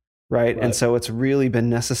sinking, right? And so it's really been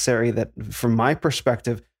necessary that, from my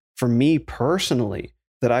perspective, for me personally,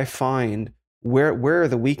 that I find where are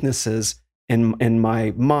the weaknesses in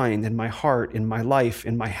my mind, in my heart, in my life,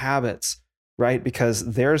 in my habits, right?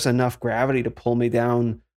 Because there's enough gravity to pull me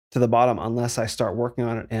down to the bottom unless I start working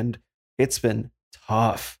on it. And it's been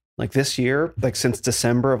tough. Like this year, like since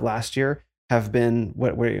December of last year, have been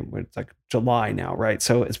it's like July now, right?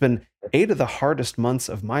 So it's been 8 of the hardest months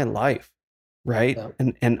of my life, right?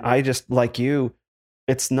 Yeah. And I just, like you,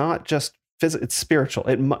 it's not just physical, it's spiritual.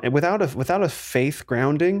 Without a faith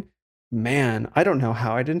grounding, man, I don't know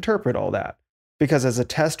how I'd interpret all that, because as a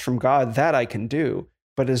test from God, that I can do.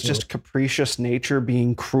 But it's just capricious nature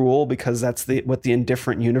being cruel because that's what the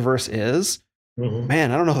indifferent universe is. Mm-hmm.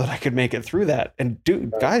 Man, I don't know that I could make it through that. And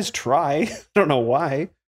dude, guys try. I don't know why.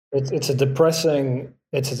 It's a depressing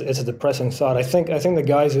thought. I think the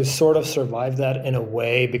guys who sort of survive that in a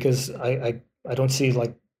way, because I don't see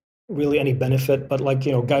like really any benefit, but like,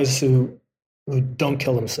 guys who don't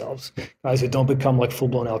kill themselves, guys who don't become like full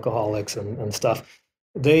blown alcoholics and stuff,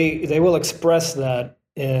 they will express that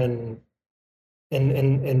in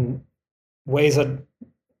ways that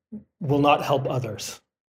will not help others.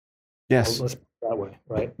 Yes. Let's put it that way,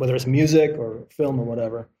 right? Whether it's music or film or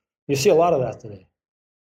whatever, you see a lot of that today.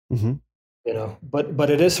 Mm-hmm. But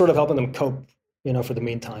it is sort of helping them cope, for the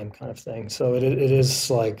meantime, kind of thing. So it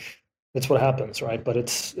is like, it's what happens, right? But it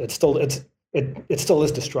still is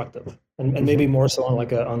destructive, and maybe more so on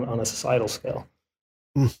like on a societal scale.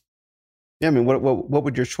 Yeah, I mean, what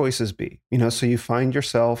would your choices be? So you find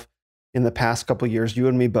yourself in the past couple of years, you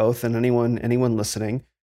and me both, and anyone listening,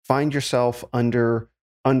 find yourself under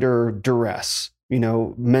duress,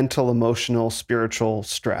 mental, emotional, spiritual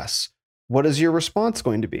stress. What is your response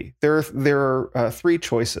going to be? There are 3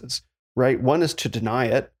 choices, right? One is to deny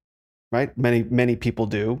it, right? Many people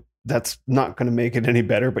do. That's not going to make it any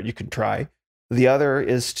better, but you can try. The other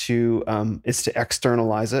is to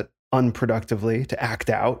externalize it unproductively, to act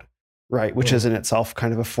out, right? Which is in itself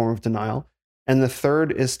kind of a form of denial. And the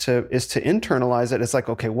third is to internalize it. It's like,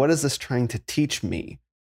 okay, what is this trying to teach me,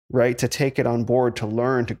 right? To take it on board, to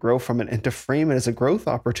learn, to grow from it, and to frame it as a growth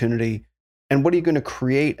opportunity. And what are you going to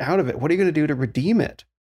create out of it? What are you going to do to redeem it?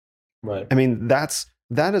 Right. I mean, that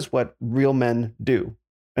is what real men do.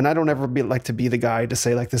 And I don't ever like to be the guy to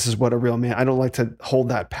say like, this is what a real man, I don't like to hold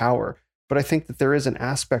that power. But I think that there is an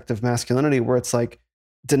aspect of masculinity where it's like,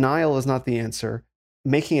 denial is not the answer.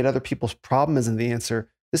 Making it other people's problem isn't the answer.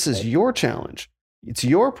 This is your challenge. It's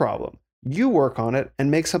your problem. You work on it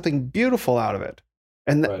and make something beautiful out of it.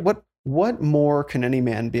 And what more can any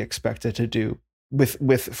man be expected to do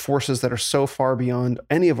with forces that are so far beyond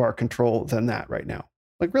any of our control than that right now?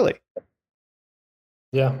 Like, really?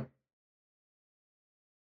 Yeah.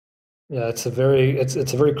 Yeah, it's a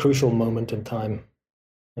very crucial moment in time,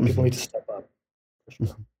 and people need to step up. For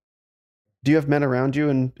sure. Do you have men around you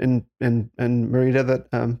and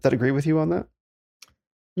Marita that agree with you on that?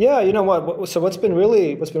 Yeah, you know what? So what's been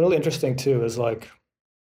really interesting too is like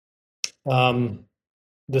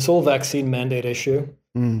this whole vaccine mandate issue.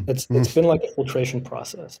 It's been like a filtration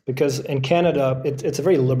process, because in Canada it's a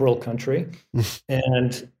very liberal country,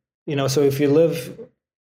 and so if you live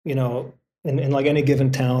in like any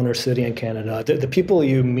given town or city in Canada, the people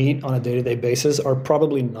you meet on a day-to-day basis are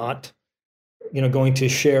probably not going to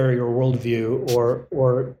share your worldview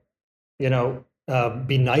or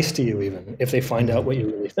be nice to you even if they find out what you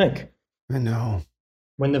really think. I know.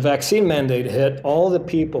 When the vaccine mandate hit, all the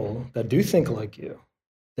people that do think like you,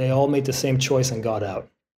 they all made the same choice and got out.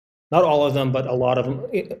 Not all of them, but a lot of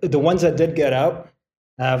them. The ones that did get out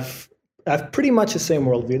have pretty much the same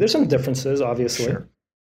worldview. There's some differences, obviously. Sure.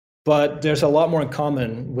 but there's a lot more in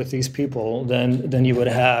common with these people than you would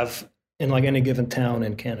have in like any given town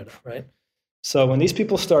in Canada, right? So when these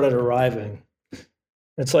people started arriving,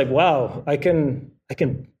 it's like, wow, I can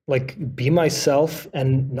like be myself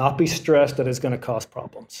and not be stressed that it's going to cause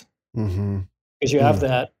problems. Mm-hmm. Because you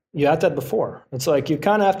had that before. It's like you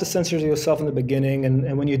kind of have to censor yourself in the beginning,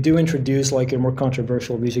 and when you do introduce like a more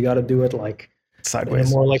controversial views, you got to do it like Sideways,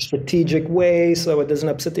 in a more like strategic way, so it doesn't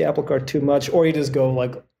upset the apple cart too much, or you just go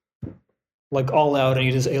like all out and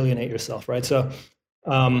you just alienate yourself, right? So,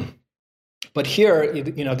 but here,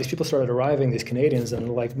 these people started arriving, these Canadians,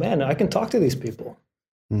 and like, man, I can talk to these people,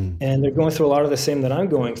 and they're going through a lot of the same that I'm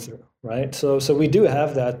going through, right? So we do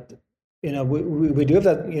have that, we do have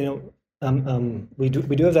that, we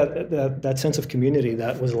do have that sense of community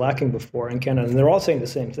that was lacking before in Canada, and they're all saying the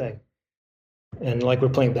same thing. And like we're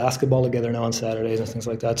playing basketball together now on Saturdays and things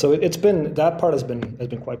like that. So it's been, that part has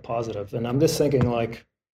been quite positive. And I'm just thinking like,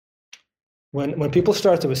 when people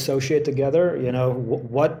start to associate together,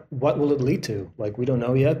 what will it lead to? Like we don't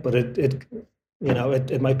know yet, but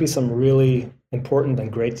it might be some really important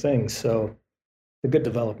and great things. So a good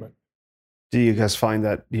development. Do you guys find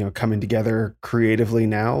that, coming together creatively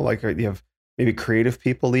now? Like, you have maybe creative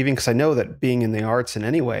people leaving? Because I know that being in the arts in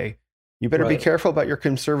any way, you better be careful about your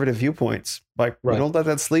conservative viewpoints. Like, you don't let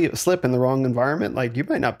that slip in the wrong environment. Like, you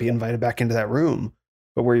might not be invited back into that room,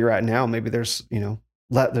 but where you're at now, maybe there's,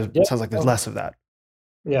 it sounds like there's less of that.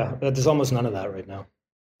 Yeah, there's almost none of that right now.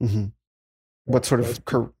 Mm-hmm. What sort of,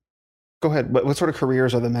 go ahead. What sort of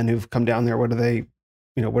careers are the men who've come down there? Where do they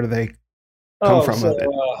come from?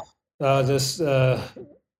 This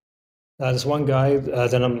one guy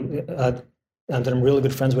that I'm really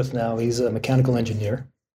good friends with now. He's a mechanical engineer,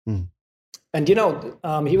 and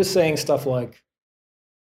he was saying stuff like,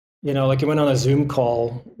 like he went on a Zoom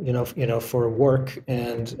call, for work,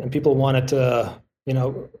 and people wanted to,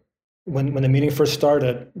 when the meeting first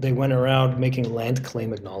started, they went around making land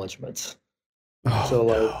claim acknowledgments.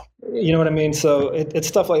 You know what I mean? So it's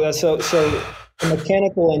stuff like that. So a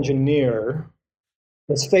mechanical engineer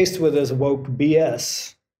is faced with this woke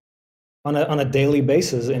BS on a daily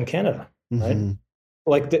basis in Canada, right? Mm-hmm.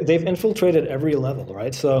 Like they've infiltrated every level,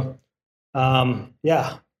 right? So,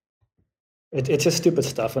 it's just stupid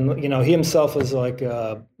stuff. And he himself is like,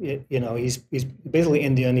 he's basically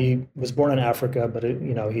Indian. He was born in Africa, but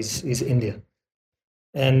he's Indian.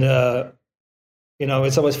 And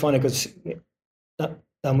it's always funny because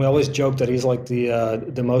we always joke that he's like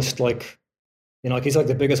the most like, like he's like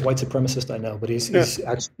the biggest white supremacist I know, but he's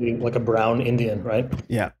actually like a brown Indian, right?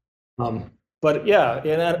 Yeah. But yeah,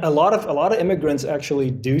 and a lot of immigrants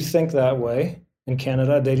actually do think that way in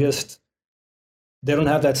Canada. They don't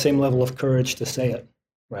have that same level of courage to say it,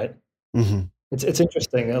 right? Mm-hmm. It's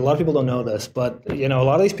interesting. A lot of people don't know this, but a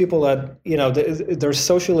lot of these people that they're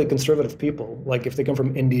socially conservative people. Like if they come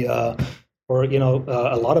from India, or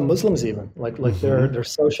a lot of Muslims even, like mm-hmm. they're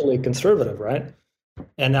socially conservative, right?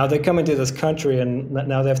 And now they come into this country, and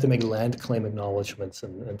now they have to make land claim acknowledgments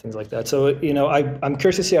and things like that. So I'm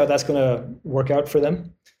curious to see how that's going to work out for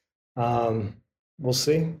them. We'll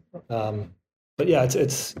see. But yeah,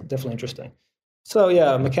 it's definitely interesting. So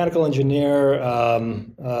yeah, mechanical engineer.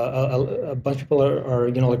 A bunch of people are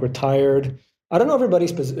like retired. I don't know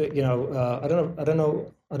everybody's I don't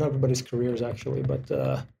know everybody's careers actually, but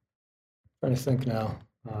trying to think now.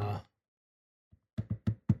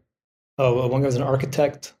 One guy's an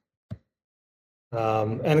architect.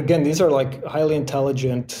 And again, these are like highly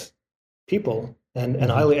intelligent people and mm-hmm.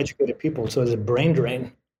 highly educated people. So there's a brain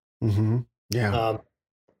drain. Mm-hmm. Yeah.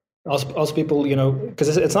 Also people,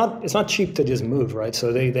 because it's not cheap to just move, right?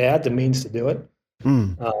 So they had the means to do it.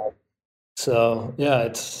 So yeah,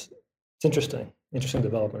 it's interesting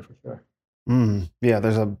development for sure. Yeah,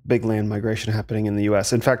 there's a big land migration happening in the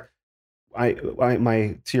U.S. In fact,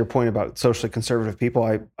 to your point about socially conservative people,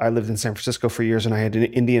 I lived in San Francisco for years, and I had an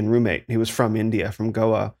Indian roommate. He was from India, from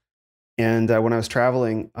Goa. And when I was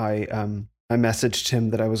traveling, I messaged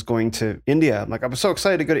him that I was going to India. I'm like, I'm so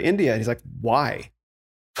excited to go to India. And he's like, why?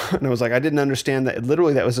 And I was like, I didn't understand that.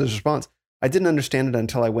 Literally, that was his response. I didn't understand it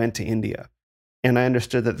until I went to India. And I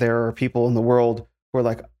understood that there are people in the world who are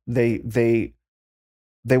like, they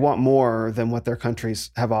want more than what their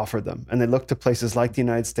countries have offered them. And they look to places like the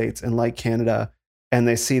United States and like Canada, and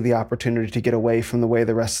they see the opportunity to get away from the way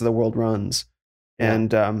the rest of the world runs. Yeah.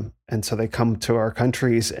 And so they come to our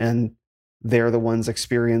countries, and they're the ones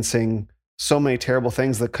experiencing so many terrible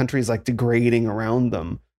things. The country's like degrading around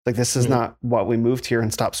them. Like, this is not what we moved here,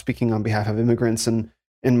 and stop speaking on behalf of immigrants and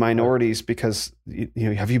minorities because,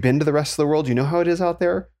 have you been to the rest of the world? You know how it is out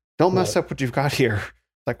there? Don't mess up what you've got here.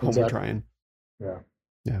 Like, well, we're trying. Yeah.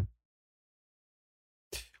 Yeah.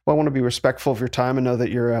 Well, I want to be respectful of your time. I know that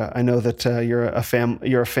you're a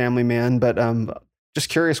family man, but just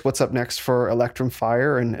curious, what's up next for Electrum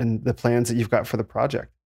Fire and the plans that you've got for the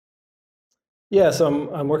project? Yeah,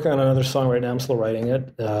 so I'm working on another song right now. I'm still writing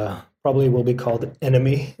it. Probably will be called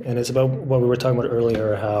Enemy, and it's about what we were talking about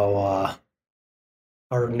earlier, how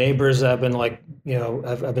our neighbors have been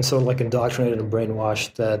have been sort of like indoctrinated and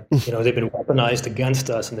brainwashed that they've been weaponized against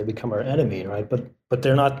us and they become our enemy, right? But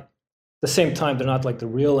they're not. At the same time, they're not like the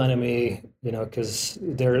real enemy, because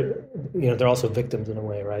they're also victims in a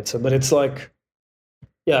way, right? So, but it's like,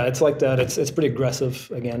 yeah, it's like that. It's pretty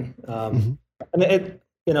aggressive again, and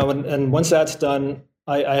and once that's done,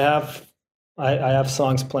 I have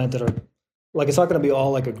songs planned that are like, it's not going to be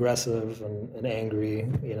all like aggressive and angry,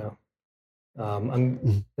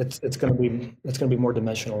 it's going to be more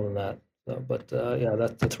dimensional than that. So, but yeah,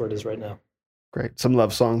 that's where it is right now. Great, some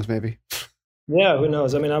love songs maybe. Yeah, who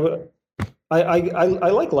knows? I mean, I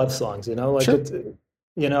like love songs, like sure.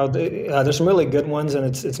 There's some really good ones, and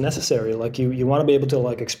it's necessary. Like you want to be able to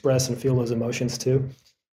like express and feel those emotions too,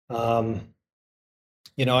 on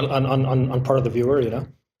part of the viewer,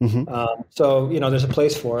 So there's a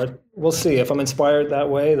place for it. We'll see. If I'm inspired that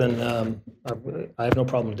way, then I have no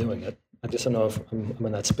problem doing it. I just don't know if I'm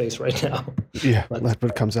in that space right now. Yeah, let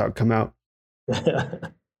what comes out come out.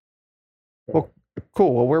 Well,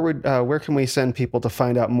 cool. Well, where can we send people to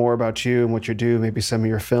find out more about you and what you do? Maybe some of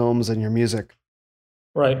your films and your music.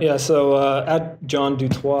 Right. Yeah. So at JON du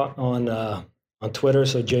TOIT on Twitter.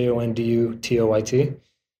 So JONDUTOIT.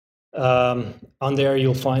 On there,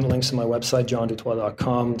 you'll find links to my website,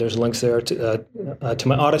 jondutoit.com. There's links there to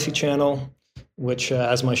my Odyssey channel, which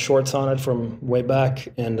has my shorts on it from way back,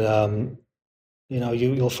 and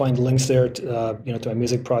you'll find links there to my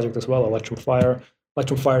music project as well, Electrum Fire,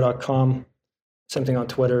 electrumfire.com. Same thing on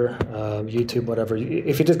Twitter, YouTube, whatever.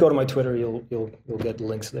 If you just go to my Twitter, you'll get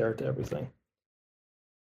links there to everything.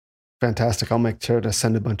 Fantastic. I'll make sure to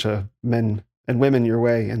send a bunch of men and women your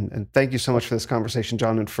way. And thank you so much for this conversation,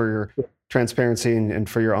 Jon, and for your transparency and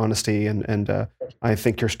for your honesty. And I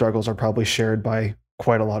think your struggles are probably shared by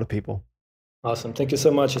quite a lot of people. Awesome. Thank you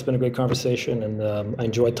so much. It's been a great conversation, and I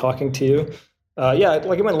enjoyed talking to you. Yeah,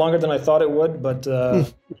 like it went longer than I thought it would, but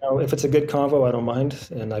if it's a good convo, I don't mind,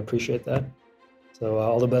 and I appreciate that. So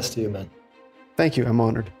all the best to you, man. Thank you. I'm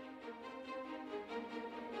honored.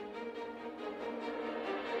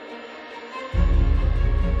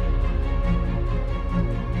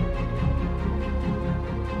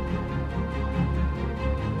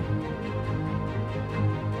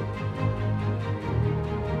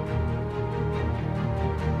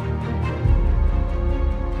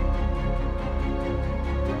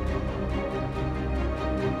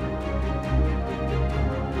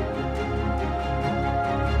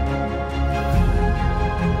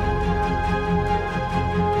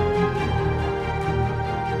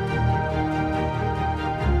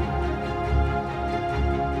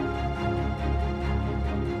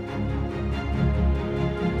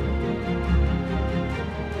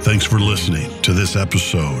 Thanks for listening to this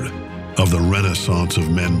episode of the Renaissance of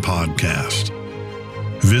Men podcast.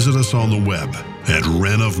 Visit us on the web at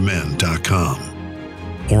renofmen.com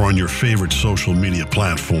or on your favorite social media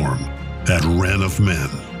platform at Ren of Men.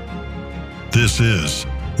 This is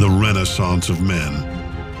the Renaissance of Men.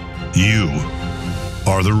 You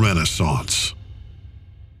are the Renaissance.